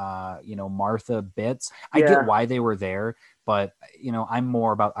Lane, Martha bits. I get Yeah. why they were there, but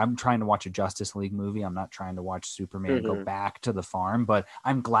I'm trying to watch a Justice League movie. I'm not trying to watch Superman go Hmm. back to the farm, but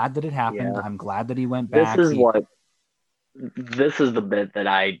I'm glad that it happened. Yeah. I'm glad that he went This back. is what this is the bit that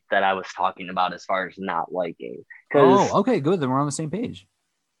I was talking about as far as not liking. Because Okay, good. Then we're on the same page.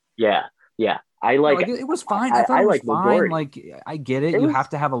 yeah, yeah. Yeah, like it was fine. I thought I it was like fine. majority. Like I get it. It You was have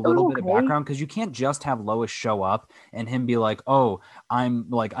to have a it was little bit of okay. background because you can't just have Lois show up and him be like, "Oh,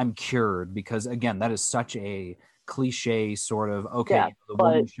 I'm cured," because again, that is such a cliche sort of okay, Yeah, the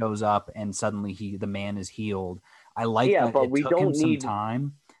woman but shows up and suddenly the man is healed. I like yeah, that but it we took him don't some need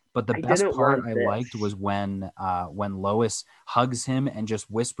time, but the I best didn't part want I this. liked was when Lois hugs him and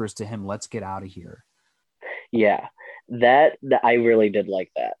just whispers to him, "Let's get out of here." Yeah. That I really did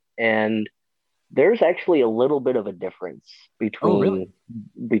like that. And there's actually a little bit of a difference Oh, really?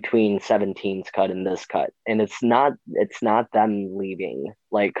 between Seventeen's cut and this cut. And it's not them leaving,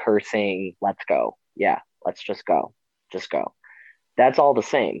 like her saying, "Let's go." Yeah, let's just go. Just go. That's all the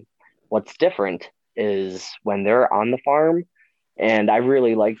same. What's different is when they're on the farm, and I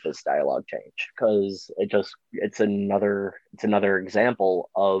really like this dialogue change because it's another example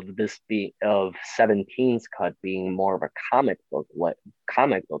of this be of Seventeen's cut being more of a comic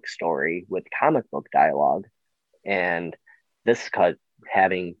book story with comic book dialogue, and this cut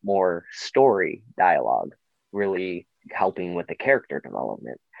having more story dialogue, really helping with the character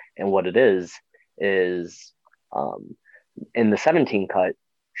development. And what it is um, in the 17 cut,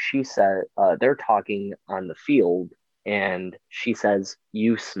 she said they're talking on the field, and she says,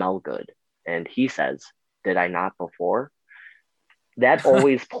 "You smell good," and he says, "Did I not before?" That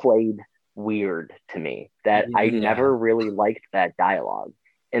always played weird to me. That I Yeah. never really liked that dialogue.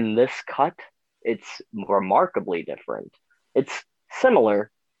 In this cut, it's remarkably different. It's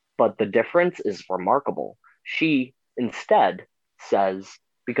similar, but the difference is remarkable. She instead says,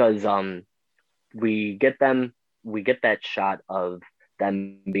 because we get them we get that shot of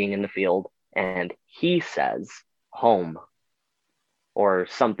them being in the field, and he says home, or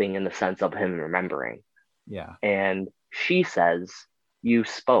something in the sense of him remembering, Yeah. and she says you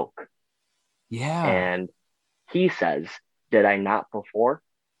spoke, Yeah. and he says, "Did I not before?"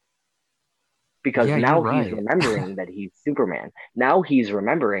 Because Yeah, you're now he's right. remembering that he's Superman. Now he's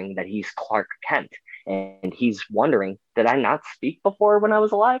remembering that he's Clark Kent, and he's wondering, "Did I not speak before when I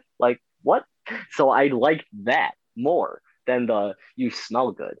was alive? Like what?" So I liked that more than the "you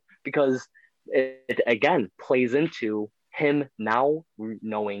smell good," because it again plays into him now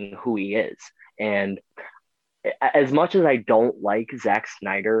knowing who he is. And as much as I don't like Zack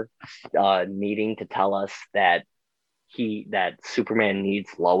Snyder needing to tell us that Superman needs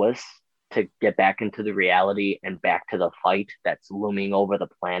Lois to get back into the reality and back to the fight that's looming over the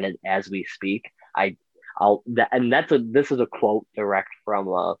planet as we speak. And this is a quote direct from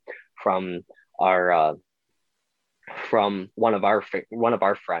our from one of our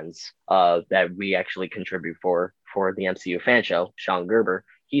friends that we actually contribute for the MCU fan show, Sean Gerber.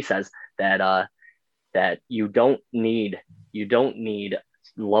 He says that that you don't need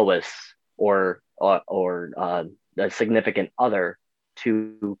Lois or a significant other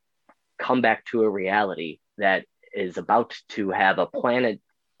to come back to a reality that is about to have a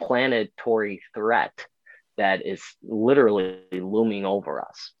planetary threat that is literally looming over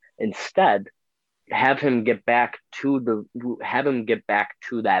us. Instead, have him get back to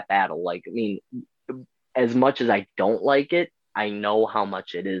that battle. Like, I mean, as much as I don't like it, I know how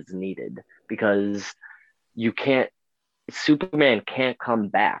much it is needed, because you can't Superman can't come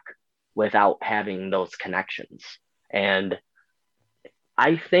back without having those connections. And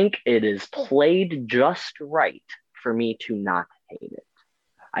I think it is played just right for me to not hate it.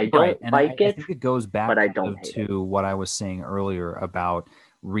 I Right. don't And like I it, think it goes but back I kind don't of hate it. to what I was saying earlier about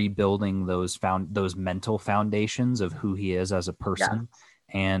rebuilding those mental foundations of who he is as a Yes. person.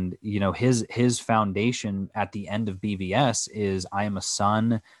 And his foundation at the end of BVS is, I am a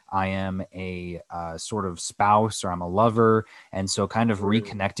son, I am a sort of spouse, or I'm a lover. And so kind of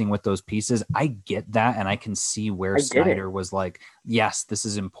reconnecting with those pieces, I get that, and I can see where I get it. Snyder was like, yes, this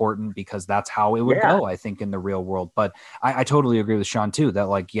is important, because that's how it would Yeah. go, I think, in the real world. But I totally agree with Sean too, that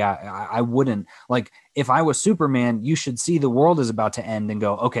like, yeah, I wouldn't, like, if I was Superman, you should see the world is about to end and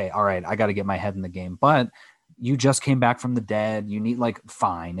go, okay, all right, I got to get my head in the game. But you just came back from the dead. You need, like,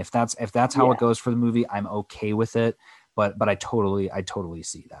 fine. If that's how it goes for the movie, I'm okay with it. But I totally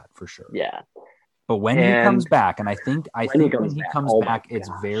see that for sure. Yeah. But when he comes And back, and I think when he comes oh back, my it's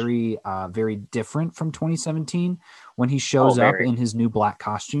gosh. very very different from 2017 when he Oh, shows up very. in his new black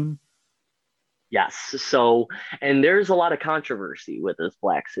costume. Yes. So, and there's a lot of controversy with this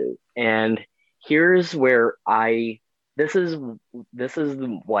black suit. And here's where this is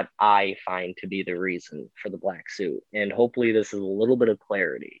what I find to be the reason for the black suit. And hopefully this is a little bit of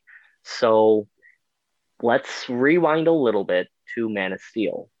clarity. So, let's rewind a little bit to Man of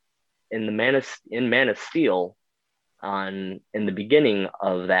Steel. In Man of Steel, in the beginning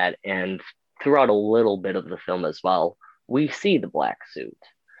of that and throughout a little bit of the film as well, we see the black suit.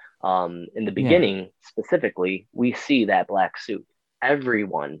 In the Yeah. beginning, specifically, we see that black suit.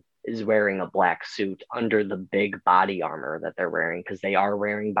 Everyone is wearing a black suit under the big body armor that they're wearing, because they are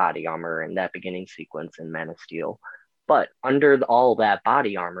wearing body armor in that beginning sequence in Man of Steel. But under all that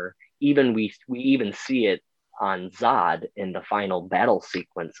body armor, even we even see it on Zod in the final battle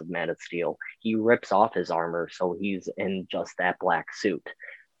sequence of Man of Steel. He rips off his armor, so he's in just that black suit.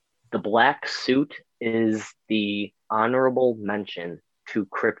 The black suit is the honorable mention to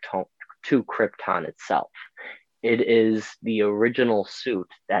Krypton itself. It is the original suit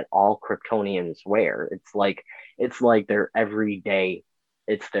that all Kryptonians wear. It's like their everyday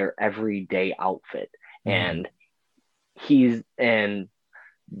outfit. Mm-hmm. And he's and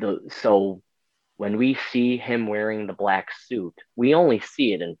the so when we see him wearing the black suit, we only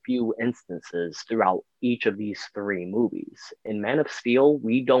see it in few instances throughout each of these three movies. In Man of Steel,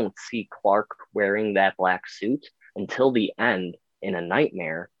 we don't see Clark wearing that black suit until the end in A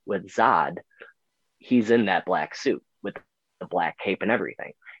Nightmare with Zod. He's in that black suit with the black cape and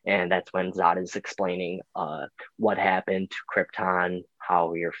everything. And that's when Zod is explaining what happened to Krypton,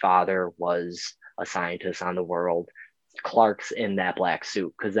 how your father was a scientist on the world. Clark's in that black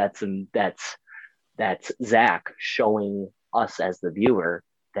suit because that's Zach showing us as the viewer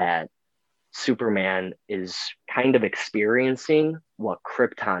that Superman is kind of experiencing what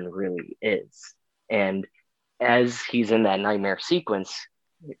Krypton really is. And as he's in that nightmare sequence,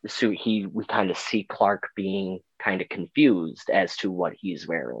 so we kind of see Clark being kind of confused as to what he's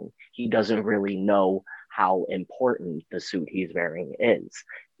wearing. He doesn't really know how important the suit he's wearing is.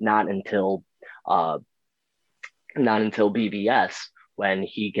 Not until uh, not until BVS, when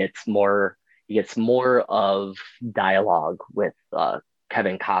he gets more of dialogue with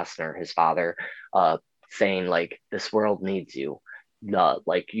Kevin Costner, his father, saying like, "This world needs you.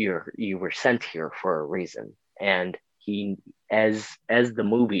 Like you were sent here for a reason." And he, as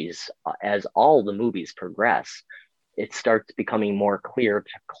all the movies progress, it starts becoming more clear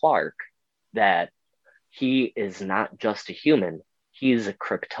to Clark that he is not just a human; he is a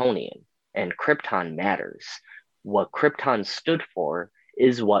Kryptonian, and Krypton matters. What Krypton stood for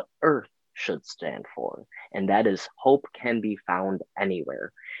is what Earth should stand for, and that is hope can be found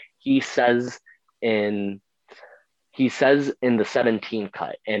anywhere. He says in he says in the 17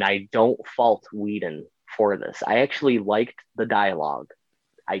 cut, and I don't fault Whedon for this. I actually liked the dialogue.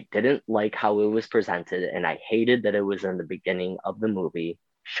 I didn't like how it was presented, and I hated that it was in the beginning of the movie,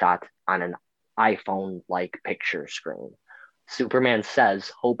 shot on an iPhone like picture screen. Superman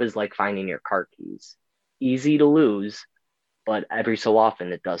says hope is like finding your car keys. Easy to lose, but every so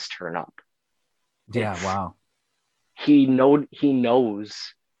often it does turn up. Yeah. It's Wow. he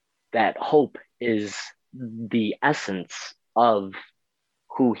knows that hope is the essence of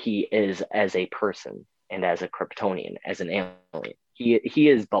who he is as a person and as a Kryptonian, as an alien. He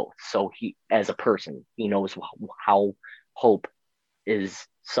is both. So he, as a person, he knows how hope is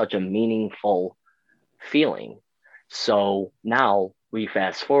such a meaningful feeling. So now we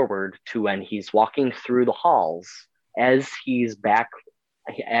fast forward to when he's walking through the halls as he's back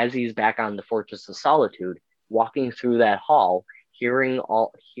on the Fortress of Solitude, walking through that hall, hearing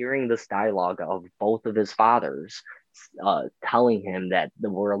this dialogue of both of his fathers, telling him that the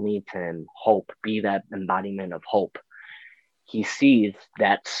world needs him, hope, be that embodiment of hope. He sees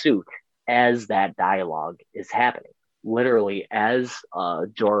that suit as that dialogue is happening. Literally, as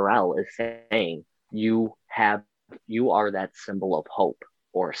Jor-El is saying, you are that symbol of hope,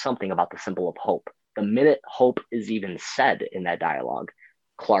 or something about the symbol of hope. The minute hope is even said in that dialogue,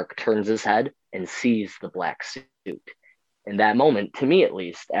 Clark turns his head and sees the black suit. In that moment, to me at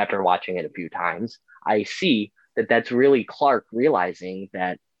least, after watching it a few times, I see that that's really Clark realizing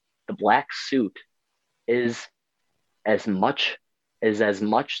that the black suit is as much as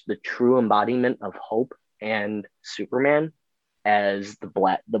much the true embodiment of hope and Superman as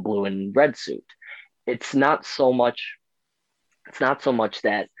the blue and red suit. It's not so much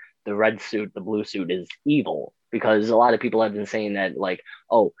that the red suit, the blue suit is evil, because a lot of people have been saying that, like,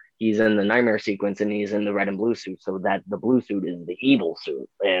 oh, he's in the nightmare sequence and he's in the red and blue suit, so that the blue suit is the evil suit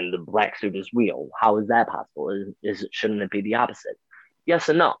and the black suit is real. How is that possible? Shouldn't it be the opposite? Yes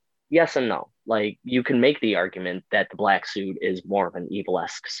and no. Yes and no. Like, you can make the argument that the black suit is more of an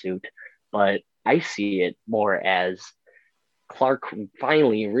evil-esque suit, but I see it more as Clark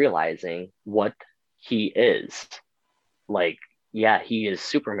finally realizing what he is. Like, yeah, he is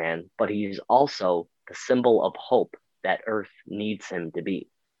Superman, but he's also the symbol of hope that Earth needs him to be.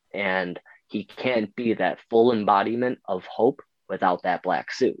 And he can't be that full embodiment of hope without that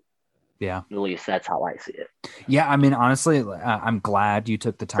black suit. Yeah. At least that's how I see it. Yeah, I mean, honestly, I'm glad you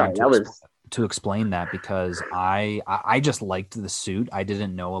took the time Sorry, to explain that, because I just liked the suit. I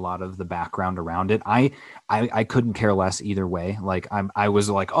didn't know a lot of the background around it. I couldn't care less either way. Like, I was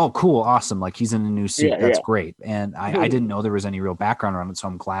like, oh, cool, awesome. Like, he's in a new suit. That's great. And I didn't know there was any real background around it. So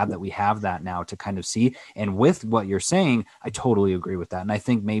I'm glad that we have that now to kind of see. And with what you're saying, I totally agree with that. And I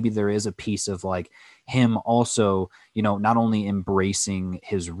think maybe there is a piece of like him also, not only embracing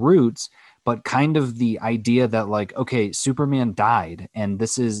his roots, but kind of the idea that, like, okay, Superman died, and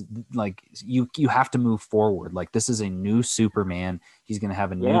this is like, you have to move forward. Like, this is a new Superman. He's going to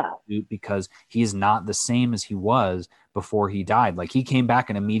have a new suit because he's not the same as he was before he died. Like, he came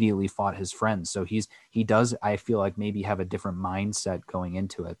back and immediately fought his friends. So he does, I feel like, maybe have a different mindset going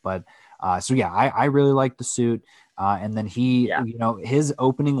into it. But so yeah, I really like the suit. And then his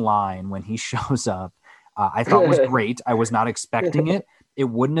opening line when he shows up, I thought was great. I was not expecting it. It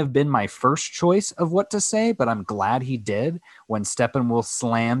wouldn't have been my first choice of what to say, but I'm glad he did. When Steppenwolf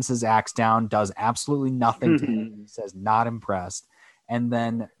slams his axe down, does absolutely nothing to him, he says, not impressed, and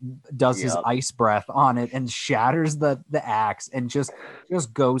then does his ice breath on it and shatters the axe and just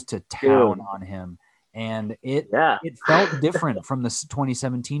goes to town on him. And it felt different from the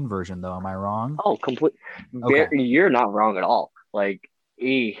 2017 version, though. Am I wrong? Oh, complete. Okay. You're not wrong at all. Like,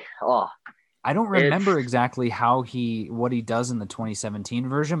 I don't remember exactly what he does in the 2017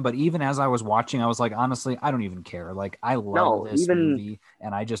 version, but even as I was watching, I was like, honestly, I don't even care. Like, I love this movie,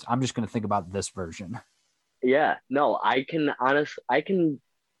 and I'm just going to think about this version. Yeah, no, I can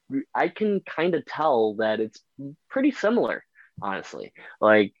kind of tell that it's pretty similar, honestly.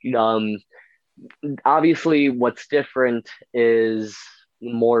 Like, obviously what's different is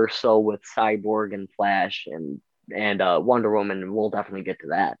more so with Cyborg and Flash and Wonder Woman, and we'll definitely get to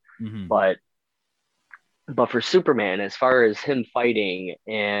that. Mm-hmm. But for Superman, as far as him fighting,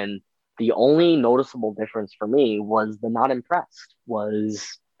 and the only noticeable difference for me was the not impressed,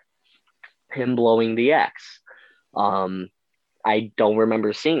 was him blowing the axe. I don't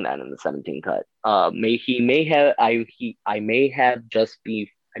remember seeing that in the 17 cut. I may just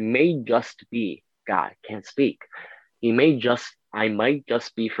be, God, can't speak. I might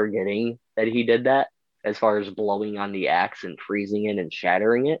just be forgetting that he did that, as far as blowing on the axe and freezing it and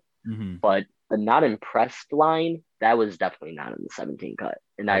shattering it. Mm-hmm. But the not impressed line, that was definitely not in the 17 cut.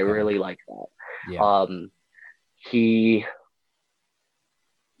 And I really like that. Yeah. He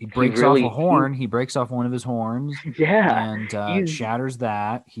breaks off a horn. He breaks off one of his horns. Yeah. And shatters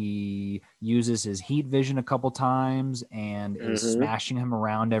that. He uses his heat vision a couple times and is smashing him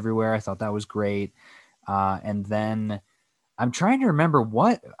around everywhere. I thought that was great. And then I'm trying to remember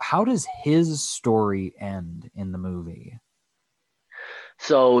how does his story end in the movie?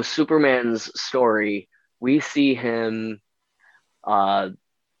 So Superman's story, we see him with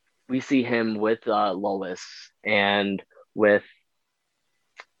Lois and with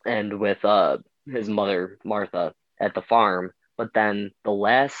his mother Martha at the farm. But then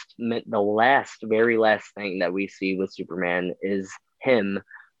the very last thing that we see with Superman is him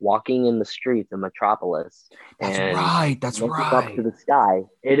walking in the streets of Metropolis. That's looking up to the sky.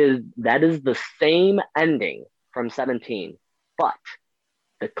 That is the same ending from 17, but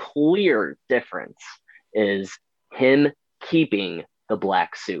the clear difference is him keeping the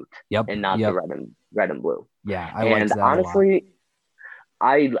black suit and not the red and blue. Yeah, I like that. Honestly,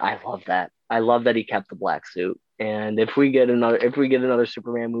 I love that. I love that he kept the black suit. And if we get another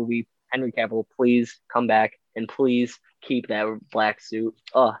Superman movie, Henry Cavill, please come back. and please keep that black suit.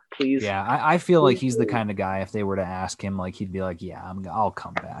 Oh, please, Yeah, I feel like please, he's the please. kind of guy, if they were to ask him, like he'd be like, "Yeah, I'll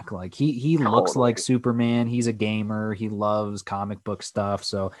come back." Like he looks like Totally. Superman. He's a gamer. He loves comic book stuff,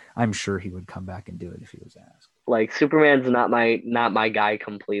 so I'm sure he would come back and do it if he was asked. Like Superman's not my guy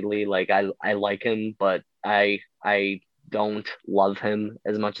completely. Like I like him, but I don't love him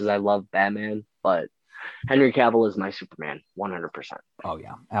as much as I love Batman. But Henry Cavill is my Superman, 100%. Oh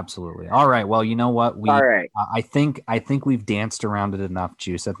yeah, absolutely. All right. Well, you know what? All right. I think we've danced around it enough,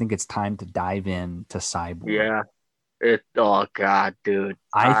 Juice. I think it's time to dive in to Cyborg. Yeah. Oh God, dude.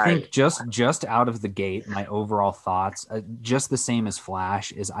 I think just out of the gate, my overall thoughts, just the same as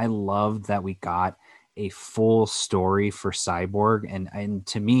Flash, is I loved that we got a full story for Cyborg, and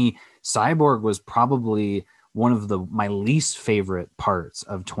to me, Cyborg was probably one of the my least favorite parts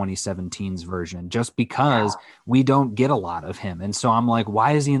of 2017's version, just because Yeah. we don't get a lot of him, and so I'm like,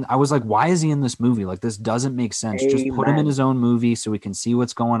 why is he in? I was like, why is he in this movie? Like, this doesn't make sense. Just put him in Amen. his own movie so we can see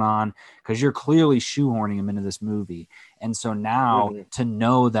what's going on, because you're clearly shoehorning him into this movie. And so now Hmm. to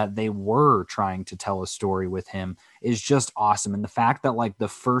know that they were trying to tell a story with him is just awesome. And the fact that like the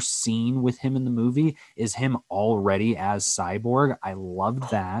first scene with him in the movie is him already as Cyborg, I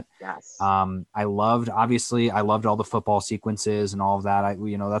loved that. Yes. I loved all the football sequences and all of that.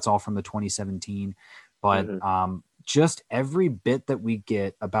 That's all from the 2017, but Hmm. just every bit that we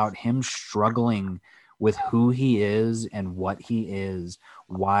get about him struggling with who he is and what he is,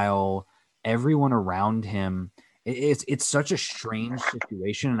 while everyone around him, it's such a strange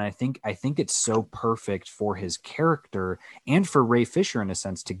situation, and I think it's so perfect for his character and for Ray Fisher in a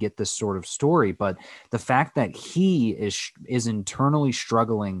sense to get this sort of story. But the fact that he is internally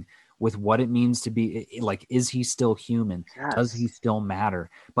struggling with what it means to be like, is he still human? Does he Yes. still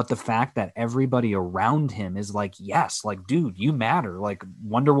matter? But the fact that everybody around him is like, yes, like, dude, you matter. Like,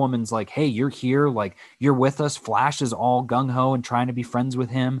 Wonder Woman's like, hey, you're here, like, you're with us. Flash is all gung-ho and trying to be friends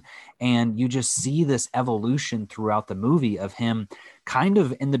with him. And you just see this evolution throughout the movie of him kind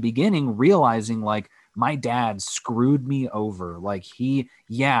of in the beginning realizing, like, my dad screwed me over. Like,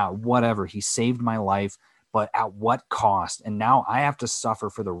 yeah, whatever. He saved my life, but at what cost? And now I have to suffer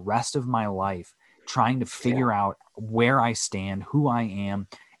for the rest of my life trying to Yeah. figure out where I stand, who I am.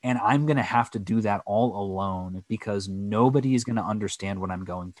 And I'm going to have to do that all alone because nobody is going to understand what I'm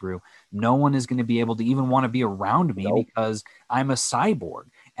going through. No one is going to be able to even want to be around me Nope. because I'm a cyborg.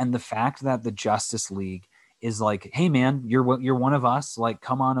 And the fact that the Justice League is like, hey man, you're one of us, like,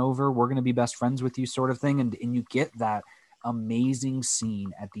 come on over, we're going to be best friends with you, sort of thing. And you get that amazing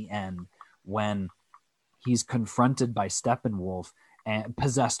scene at the end when he's confronted by Steppenwolf and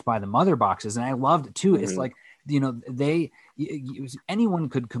possessed by the mother boxes. And I loved it too. It's Hmm. like, anyone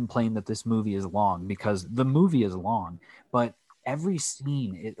could complain that this movie is long because the movie is long, but every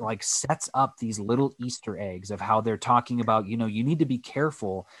scene, it like sets up these little Easter eggs of how they're talking about, you need to be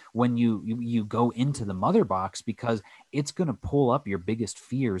careful when you go into the mother box because it's going to pull up your biggest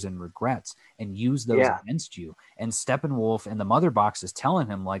fears and regrets and use those Yeah. against you. And Steppenwolf and the mother box is telling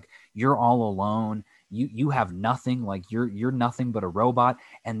him, like, you're all alone, you have nothing, like, you're nothing but a robot.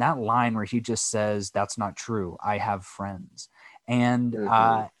 And that line where he just says, that's not true, I have friends. And Hmm.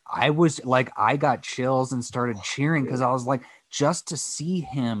 I was like, I got chills and started cheering because I was like, just to see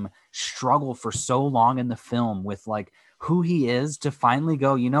him struggle for so long in the film with like who he is, to finally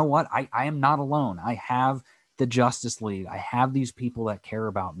go, you know what, I am not alone. I have the Justice League. I have these people that care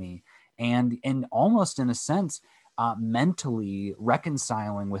about me. And almost in a sense, mentally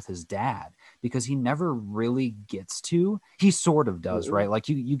reconciling with his dad, because he never really gets to. He sort of does, Hmm. right? Like,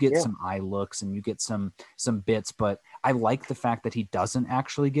 you get Yeah. some eye looks and you get some bits, but I like the fact that he doesn't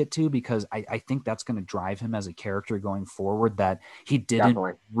actually get to, because I think that's going to drive him as a character going forward, that he didn't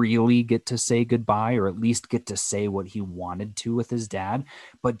Definitely. really get to say goodbye, or at least get to say what he wanted to with his dad.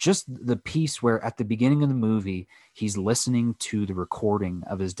 But just the piece where at the beginning of the movie he's listening to the recording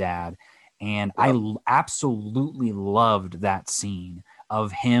of his dad, and Yep. absolutely loved that scene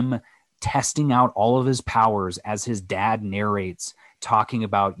of him testing out all of his powers as his dad narrates, talking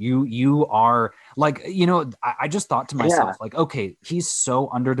about, you are like, I just thought to Yeah. myself, like, okay, he's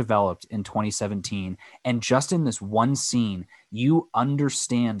so underdeveloped in 2017, and just in this one scene you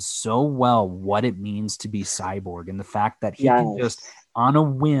understand so well what it means to be Cyborg, and the fact that he can just Yes. on a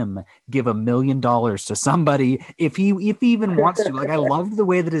whim give $1 million to somebody if he even wants to. Like, I loved the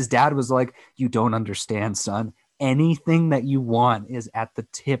way that his dad was like, you don't understand, son, anything that you want is at the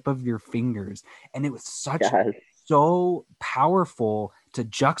tip of your fingers. And it was Yes. so powerful to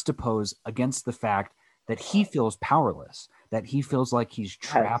juxtapose against the fact that he feels powerless, that he feels like he's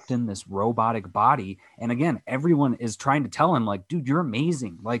Yes. trapped in this robotic body. And again, everyone is trying to tell him like, dude, you're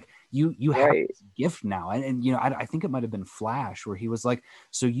amazing. Like you have Right. this gift now. And you know, I think it might have been Flash where he was like,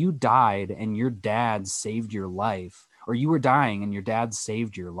 so you died and your dad saved your life, or you were dying and your dad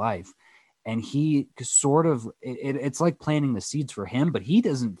saved your life. And he sort of it's like planting the seeds for him, but he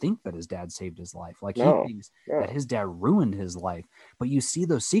doesn't think that his dad saved his life. Like he No. thinks that No. his dad ruined his life. But you see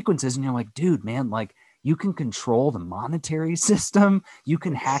those sequences and you're like, dude, man, like you can control the monetary system, you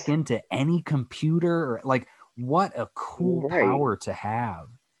can hack It's into any computer, or like what a cool right. power to have.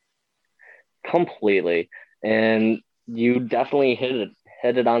 Completely. And you definitely hit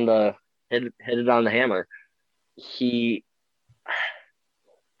it on the hit it on the hammer. He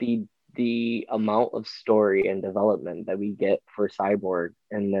the the amount of story and development that we get for Cyborg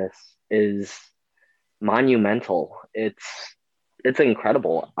in this is monumental. It's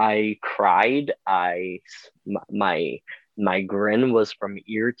incredible. I cried. My my grin was from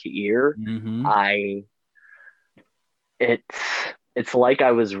ear to ear. Mm-hmm. I it's it's like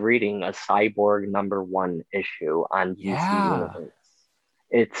I was reading a Cyborg #1 issue on DC Yeah. Universe.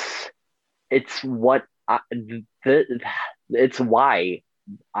 It's it's what I, the, it's why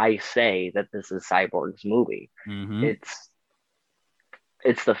I say that this is Cyborg's movie. Mm-hmm. It's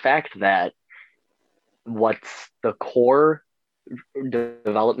it's the fact that what's the core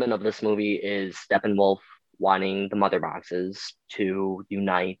development of this movie is Steppenwolf wanting the mother boxes to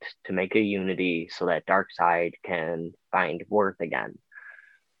unite to make a unity so that Darkseid can find worth again.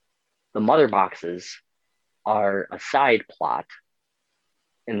 The mother boxes are a side plot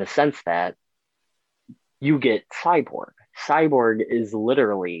in the sense that you get Cyborg. Cyborg is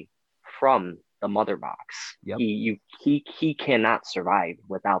literally from the mother box. Yep. He cannot survive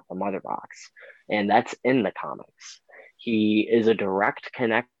without the mother box, and that's in the comics. He is a direct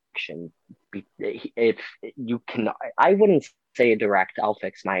connection. If you can, I wouldn't say a direct. I'll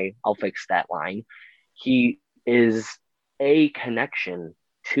fix that line. He is a connection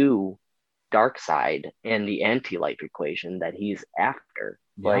to Darkseid and the anti-life equation that he's after.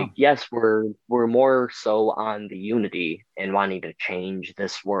 Yeah. Like, yes, we're more so on the unity and wanting to change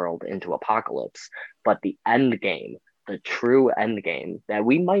this world into apocalypse, but the end game, the true end game that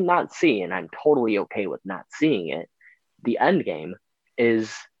we might not see, and I'm totally okay with not seeing it, the end game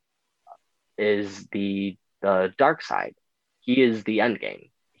is the Darkseid. He is the end game.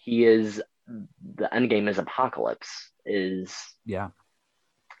 He is the end game is apocalypse, is Yeah.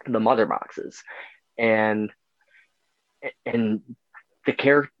 the mother boxes. And and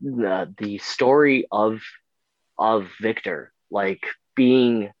the story of Victor, like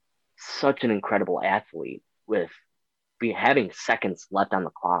being such an incredible athlete with having seconds left on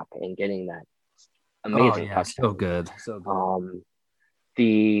the clock and getting that Oh amazing yeah, so touchdown. good. So good. Um,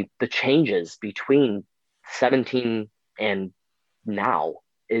 the changes between 17 and now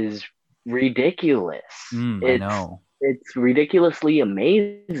is ridiculous. I know. It's ridiculously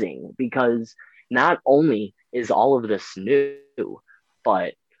amazing because not only is all of this new,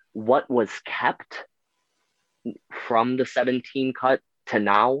 but what was kept from the 17 cut to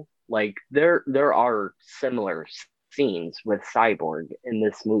now, like there are similar scenes with Cyborg in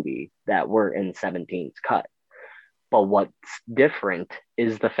this movie that were in 17's cut. But what's different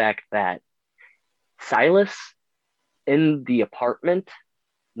is the fact that Silas in the apartment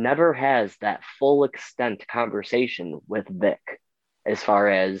never has that full extent conversation with Vic, as far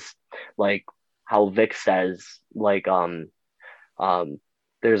as like how Vic says, like um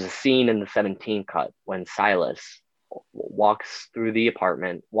there's a scene in the 17 cut when Silas walks into the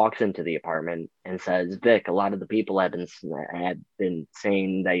apartment and says, Vic, a lot of the people have been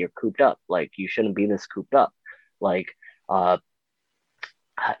saying that you're cooped up, like you shouldn't be this cooped up, like uh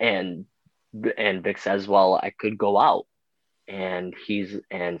and and Vic says, well, I could go out, and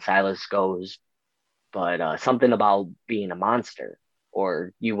Silas goes, but something about being a monster,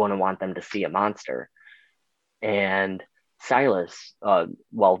 or you wouldn't want them to see a monster. And Silas,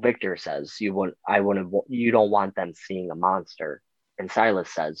 well, Victor says, you don't want them seeing a monster. And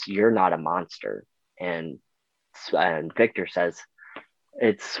Silas says, you're not a monster. And Victor says,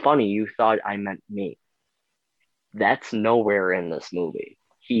 it's funny, you thought I meant me. That's nowhere in this movie.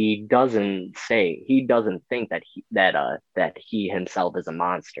 He doesn't think that he himself is a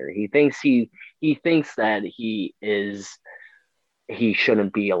monster. He thinks that he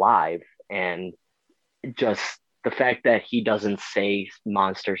shouldn't be alive, and just the fact that he doesn't say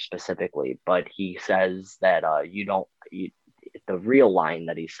monster specifically, but he says that the real line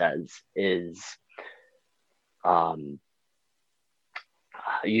that he says is um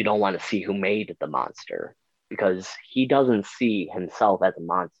you don't want to see who made the monster. because he doesn't see himself as a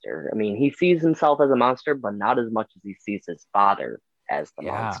monster. I mean, he sees himself as a monster, but not as much as he sees his father as the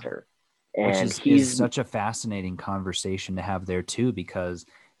Yeah. monster. Which And is he's, such a fascinating conversation to have there too, because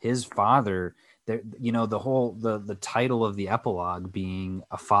his father, there, the whole the title of the epilogue being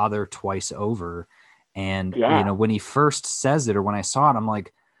a father twice over, and yeah, when he first says it, or when I saw it, I'm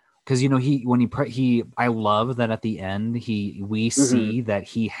like, because he when he I love that at the end we hmm, see that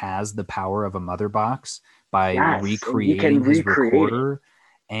he has the power of a mother box by yes, and he can recreating his recreate it. recorder.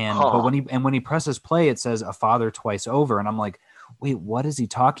 And but Huh, when he presses play, it says a father twice over, and I'm like, wait, what is he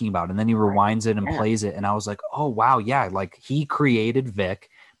talking about? And then he right. rewinds it and Yeah, plays it, and I was like, oh wow, yeah, like he created Vic,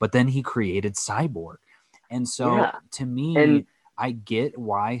 but then he created Cyborg. And so yeah. to me, And I get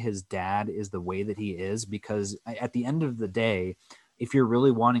why his dad is the way that he is, because at the end of the day, if you're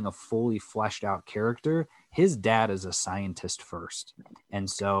really wanting a fully fleshed out character, his dad is a scientist first. And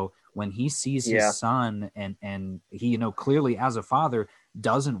so when he sees his yeah, son, and he, clearly as a father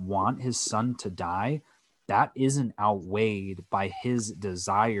doesn't want his son to die, that isn't outweighed by his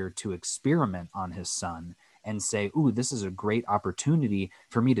desire to experiment on his son and say, ooh, this is a great opportunity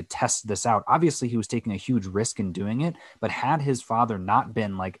for me to test this out. Obviously, he was taking a huge risk in doing it, but had his father not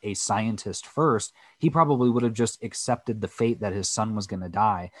been like a scientist first, he probably would have just accepted the fate that his son was going to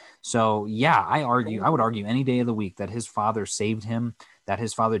die. So, yeah, I would argue any day of the week that his father saved him, that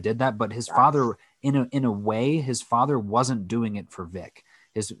his father did that, but his yes, father, in a way, his father wasn't doing it for Vic.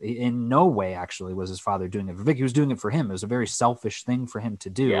 In no way actually was his father doing it for Vic. He was doing it for him. It was a very selfish thing for him to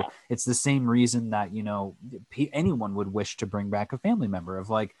do. yeah, It's the same reason that anyone would wish to bring back a family member of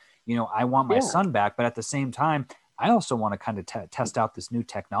like, I want my yeah, son back, but at the same time, I also want to kind of test out this new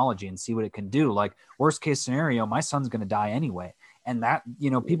technology and see what it can do. Like, worst case scenario, my son's going to die anyway. And that,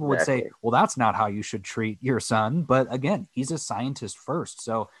 people would say, exactly. well, that's not how you should treat your son. But again, he's a scientist first.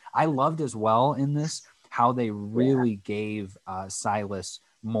 So I loved as well in this how they Yeah, really gave Silas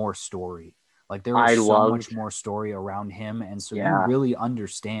more story. Like there was I so much loved, more story around him, and so you yeah. really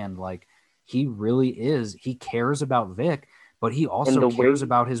understand like he really is. He cares about Vic, but he And also the cares way,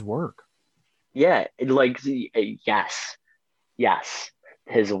 about his work. yeah, like, yes, yes,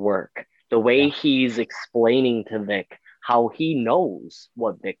 his work. The way Yeah. he's explaining to Vic how he knows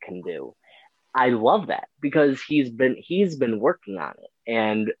what Vic can do. I love that because he's been working on it,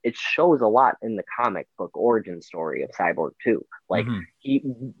 and it shows a lot in the comic book origin story of Cyborg too. Like Mm-hmm. he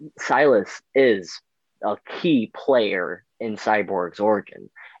Silas is a key player in Cyborg's origin.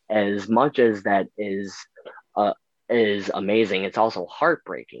 As much as that uh, is amazing, it's also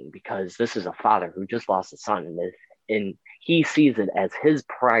heartbreaking because this is a father who just lost a son, and he sees it as his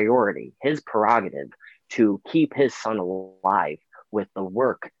priority, his prerogative to keep his son alive with the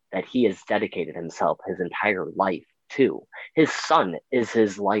work that he has dedicated himself his entire life to. His son is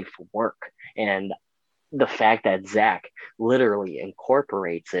his life work. And the fact that Zach literally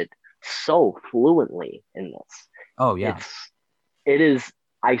incorporates it so fluently in this, Oh yeah. it is,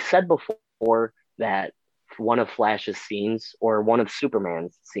 I said before that one of Flash's scenes or one of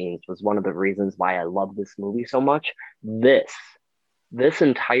Superman's scenes was one of the reasons why I love this movie so much. This, this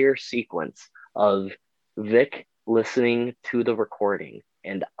entire sequence of Vic listening to the recording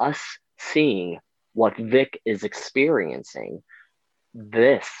and us seeing what Vic is experiencing,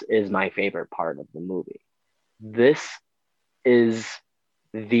 this is my favorite part of the movie. This is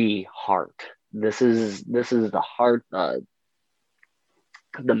the heart. This is the heart, the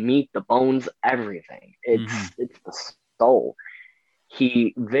meat, the bones, everything. Mm-hmm. It's the soul.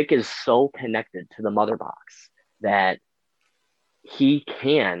 Vic is so connected to the mother box that he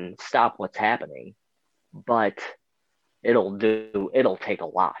can stop what's happening, but it'll take a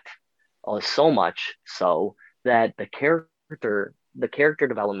lot, so much so that the character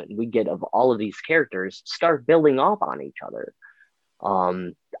development we get of all of these characters start building off on each other.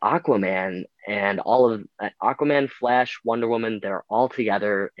 um Aquaman and all of Aquaman, Flash, Wonder Woman, they're all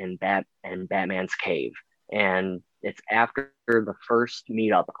together in Batman's cave, and it's after the first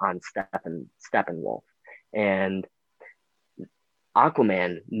meetup on Steppenwolf, and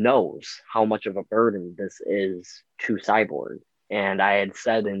Aquaman knows how much of a burden this is to Cyborg. And I had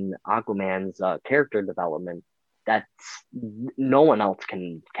said in Aquaman's character development that no one else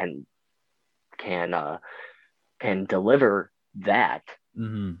can can deliver that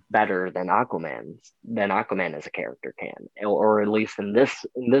Mm-hmm. better than Aquaman as a character can, or at least in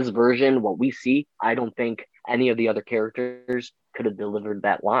this version, what we see, I don't think any of the other characters could have delivered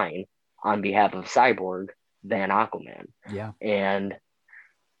that line on behalf of Cyborg than Aquaman, Yeah. and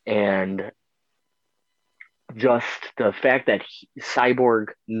and just the fact that Cyborg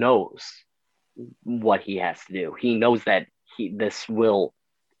knows what he has to do. He knows that this will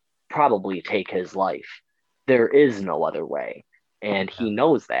probably take his life. there is no other way. And Yeah. he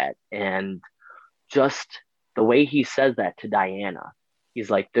knows that. And just the way he says that to Diana, he's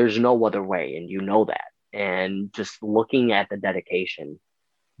like, there's no other way. And you know that. And just looking at the dedication,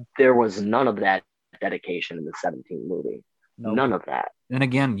 there was none of that dedication in the 17 movie. Nope. None of that. And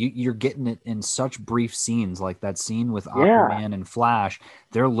again, you're getting it in such brief scenes, like that scene with Yeah. Aquaman and Flash.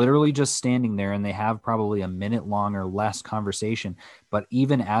 They're literally just standing there and they have probably a minute long or less conversation. But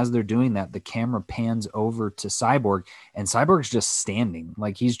even as they're doing that, the camera pans over to Cyborg, and Cyborg's just standing.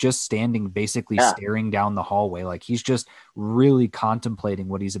 Like he's just standing, basically Yeah. staring down the hallway. Like he's just really contemplating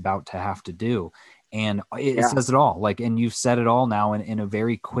what he's about to have to do. And it says it all. Like, and you've said it all now in a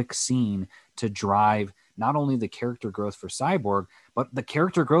very quick scene to drive not only the character growth for Cyborg, but the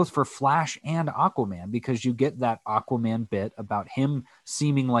character growth for Flash and Aquaman, because you get that Aquaman bit about him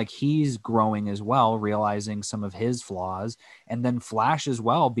seeming like he's growing as well, realizing some of his flaws, and then Flash as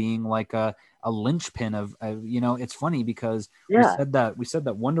well being like a linchpin of it's funny because we said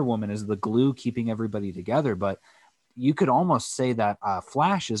that Wonder Woman is the glue keeping everybody together, but you could almost say that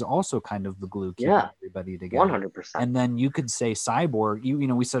Flash is also kind of the glue keeping everybody together. 100%. And then you could say Cyborg,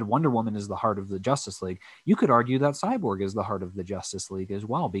 we said Wonder Woman is the heart of the Justice League. You could argue that Cyborg is the heart of the Justice League as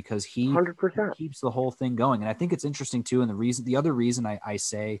well, because he 100%. keeps the whole thing going. And I think it's interesting too. And the other reason I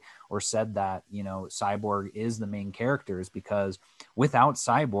say or said that, Cyborg is the main character is because without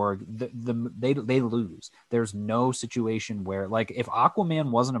Cyborg, they lose. There's no situation where, like, if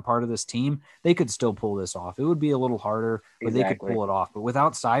Aquaman wasn't a part of this team, they could still pull this off. It would be a little harder, but they could pull it off. But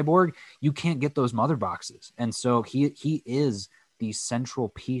without Cyborg, you can't get those mother boxes. And so he is the central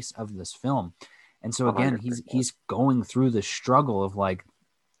piece of this film. And so again, 100%. he's going through the struggle of like,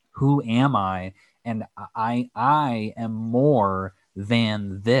 who am I? And I am more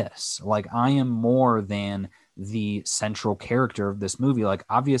than this. Like, I am more than the central character of this movie. Like,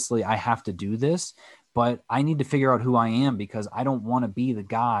 obviously I have to do this, but I need to figure out who I am, because I don't want to be the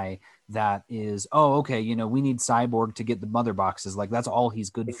guy that is, oh, okay, we need Cyborg to get the mother boxes. Like, that's all he's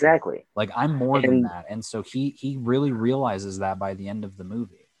good Exactly. for. Like, I'm more than that. And so he really realizes that by the end of the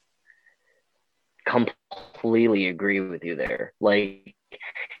movie. Completely agree with you there. Like,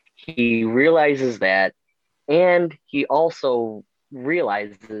 he realizes that, and he also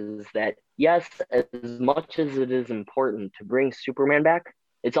realizes that, yes, as much as it is important to bring Superman back,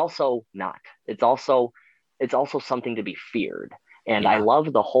 it's also not. It's also something to be feared. And I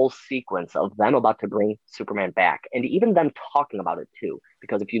love the whole sequence of them about to bring Superman back, and even them talking about it too.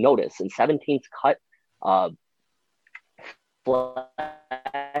 Because if you notice in 17's cut,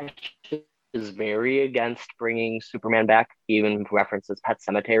 Flash is very against bringing Superman back. He even references Pet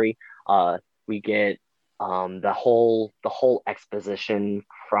Sematary. We get the whole exposition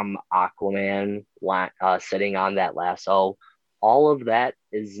from Aquaman sitting on that lasso. All of that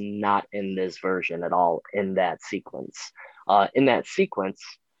is not in this version at all. In that sequence,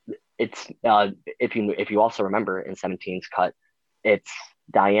 it's if you also remember in 17's cut, it's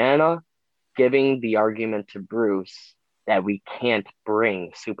Diana giving the argument to Bruce that we can't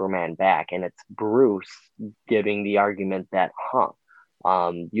bring Superman back, and it's Bruce giving the argument that,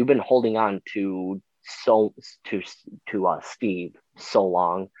 you've been holding on to Steve so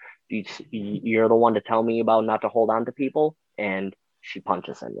long. You're the one to tell me about not to hold on to people, and she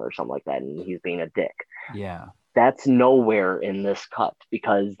punches him or something like that, and he's being a dick. Yeah. That's nowhere in this cut,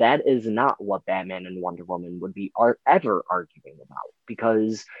 because that is not what Batman and Wonder Woman would be ever arguing about,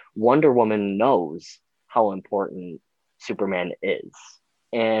 because Wonder Woman knows how important Superman is.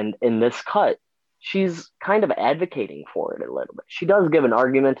 And in this cut, she's kind of advocating for it a little bit. She does give an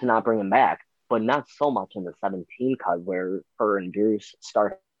argument to not bring him back, but not so much in the 17 cut where her and Bruce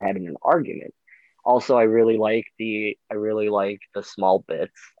start having an argument. Also, I really like the small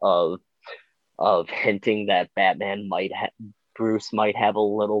bits of hinting that Bruce might have a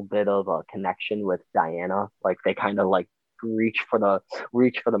little bit of a connection with Diana. Like, they kind of like reach for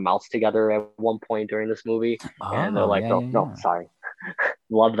the mouse together at one point during this movie, and they're like, no, sorry.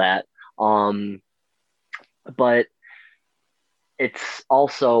 Love that. But it's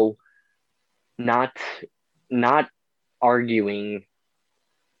also not arguing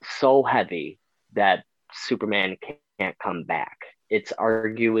so heavy that Superman can't come back. It's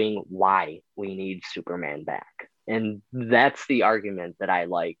arguing why we need Superman back. And that's the argument that I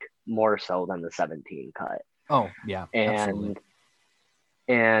like more so than the 17 cut. Oh, yeah, absolutely.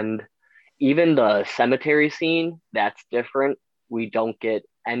 And even the cemetery scene, that's different. We don't get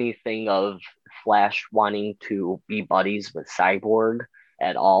anything of Flash wanting to be buddies with Cyborg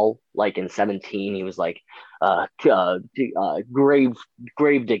at all. Like in 17, he was like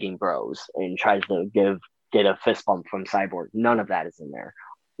grave digging bros and tries to get a fist bump from Cyborg. None of that is in there.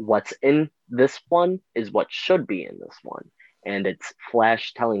 what's in this one is what should be in this one. And it's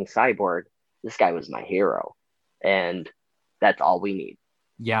Flash telling Cyborg, this guy was my hero. And that's all we need.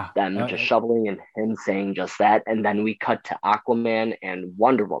 Yeah. Them just shoveling and him saying just that. And then we cut to Aquaman and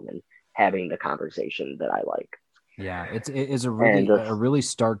Wonder Woman having the conversation that I like. Yeah, it is a really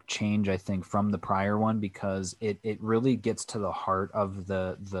stark change, I think, from the prior one, because it really gets to the heart of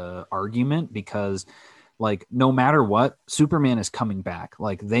the argument, because like no matter what, Superman is coming back.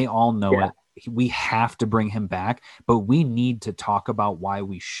 Like they all know it. We have to bring him back, but we need to talk about why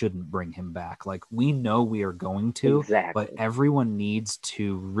we shouldn't bring him back. Like we know we are going to, but everyone needs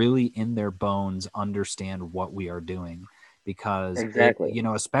to really in their bones understand what we are doing. Because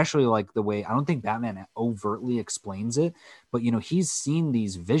especially like the way, I don't think Batman overtly explains it, but he's seen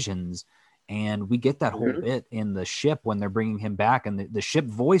these visions, and we get that whole bit in the ship when they're bringing him back. And the ship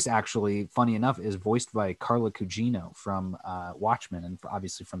voice, actually, funny enough, is voiced by Carla Cugino from Watchmen, and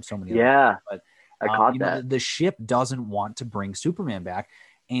obviously from so many other things. But I caught that. The ship doesn't want to bring Superman back.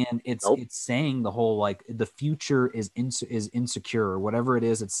 And it's saying the whole, like, the future is insecure, or whatever it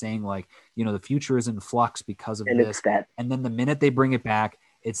is. It's saying, like, the future is in flux because of this. And then the minute they bring it back,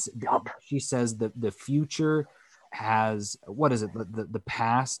 she says that the future has, what is it? The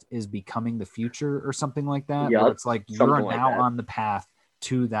past is becoming the future, or something like that. Yep. It's like you're now on the path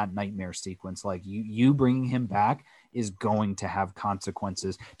to that nightmare sequence. Like you bringing him back is going to have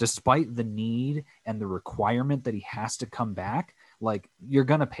consequences, despite the need and the requirement that he has to come back. Like you're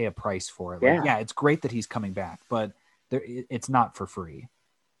going to pay a price for it. Like, it's great that he's coming back, but it's not for free.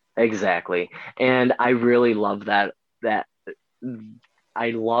 Exactly. And I really love that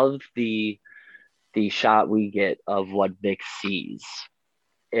I love the shot we get of what Vic sees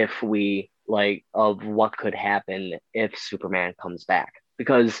if we of what could happen if Superman comes back,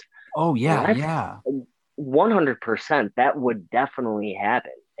 because 100% that would definitely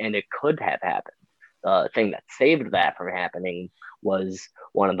happen, and it could have happened. The thing that saved that from happening was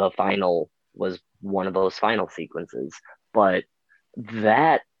one of those final sequences. But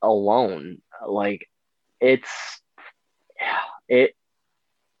that alone, it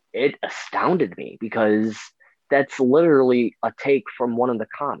astounded me, because that's literally a take from one of the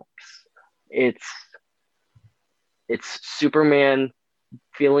comics. It's Superman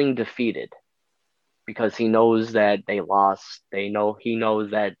feeling defeated because he knows that they lost. He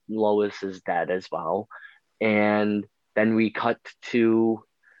knows that Lois is dead as well. And then we cut to,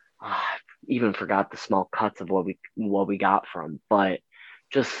 even forgot the small cuts of what we got from, but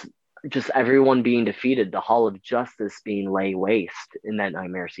just everyone being defeated, the Hall of Justice being laid waste in that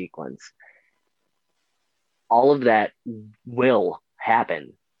nightmare sequence. All of that will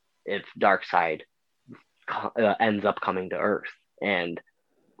happen if Darkseid ends up coming to Earth, and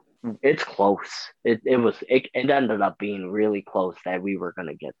it's close. It ended up being really close that we were going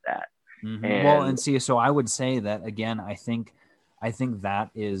to get that. Mm-hmm. So I would say that again. I think that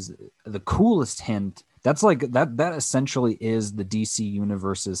is the coolest hint. That's like that essentially is the DC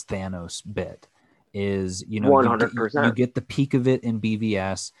Universe's Thanos bit. Is 100%. You get the peak of it in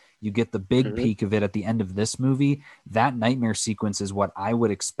BVS. You get the big peak of it at the end of this movie. That nightmare sequence is what I would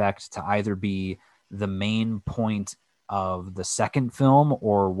expect to either be the main point of the second film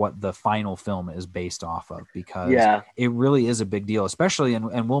or what the final film is based off of, because it really is a big deal, especially,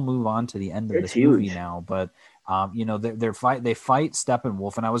 and we'll move on to the end of this movie now, but they fight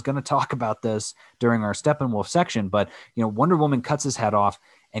Steppenwolf, and I was going to talk about this during our Steppenwolf section, but Wonder Woman cuts his head off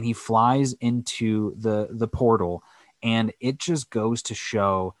and he flies into the portal, and it just goes to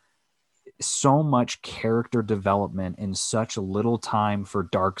show so much character development in such little time for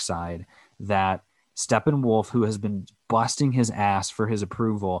Darkseid, that Steppenwolf, who has been busting his ass for his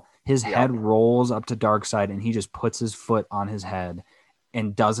approval, his head rolls up to Darkseid, and he just puts his foot on his head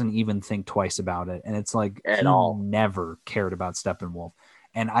and doesn't even think twice about it. And it's like he never cared about Steppenwolf.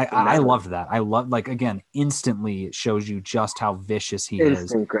 And I love that. I love, like, again, instantly it shows you just how vicious he is.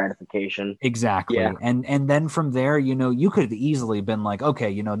 Instant gratification. Exactly. Yeah. And then from there, you could have easily been like,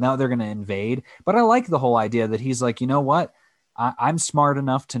 okay, now they're going to invade. But I like the whole idea that he's like, you know what? I'm smart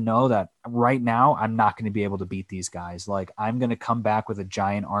enough to know that right now I'm not going to be able to beat these guys. Like, I'm going to come back with a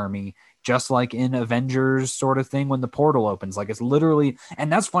giant army, just like in Avengers sort of thing when the portal opens. Like, it's literally,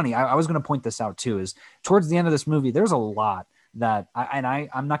 and that's funny. I was going to point this out too, is towards the end of this movie, there's a lot that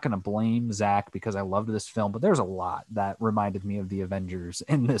I'm not going to blame Zach because I loved this film, but there's a lot that reminded me of the Avengers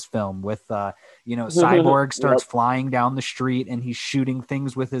in this film with, Cyborg starts flying down the street and he's shooting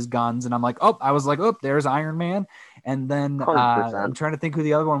things with his guns. And I was like, there's Iron Man. And then I'm trying to think who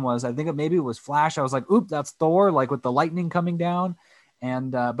the other one was. I think maybe it was Flash. I was like, that's Thor, like with the lightning coming down.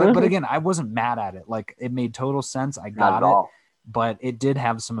 And, but again, I wasn't mad at it. Like, it made total sense. I got it. but it did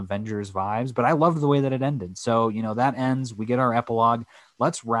have some Avengers vibes. But I loved the way that it ended. So, that ends. We get our epilogue.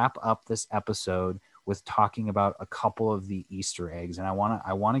 Let's wrap up this episode with talking about a couple of the Easter eggs. And I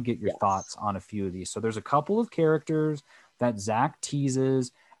want to get your thoughts on a few of these. So there's a couple of characters that Zach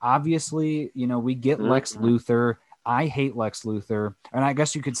teases. Obviously, we get Lex Luthor. I hate Lex Luthor. And I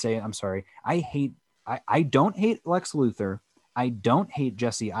guess you could say, I'm sorry, I don't hate Lex Luthor. I don't hate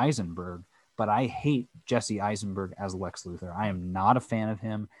Jesse Eisenberg, but I hate Jesse Eisenberg as Lex Luthor. I am not a fan of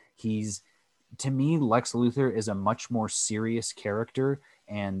him. To me, Lex Luthor is a much more serious character.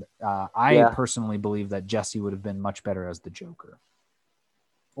 And I personally believe that Jesse would have been much better as the Joker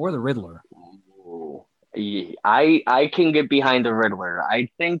or the Riddler. Ooh. I can get behind the Riddler. I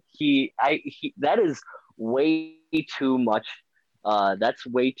think that is way too much. That's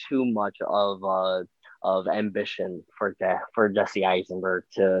way too much of ambition for Jesse Eisenberg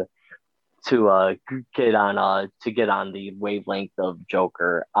to get on the wavelength of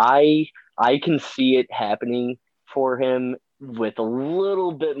Joker. I can see it happening for him with a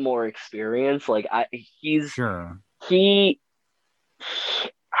little bit more experience. Like Sure.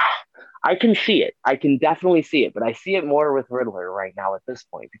 I can see it. I can definitely see it, but I see it more with Riddler right now at this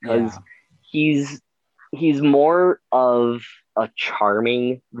point because he's more of a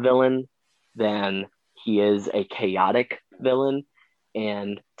charming villain than he is a chaotic villain.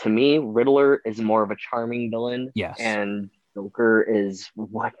 And to me, Riddler is more of a charming villain. Yes. And Joker is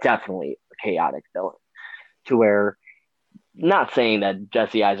definitely a chaotic villain. To where, not saying that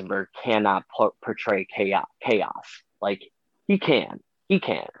Jesse Eisenberg cannot portray chaos. Like, he can.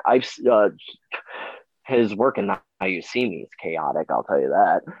 His work in Now You See Me is chaotic, I'll tell you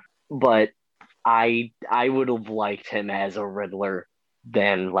that. But I would have liked him as a Riddler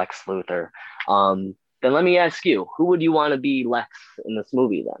than Lex Luthor. Then let me ask you, who would you want to be Lex in this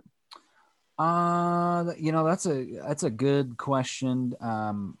movie then? That's a good question.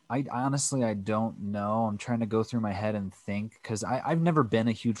 I honestly, I don't know. I'm trying to go through my head and think because I've never been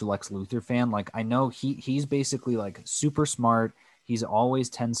a huge Lex Luthor fan. Like, I know he's basically like super smart. He's always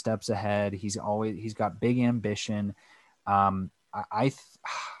 10 steps ahead. He's got big ambition.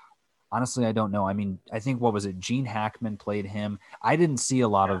 Honestly, I don't know. I mean, I think, what was it? Gene Hackman played him. I didn't see a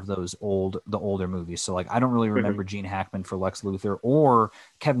lot of the older movies. So, like, I don't really remember Gene Hackman for Lex Luthor or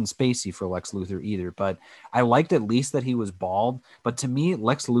Kevin Spacey for Lex Luthor either. But I liked at least that he was bald. But to me,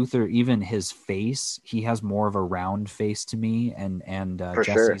 Lex Luthor, even his face, he has more of a round face to me. And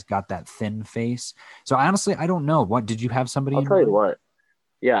Jesse's got that thin face. So honestly, I don't know. What, did you have somebody? I'll tell you what.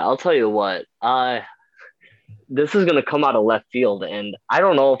 Yeah, I'll tell you what. This is going to come out of left field, and I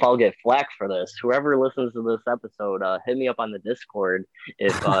don't know if I'll get flack for this. Whoever listens to this episode, hit me up on the Discord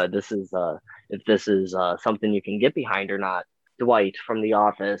if this is something you can get behind or not. Dwight from The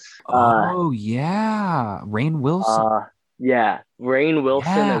Office. Rainn Wilson. Rainn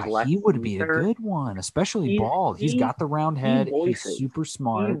Wilson as Lex he would be a good one, especially bald. He's got the round head. He's super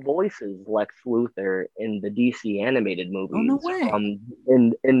smart. He voices Lex Luthor in the DC animated movies. Oh, no way.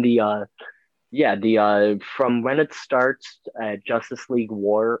 In the from when it starts at Justice League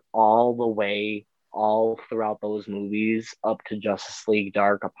War all throughout those movies up to Justice League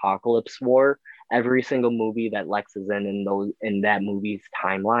Dark Apocalypse War, every single movie that Lex is in that movie's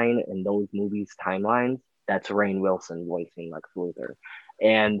timeline, in those movies' timelines, that's Rainn Wilson voicing Lex Luthor.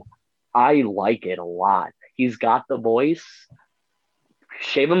 And I like it a lot. He's got the voice.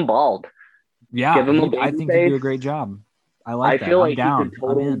 Shave him bald. Yeah, give him a baby I think face. he'd do a great job. I feel like he could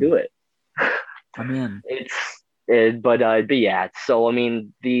totally do it. I'm in. But yeah. So I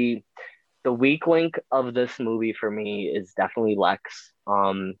mean, the weak link of this movie for me is definitely Lex.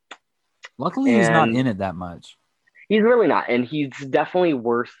 Luckily, he's not in it that much. He's really not, and he's definitely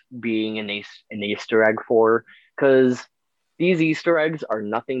worth being an Easter egg for, because these Easter eggs are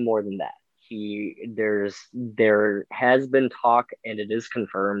nothing more than that. There has been talk, and it is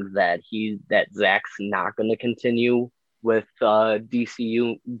confirmed that Zach's not going to continue with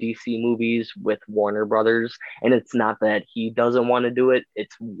DC movies with Warner Brothers, and it's not that he doesn't want to do it;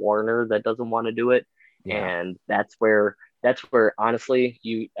 it's Warner that doesn't want to do it, and that's where honestly,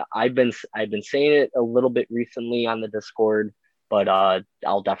 I've been saying it a little bit recently on the Discord, but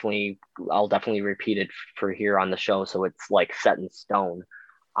I'll definitely repeat it for here on the show, so it's like set in stone.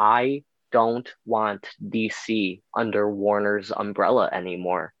 I don't want DC under Warner's umbrella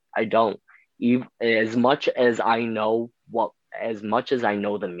anymore. I don't. As much as I know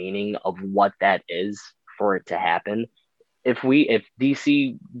the meaning of what that is for it to happen, if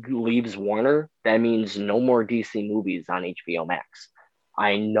DC leaves Warner, that means no more DC movies on HBO Max.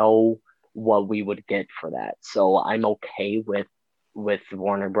 I know what we would get for that, so I'm okay with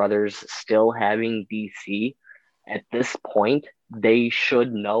Warner Brothers still having DC, at this point, they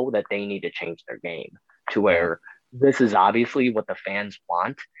should know that they need to change their game to Yeah. where this is obviously what the fans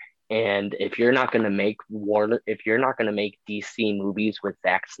want. And if you're not going to make if you're not going to make DC movies with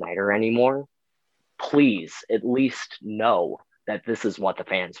Zack Snyder anymore, please at least know that this is what the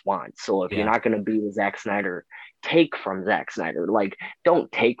fans want. So if you're Yeah. not going to be with Zack Snyder, take from Zack Snyder. Like,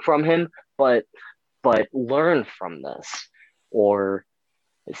 don't take from him, but learn from this. Or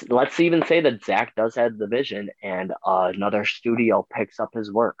let's even say that Zack does have the vision and another studio picks up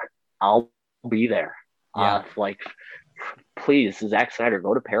his work. I'll be there. Yeah. Like, please, Zack Snyder,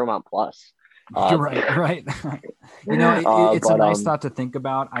 go to Paramount Plus. You're Uh, right, right. It's a but nice thought to think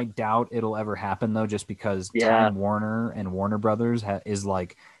about. I doubt it'll ever happen though, just because yeah, Time Warner and Warner Brothers is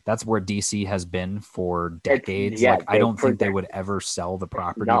like that's where DC has been for decades. yeah, Like I they don't think they would ever sell the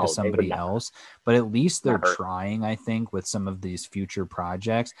property to no, they would somebody never, else, but at least they're never. trying. I think with some of these future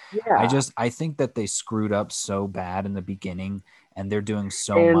projects, Yeah, I think that they screwed up so bad in the beginning, and they're doing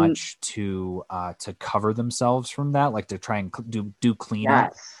so and much to cover themselves from that, like to try and do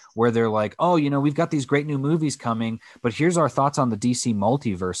cleanup yes, where they're like, oh, we've got these great new movies coming, but here's our thoughts on the DC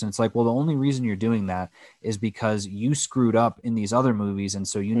multiverse. And it's like, well, the only reason you're doing that is because you screwed up in these other movies. And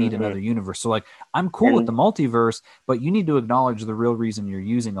so you need hmm another universe. So, like, I'm cool with the and multiverse, but you need to acknowledge the real reason you're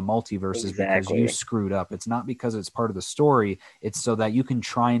using a multiverse is because you exactly, screwed up. It's not because it's part of the story, it's so that you can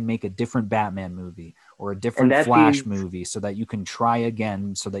try and make a different Batman movie or a and different that Flash feeds movie so that you can try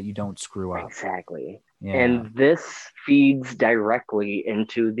again so that you don't screw up. exactly, Yeah. and this feeds directly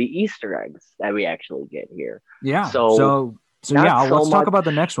into the Easter eggs that we actually get here. Yeah. So So yeah, not so let's talk much, about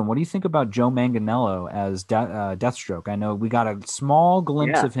the next one. What do you think about Joe Manganiello as Deathstroke? I know we got a small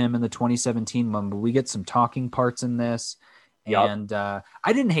glimpse yeah, of him in the 2017 one, but we get some talking parts in this, yup. and I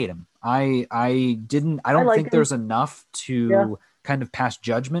didn't hate him. I didn't. I I don't like think him. there's enough Yeah, to kind of pass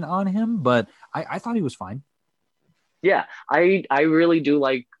judgment on him, but I thought he was fine. yeah. I really do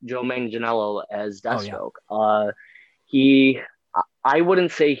like Joe Manganiello as Oh yeah. Deathstroke. He I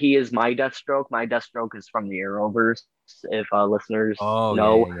wouldn't say he is my Deathstroke. My Deathstroke is from the Arrowverse. If listeners Oh yeah,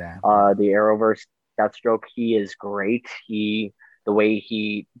 know yeah, yeah, yeah. the Arrowverse Deathstroke, he is great. The way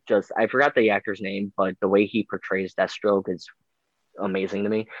he just, I forgot the actor's name, but the way he portrays Deathstroke is amazing to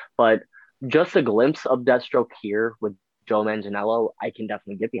me. But just a glimpse of Deathstroke here with Joe Manganiello, I can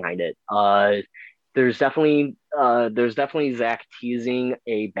definitely get behind it. There's definitely Zach teasing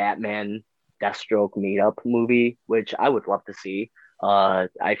a Batman Deathstroke meetup movie, which I would love to see.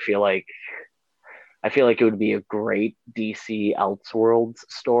 I feel like it would be a great DC Elseworlds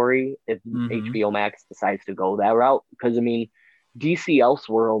story if Mm-hmm. HBO Max decides to go that route. Because I mean, DC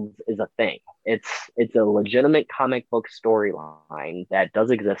Elseworlds is a thing. It's a legitimate comic book storyline that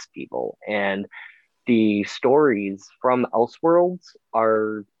does exist, people, and the stories from Elseworlds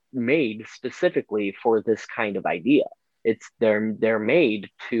are made specifically for this kind of idea. They're made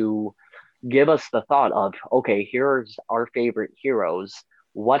to give us the thought of, okay, here's our favorite heroes.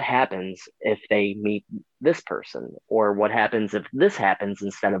 What happens if they meet this person? Or what happens if this happens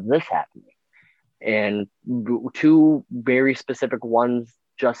instead of this happening? And two very specific ones,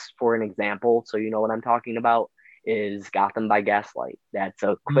 just for an example, so you know what I'm talking about, is Gotham by Gaslight. That's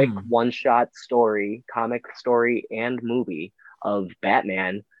a quick Mm. one shot story, comic story, and movie of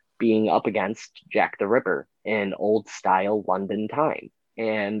Batman being up against Jack the Ripper in old style London time.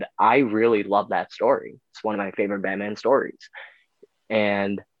 And I really love that story. It's one of my favorite Batman stories.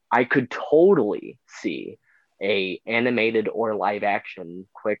 And I could totally see a animated or live action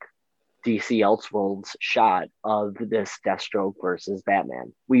quick DC Elseworlds shot of this Deathstroke versus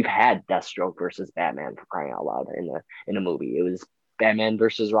Batman. We've had Deathstroke versus Batman, for crying out loud, in a movie. It was Batman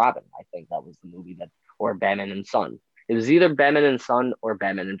versus Robin. I think that was the movie that, or Batman and Son. It was either Batman and Son or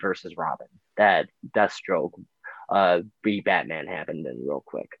Batman and versus Robin that Deathstroke be Batman happened in real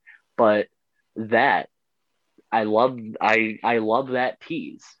quick. But that I love that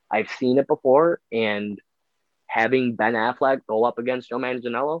tease. I've seen it before, and having Ben Affleck go up against Joe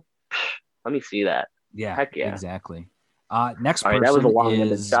Manganiello, let me see that. Yeah, Heck yeah. exactly. Next All right, that was a person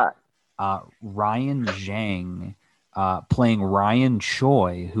long-winded is shot. Ryan Zhang, playing Ryan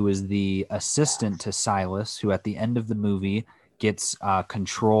Choi, who is the assistant to Silas, who at the end of the movie gets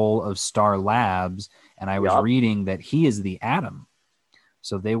control of Star Labs. And I was Yup. reading that he is the Atom.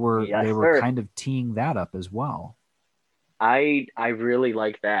 So they Yes, were sir. kind of teeing that up as well. I really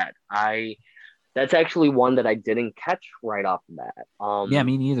like that. I That's actually one that I didn't catch right off the bat. Yeah,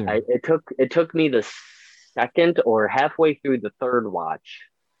 me neither. It took me the second or halfway through the third watch,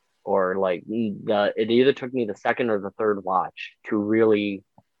 or like it either took me the second or the third watch to really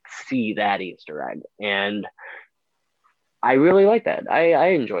see that Easter egg. And I really like that. I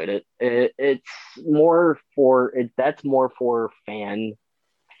enjoyed it. It's more for it. That's more for fan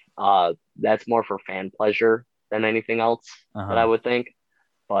pleasure than anything else that I Uh-huh. would think.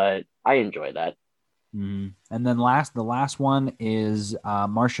 But I enjoy that. And then the last one is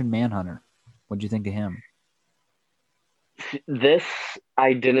Martian Manhunter. What'd you think of him? This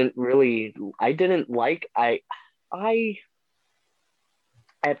I didn't like. I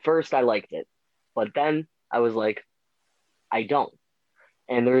at first I liked it, but then I was like, I don't.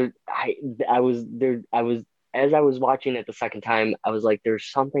 And I was as I was watching it the second time, I was like,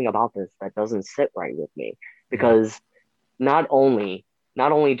 there's something about this that doesn't sit right with me Yeah. because not only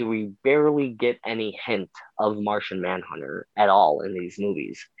not only do we barely get any hint of Martian Manhunter at all in these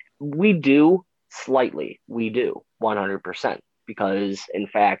movies, we do slightly, we do 100% because in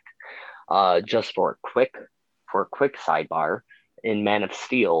fact, just for a quick sidebar, in Man of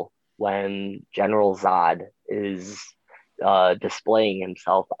Steel, when General Zod is displaying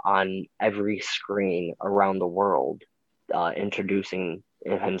himself on every screen around the world, introducing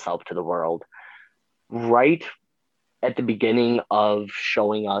himself to the world, right at the beginning of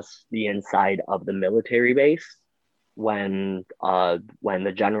showing us the inside of the military base, when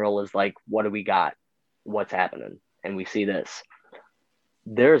the general is like, "What do we got? What's happening?" and we see this,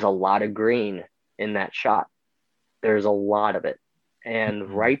 there's a lot of green in that shot. There's a lot of it. And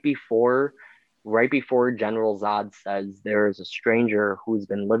Mhm. right before General Zod says there is a stranger who's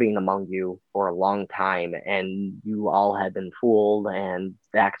been living among you for a long time and you all have been fooled and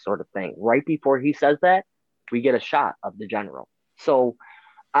that sort of thing. Right before he says that, we get a shot of the general. So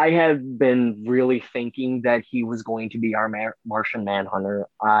I have been really thinking that he was going to be our Martian Manhunter.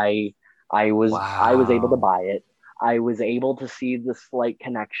 I was able to Wow. buy it. I was able to see the slight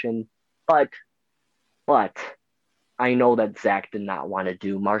connection, but but I know that Zach did not want to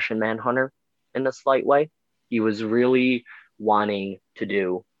do Martian Manhunter in a slight way. He was really wanting to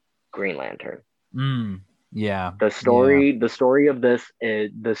do Green Lantern. Mm. Yeah. The Yeah. story, the story of this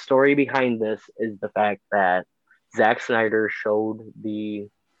is the story behind this is the fact that Zack Snyder showed the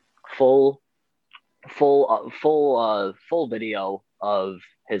full, full video of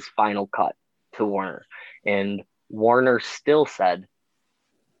his final cut to Warner, and Warner still said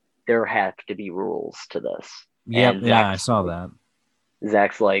there have to be rules to this, Yep. and Yeah, I saw that.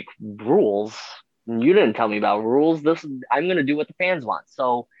 Zach's like, rules? You didn't tell me about rules. I'm gonna do what the fans want.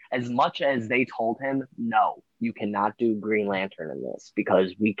 So as much as they told him, no, you cannot do Green Lantern in this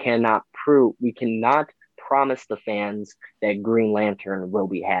because we cannot promise the fans that Green Lantern will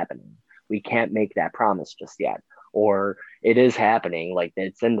be happening. We can't make that promise just yet. Or it is happening, like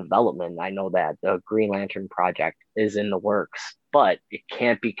it's in development. I know that the Green Lantern project is in the works, but it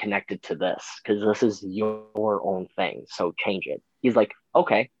can't be connected to this because this is your own thing. So change it. He's like,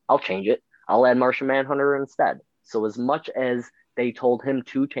 okay, I'll change it. I'll add Martian Manhunter instead. So as much as they told him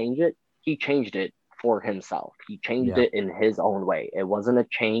to change it, he changed it for himself. He changed Yeah. it in his own way. It wasn't a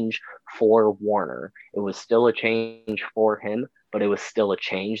change for Warner. It was still a change for him, but it was still a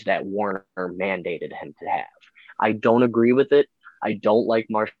change that Warner mandated him to have. I don't agree with it. I don't like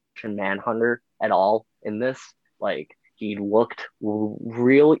Martian Manhunter at all in this. Like he looked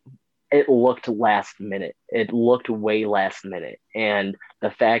really it looked last minute. It looked way last minute. And the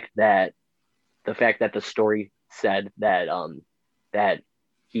fact that the story said that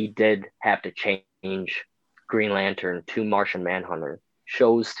he did have to change Green Lantern to Martian Manhunter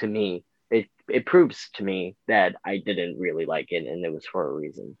shows to me it proves to me that I didn't really like it and it was for a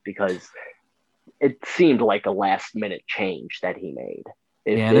reason because it seemed like a last minute change that he made.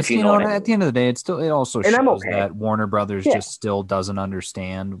 Yeah, and If it's you know what I at the mean. end of the day, it also And I'm shows okay. that Warner Brothers Yeah. just still doesn't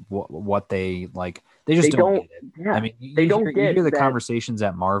understand what they like. They just They don't don't get it. I yeah. mean, They don't you get hear the that conversations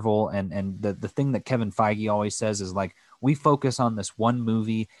at Marvel, and the thing that Kevin Feige always says is like, we focus on this one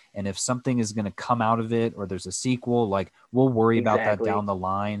movie, and if something is going to come out of it or there's a sequel, like we'll worry about that exactly. down the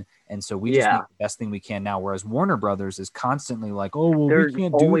line. And so we just make Yeah. the best thing we can now. Whereas Warner Brothers is constantly like, oh well, we They're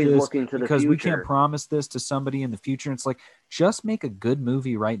can't do always this looking to the because we can't future. promise this to somebody in the future. It's like, just make a good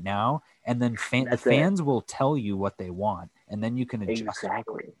movie right now, and then the That's it. fans will tell you what they want, and then you can adjust Exactly.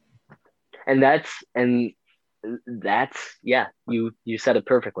 accordingly. And that's yeah, you said it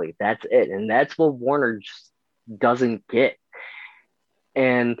perfectly. That's it. And that's what Warner just doesn't get.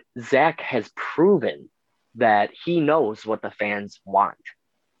 And Zach has proven that he knows what the fans want.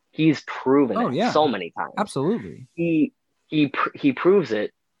 He's proven Oh it yeah, so many times. absolutely. He he proves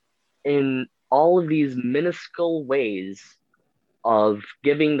it in all of these minuscule ways of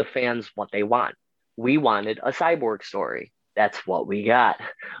giving the fans what they want. We wanted a cyborg story. That's what we got.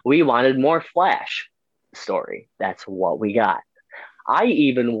 We wanted more Flash story. That's what we got. I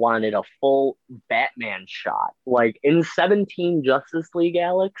even wanted a full Batman shot. Like in 17 Justice League,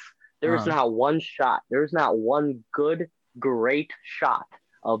 Alex, there's Uh, not one shot. There's not one good, great shot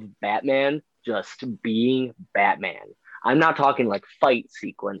of Batman just being Batman. I'm not talking like fight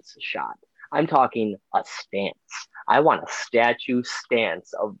sequence shot. I'm talking a stance. I want a statue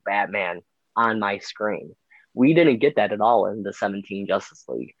stance of Batman on my screen. We didn't get that at all in the 17 Justice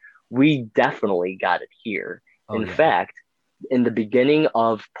League. We definitely got it here. oh In yeah. fact, in the beginning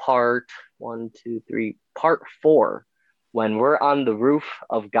of part four, when we're on the roof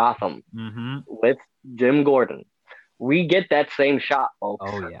of Gotham Mm-hmm. with Jim Gordon, we get that same shot, folks.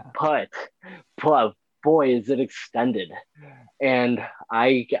 Oh yeah. But, but boy, is it extended. And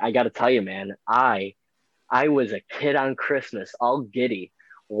I got to tell you, man, I was a kid on Christmas, all giddy,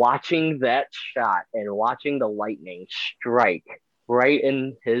 watching that shot and watching the lightning strike right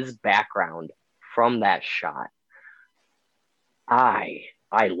in his background from that shot.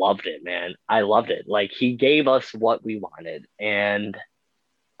 I loved it, man. I loved it. Like he gave us what we wanted, and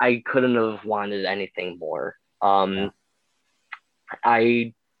I couldn't have wanted anything more. Yeah.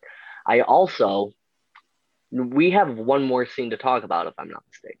 I I also we have one more scene to talk about, if I'm not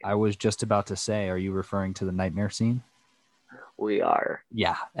mistaken. I was just about to say, are you referring to the nightmare scene? We are.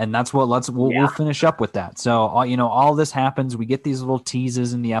 Yeah, and that's what we'll Yeah. finish up with that. So all this happens. We get these little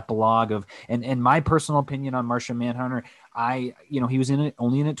teases in the epilogue of, and my personal opinion on Martian Manhunter. He was in it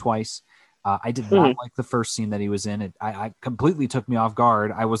only in it twice. I did not Mhm. like the first scene that he was in. It I completely took me off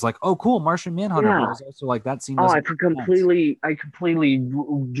guard. I was like, oh cool, Martian Manhunter. But I Yeah. was also like, that scene Oh, doesn't make sense. I completely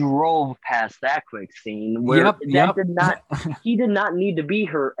drove past that quick scene where Yep. he did not need to be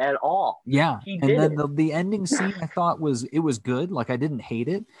here at all. Yeah, He and then didn't. the ending scene I thought was good. Like I didn't hate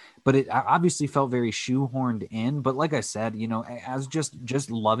it, but it obviously felt very shoehorned in. But like I said, as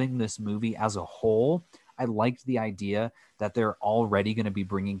just loving this movie as a whole, I liked the idea that they're already going to be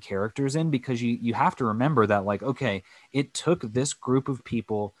bringing characters in, because you have to remember that, like, okay, it took this group of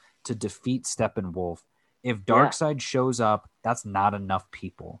people to defeat Steppenwolf. If Yeah, Darkseid shows up, that's not enough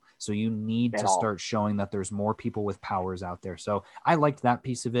people. So you need at to all. start showing that there's more people with powers out there. So I liked that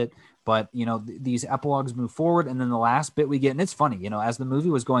piece of it. But these epilogues move forward, and then the last bit we get, and it's funny, as the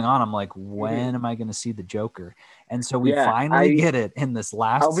movie was going on, I'm like, Mhm. when am I going to see the Joker? And so we Yeah, finally get it in this I'll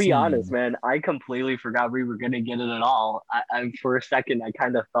last be honest, scene. man. I completely forgot we were gonna get it at all. For a second, I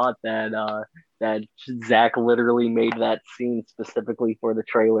kind of thought that Zach literally made that scene specifically for the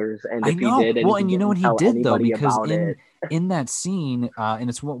trailers, and I if he know. did, and Well, he and you know what didn't he tell did though, anybody because about in it. in that scene, and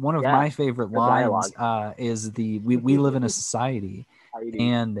it's one of Yeah, my favorite the lines, dialogue. is the we live in a society, Heidi.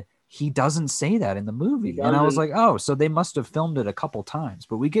 and he doesn't say that in the He movie, and I was doesn't. like, oh, so they must have filmed it a couple times.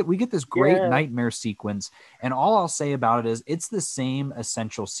 But we get this great Yeah. nightmare sequence, and all I'll say about it is it's the same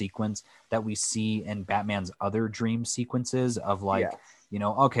essential sequence that we see in Batman's other dream sequences of, like, Yes.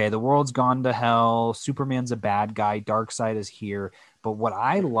 okay, the world's gone to hell, Superman's a bad guy, Darkseid is here. But what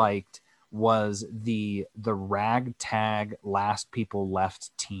I liked was the ragtag last people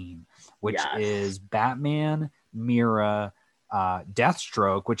left team, which Yes. is Batman, Mira,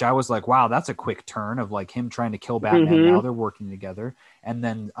 Deathstroke, which I was like, wow, that's a quick turn of like him trying to kill Batman. Now Mm-hmm. they're working together. And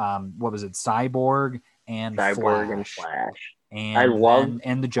then what was it? Cyborg and Cyborg and Flash, Flash. I and love then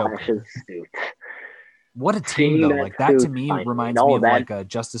and the Flash's Joker. suit. What a team Seeing though! that Like that to suit me finally. reminds me No, of that like a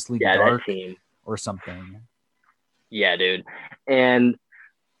Justice League yeah, that Dark team. or something. Yeah, dude. And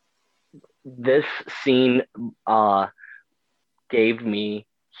this scene uh gave me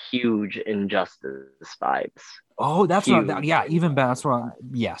huge Injustice vibes. Oh, that's what. Huge Yeah, even better. That's Injustice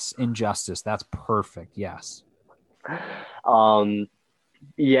what. Yes, Injustice. That's perfect. Yes. vibes.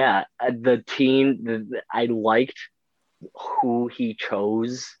 Yeah, the team. I liked who he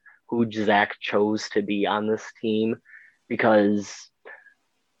chose, who Zach chose to be on this team, because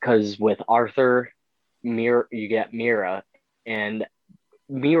with Arthur, Mira, you get Mira, and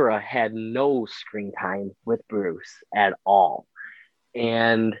Mira had no screen time with Bruce at all.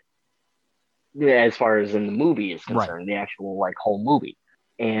 And as far as in the movie is Right. concerned, the actual like whole movie,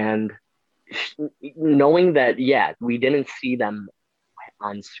 and knowing that, yeah, we didn't see them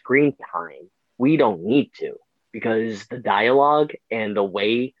on screen time, we don't need to, because the dialogue and the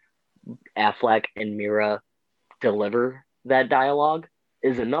way Affleck and Mira deliver that dialogue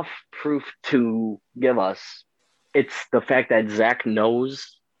is enough proof to give us it's the fact that Zach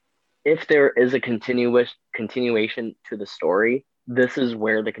knows if there is a continuation to the story, this is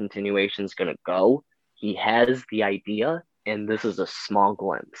where the continuation is going to go. He has the idea, and this is a small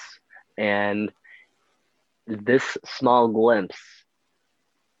glimpse. And this small glimpse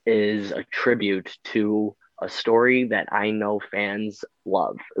is a tribute to a story that I know fans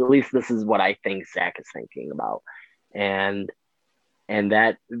love. At least this is what I think Zach is thinking about. And and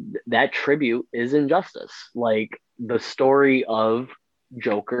that tribute is Injustice. Like the story of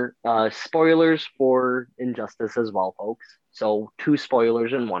Joker. Spoilers for Injustice as well, folks. So two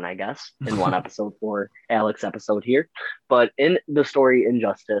spoilers in one, I guess, in one episode for Alex episode here. But in the story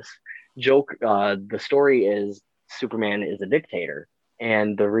Injustice, the story is Superman is a dictator,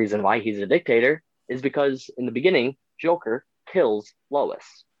 and the reason why he's a dictator is because in the beginning, Joker kills Lois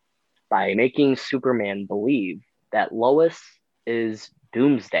by making Superman believe that Lois is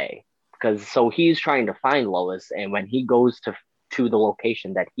Doomsday. Because so he's trying to find Lois, and when he goes to the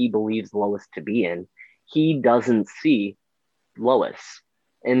location that he believes Lois to be in, he doesn't see Lois.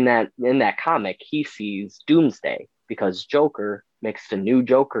 In that comic, he sees Doomsday because Joker mixed a new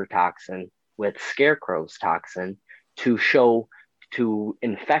Joker toxin with Scarecrow's toxin to show to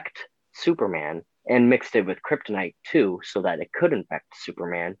infect Superman and mixed it with kryptonite too so that it could infect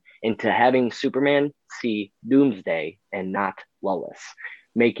Superman into having Superman see Doomsday and not Lois,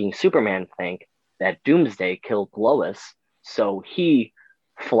 making Superman think that Doomsday killed Lois. So he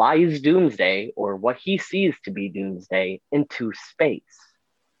flies Doomsday, or what he sees to be Doomsday, into space,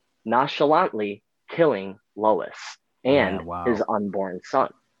 nonchalantly killing Lois Yeah, and wow. his unborn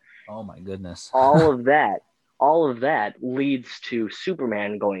son. Oh my goodness. All of that leads to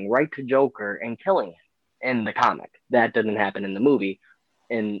Superman going right to Joker and killing him in the comic. That didn't happen in the movie.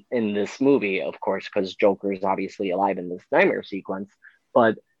 In this movie, of course, because Joker is obviously alive in this nightmare sequence.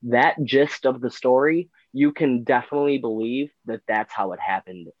 But that gist of the story, you can definitely believe that that's how it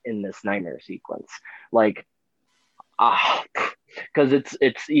happened in this nightmare sequence. Like, because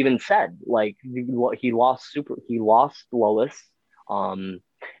it's even said like he lost Lois, um,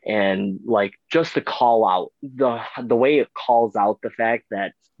 and like just to call out the way it calls out the fact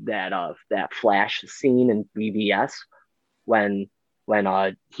that Flash scene in BVS when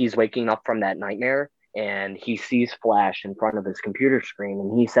he's waking up from that nightmare and he sees Flash in front of his computer screen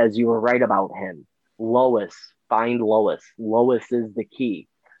and he says, "You were right about him. Lois, find Lois. Lois is the key."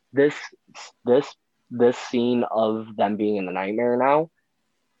 This this this scene of them being in the nightmare now,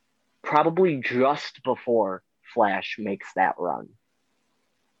 probably just before Flash makes that run.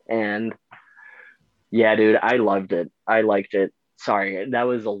 And yeah, dude, I loved it. I liked it. Sorry, that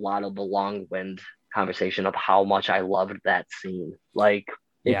was a lot of the long wind conversation of how much I loved that scene. Like,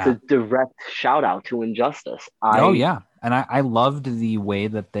 it's Yeah. a direct shout out to Injustice. Oh yeah, and I loved the way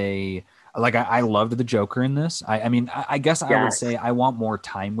that they like. I loved the Joker in this. I mean, I guess I would Yes, say I want more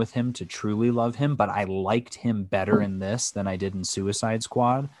time with him to truly love him, but I liked him better in this than I did in Suicide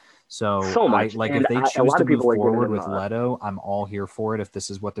Squad. So so I much. like if And they a choose lot to of move people are giving forward him with a, Leto, I'm all here for it. If this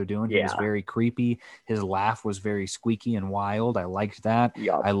is what they're doing, he was yeah, very creepy. His laugh was very squeaky and wild. I liked that.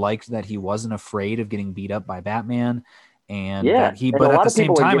 yup. I liked that he wasn't afraid of getting beat up by Batman and Yeah. that he And a but at lot the of same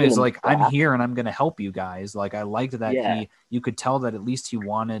people are time giving is him like I'm crap. here and I'm going to help you guys. Like I liked that Yeah. you could tell that at least he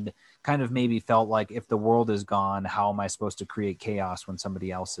wanted kind of maybe felt like if the world is gone, how am I supposed to create chaos when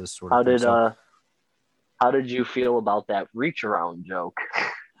somebody else is, sort of How thing. did So how did you feel about that reach around joke?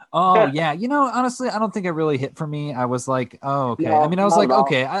 oh yeah, honestly I don't think it really hit for me. I was like, oh okay. I No, mean I was not at like, all.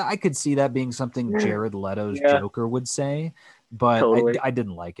 okay, I could see that being something Jared Leto's Yeah, Joker would say, but totally. I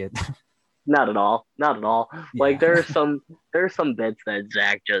didn't like it. Not at all. Not at all. Like Yeah. there are some bits that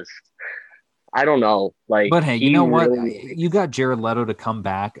Zach just, I don't know. Like But hey, you he know what? really You makes, got Jared Leto to come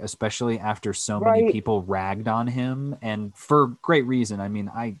back, especially after so many right. people ragged on him, and for great reason. I mean,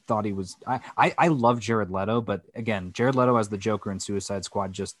 I thought he was. I love Jared Leto, but again, Jared Leto as the Joker in Suicide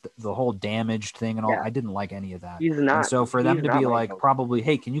Squad, just the whole damaged thing and all. Yeah. I didn't like any of that. He's And not so for he's them to not be my like, Joker. probably,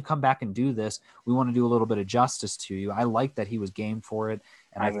 hey, can you come back and do this? We want to do a little bit of justice to you. I like that he was game for it,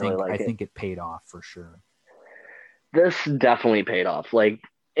 and I really I like it. think it paid off for sure. This definitely paid off. Like,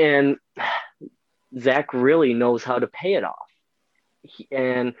 and Zach really knows how to pay it off.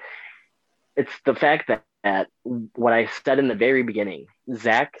 And it's the fact that what I said in the very beginning,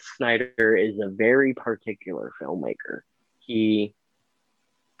 Zack Snyder is a very particular filmmaker. He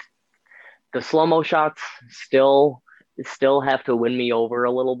The slow mo shots still have to win me over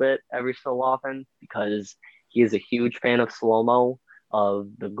a little bit every so often because he is a huge fan of slow mo, of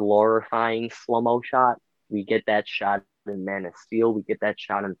the glorifying slow mo shot. We get that shot in Man of Steel. We get that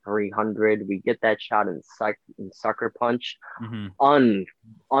shot in 300. We get that shot in Sucker Punch. Hmm. Un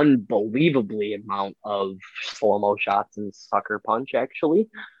Unbelievably amount of slow mo shots in Sucker Punch. Actually,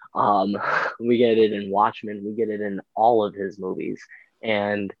 um, we get it in Watchmen. We get it in all of his movies,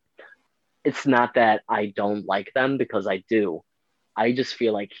 and it's not that I don't like them because I do. I just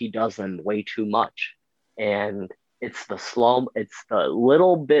feel like he does them way too much. And it's the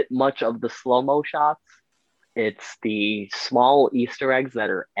little bit much of the slow mo shots. It's the small Easter eggs that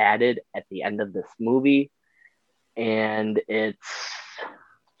are added at the end of this movie. And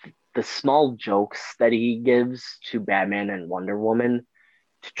the small jokes that he gives to Batman and Wonder Woman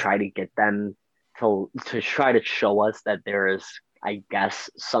to try to get them to try to show us that there is, I guess,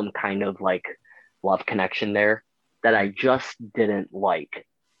 some kind of like love connection there that I just didn't like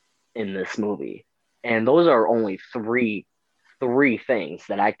in this movie. And those are only three things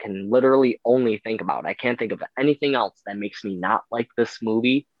that I can literally only think about. I can't think of anything else that makes me not like this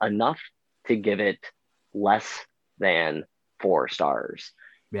movie enough to give it less than 4 stars.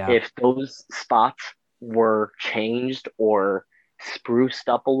 Yeah. If those spots were changed or spruced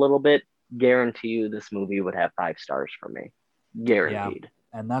up a little bit, guarantee you this movie would have 5 stars for me. Yeah. Guaranteed.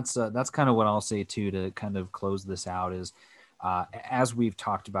 And that's kind of what I'll say too, to kind of close this out is, as we've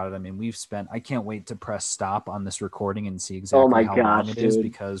talked about it, I mean, I can't wait to press stop on this recording and see Oh exactly my how long gosh, it is, dude.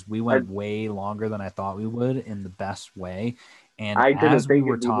 because we I, went way longer than I thought we would in the best way. And I didn't as we think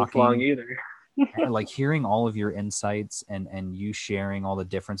were it'd be this long talking, either. like hearing all of your insights and you sharing all the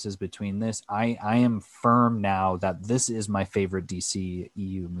differences between this, I am firm now that this is my favorite DC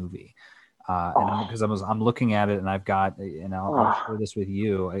EU movie. And Oh, because I'm looking at it and I've got, and I'll oh. share this with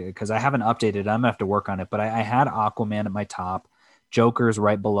you because I haven't updated. I'm gonna have to work on it, but I had Aquaman at my top, Joker's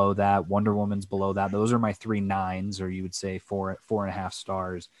right below that, Wonder Woman's below that. Those are my 3 9s, or you would say 4.5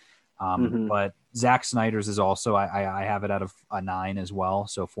 stars. Mm-hmm. But Zack Snyder's is also, I have it out of a 9 as well,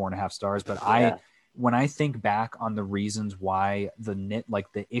 so 4.5 stars. But Yeah. when I think back on the reasons why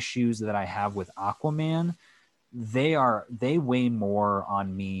like the issues that I have with Aquaman, they weigh more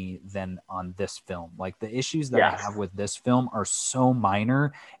on me than on this film. Like the issues that I Yes. have with this film are so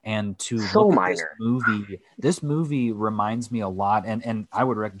minor, and to So look at minor. this movie reminds me a lot. And I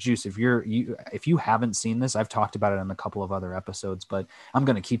would recommend, Juice, if you haven't seen this, I've talked about it in a couple of other episodes, but I'm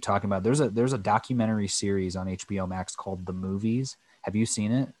going to keep talking about it. There's a documentary series on HBO Max called The Movies. Have you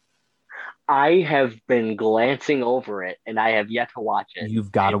seen it? I have been glancing over it and I have yet to watch it.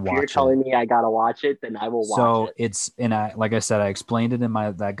 You've got to If you're watch it. telling me I gotta watch it, then I will watch So it. it's, and like I said, I explained it in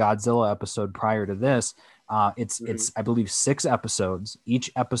that Godzilla episode prior to this. Hmm. It's I believe 6 episodes. Each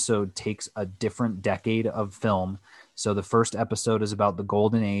episode takes a different decade of film. So the first episode is about the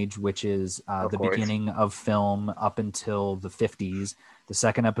Golden Age, which is Of the course. beginning of film up until the 50s. The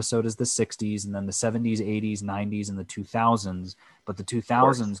second episode is the 60s, and then the 70s, 80s, 90s, and the 2000s. But the Of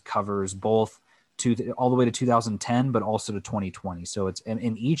course. 2000s covers both all the way to 2010, but also to 2020. So it's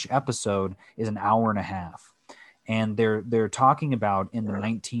in each episode is an hour and a half. And they're talking about in the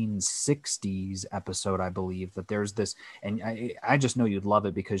 1960s episode, I believe, that there's this, and I just know you'd love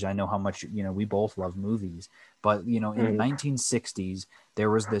it because I know how much, we both love movies. But in the Hmm. 1960s, there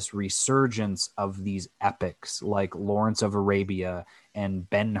was this resurgence of these epics like Lawrence of Arabia and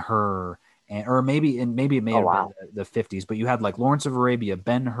Ben-Hur, or maybe it may Oh have been wow. the 50s, but you had like Lawrence of Arabia,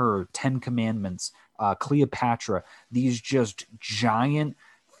 Ben-Hur, Ten Commandments, Cleopatra, these just giant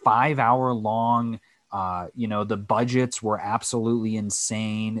 5 hour long, the budgets were absolutely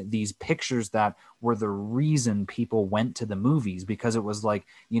insane. These pictures that were the reason people went to the movies, because it was like,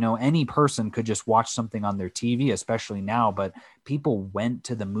 any person could just watch something on their TV, especially now, but people went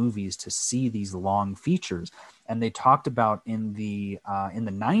to the movies to see these long features. And they talked about in the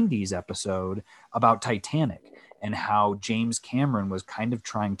 90s episode about Titanic and how James Cameron was kind of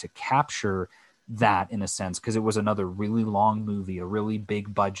trying to capture that in a sense, because it was another really long movie, a really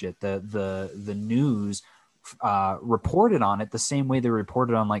big budget. The news reported on it the same way they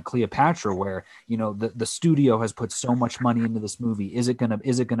reported on like Cleopatra, where the studio has put so much money into this movie. Is it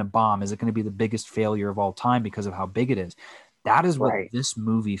gonna bomb? Is it gonna be the biggest failure of all time because of how big it is? That is what Right. this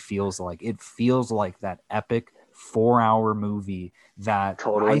movie feels like. It feels like that epic 4 hour movie that I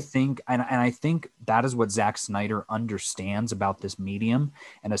Totally. think, and I think that is what Zack Snyder understands about this medium,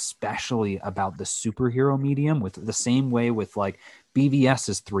 and especially about the superhero medium, with the same way with like BVS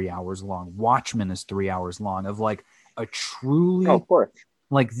is 3 hours long, Watchmen is 3 hours long, of like a Oh, truly, of course.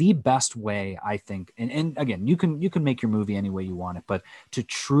 like the best way, I think. And again, you can make your movie any way you want it, but to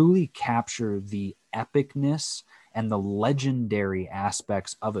truly capture the epicness and the legendary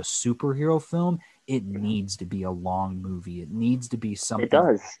aspects of a superhero film, it needs to be a long movie. It needs to be It something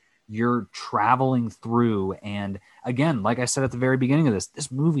does. you're traveling through. And again, like I said at the very beginning of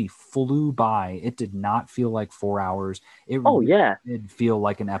this movie flew by. It did not feel like 4 hours. It Oh really yeah. did feel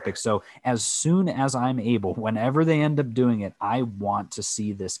like an epic. So as soon as I'm able, whenever they end up doing it, I want to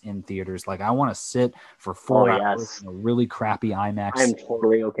see this in theaters. Like I want to sit for Oh 4 hours yes. in a really crappy IMAX. I'm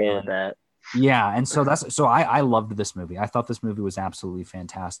totally okay with And that. yeah, and so I loved this movie. I thought this movie was absolutely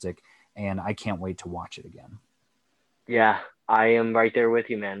fantastic, and I can't wait to watch it again. Yeah, I am right there with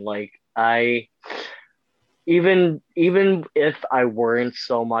you, man. Like I even if I weren't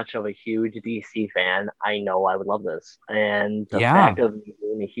so much of a huge DC fan, I know I would love this. And the Yeah. fact of me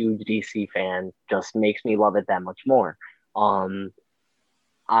being a huge DC fan just makes me love it that much more. Um,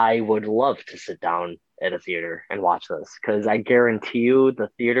 I would love to sit down at a theater and watch this because I guarantee you the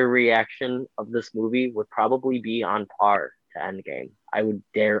theater reaction of this movie would probably be on par to Endgame. I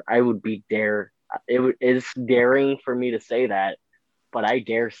would be dare. It's daring for me to say that, but I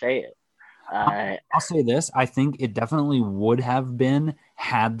dare say it. Uh, I'll say this. I think it definitely would have been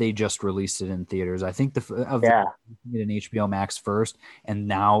had they just released it in theaters. I think the yeah, in HBO Max first, and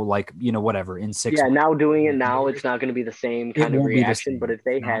now like whatever in 6 yeah. months Now doing it in now, it's theaters, not going to be the same it kind of won't be the reaction. But same. if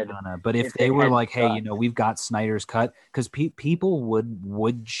they It's not had, gonna. But if if they they were had like, hey, just, we've got Snyder's cut, because people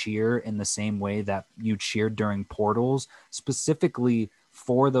would cheer in the same way that you cheered during Portals, specifically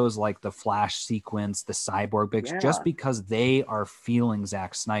for those like the Flash sequence, the Cyborg bits, just yeah, because they are feeling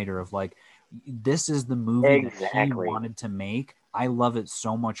Zack Snyder of like, this is the movie that he exactly, wanted to make. I love it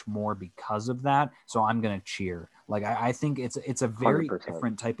so much more because of that. So I'm gonna cheer. Like I think it's a hundred very percent.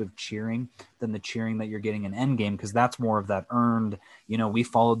 different type of cheering than the cheering that you're getting in Endgame, because that's more of that earned. We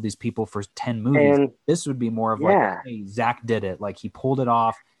followed these people for 10 movies. And This would be more of like, yeah, hey, Zach did it. Like he pulled it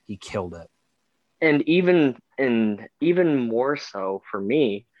off. He killed it. and even more so for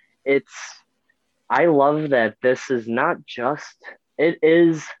me, it's I love that this is not just it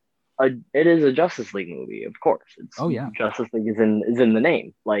is it is a Justice League movie, of course. It's Oh yeah. Justice League is in the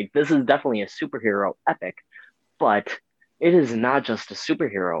name. Like this is definitely a superhero epic, but it is not just a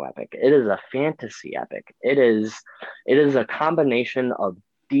superhero epic. It is a fantasy epic. It is a combination of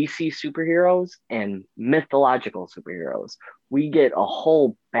DC superheroes and mythological superheroes. We get a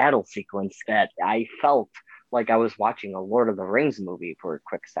whole battle sequence that I felt like I was watching a Lord of the Rings movie for a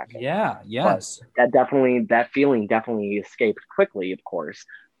quick second. Yeah. But Yes. that feeling definitely escaped quickly, of course.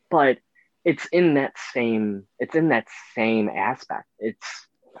 But it's in that same aspect.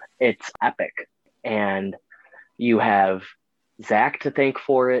 It's epic. And you have Zach to thank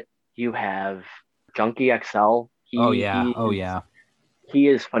for it. You have Junkie XL. Oh yeah. Oh yeah. He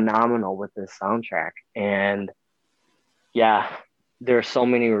is phenomenal with this soundtrack. And yeah, there are so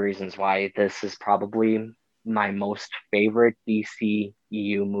many reasons why this is probably my most favorite DC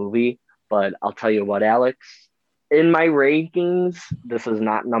EU movie. But I'll tell you what, Alex, in my rankings, this is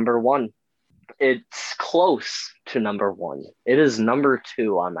not number one. It's close to number one. It is number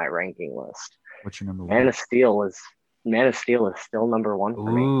two on my ranking list. What's your number Man one? of Steel is Man of Steel is still number one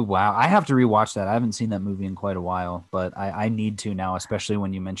for me. Ooh, wow. I have to rewatch that. I haven't seen that movie in quite a while, but I need to now, especially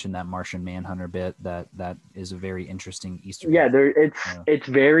when you mentioned that Martian Manhunter bit. That is a very interesting Easter egg. Yeah, Uh, it's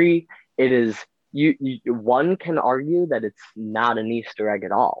very it is one can argue that it's not an Easter egg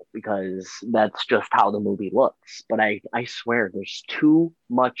at all because that's just how the movie looks. But I swear there's too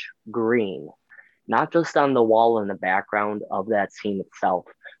much green, not just on the wall in the background of that scene itself,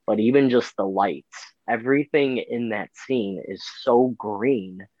 but even just the lights. Everything in that scene is so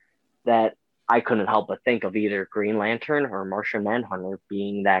green that I couldn't help but think of either Green Lantern or Martian Manhunter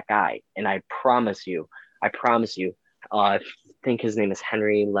being that guy. And I promise you, I think his name is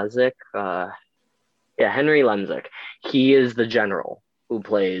Henry Lezick. Yeah, Henry Lemzik. He is the general who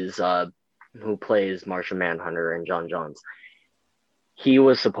plays Martian Manhunter and John Jones. He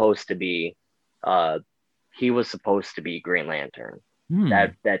was supposed to be uh, he was supposed to be Green Lantern. hmm.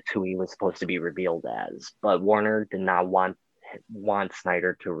 That's who he was supposed to be revealed as. But Warner did not want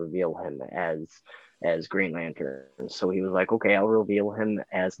Snyder to reveal him as Green Lantern. So he was like, okay, I'll reveal him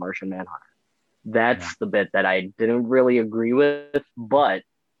as Martian Manhunter. Yeah. That's the bit that I didn't really agree with, but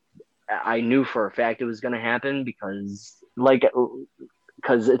I knew for a fact it was going to happen because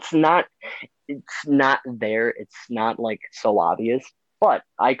it's not there. It's not like so obvious, but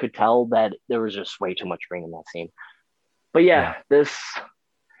I could tell that there was just way too much green in that scene. But Yeah. yeah, this.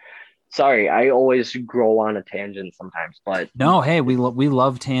 Sorry, I always go on a tangent sometimes, but No, hey, we love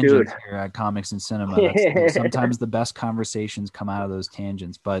dude, tangents here at Comics and Cinema. That's sometimes the best conversations come out of those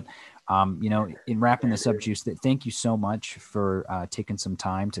tangents. But in wrapping this up, Juice, thank you so much for taking some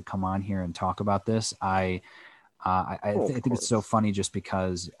time to come on here and talk about this. oh, I of think it's so course. funny just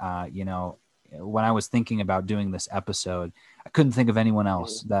because when I was thinking about doing this episode, I couldn't think of anyone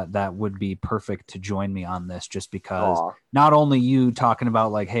else that would be perfect to join me on this, just because Aw. not only you talking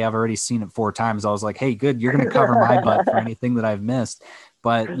about like, hey, I've already seen it 4 times. I was like, hey, good, you're going to cover my butt for anything that I've missed.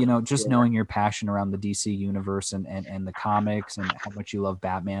 But just Yeah, knowing your passion around the DC universe and the comics and how much you love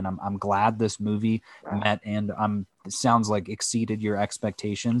Batman, I'm glad this movie met and it sounds like exceeded your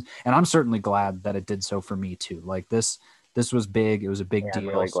expectations. And I'm certainly glad that it did so for me too. Like this was big. It was a big yeah, I'm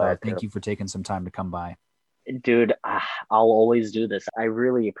deal. really So glad thank to. you for taking some time to come by. Dude, I'll always do this. I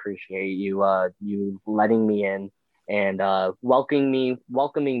really appreciate you letting me in and welcoming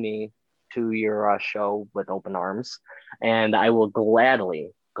me to your show with open arms. And I will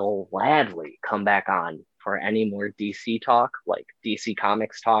gladly come back on for any more DC talk, like DC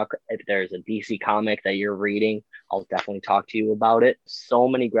Comics talk. If there's a DC comic that you're reading, I'll definitely talk to you about it. So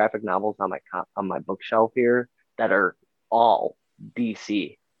many graphic novels on my bookshelf here that are all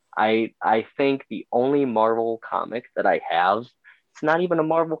DC. I think the only Marvel comic that I have, it's not even a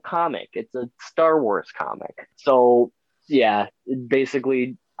Marvel comic. It's a Star Wars comic. So yeah,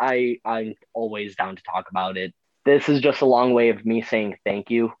 basically I'm always down to talk about it. This is just a long way of me saying thank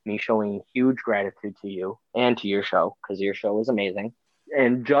you, me showing huge gratitude to you and to your show, because your show is amazing.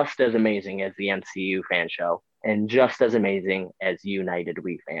 And just as amazing as the MCU fan show, and just as amazing as United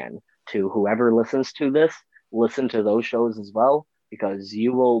We Fan. To whoever listens to this, listen to those shows as well, because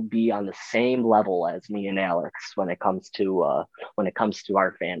you will be on the same level as me and Alex when it comes to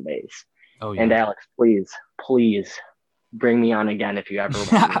our fan base. Oh And yeah. Alex, please bring me on again if you ever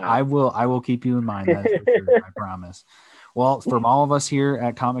want me on. I will keep you in mind. That is for sure. I promise. Well, from all of us here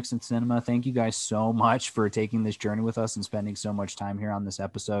at Comics and Cinema, thank you guys so much for taking this journey with us and spending so much time here on this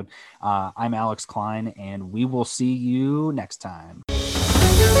episode. I'm Alex Klein, and we will see you next time.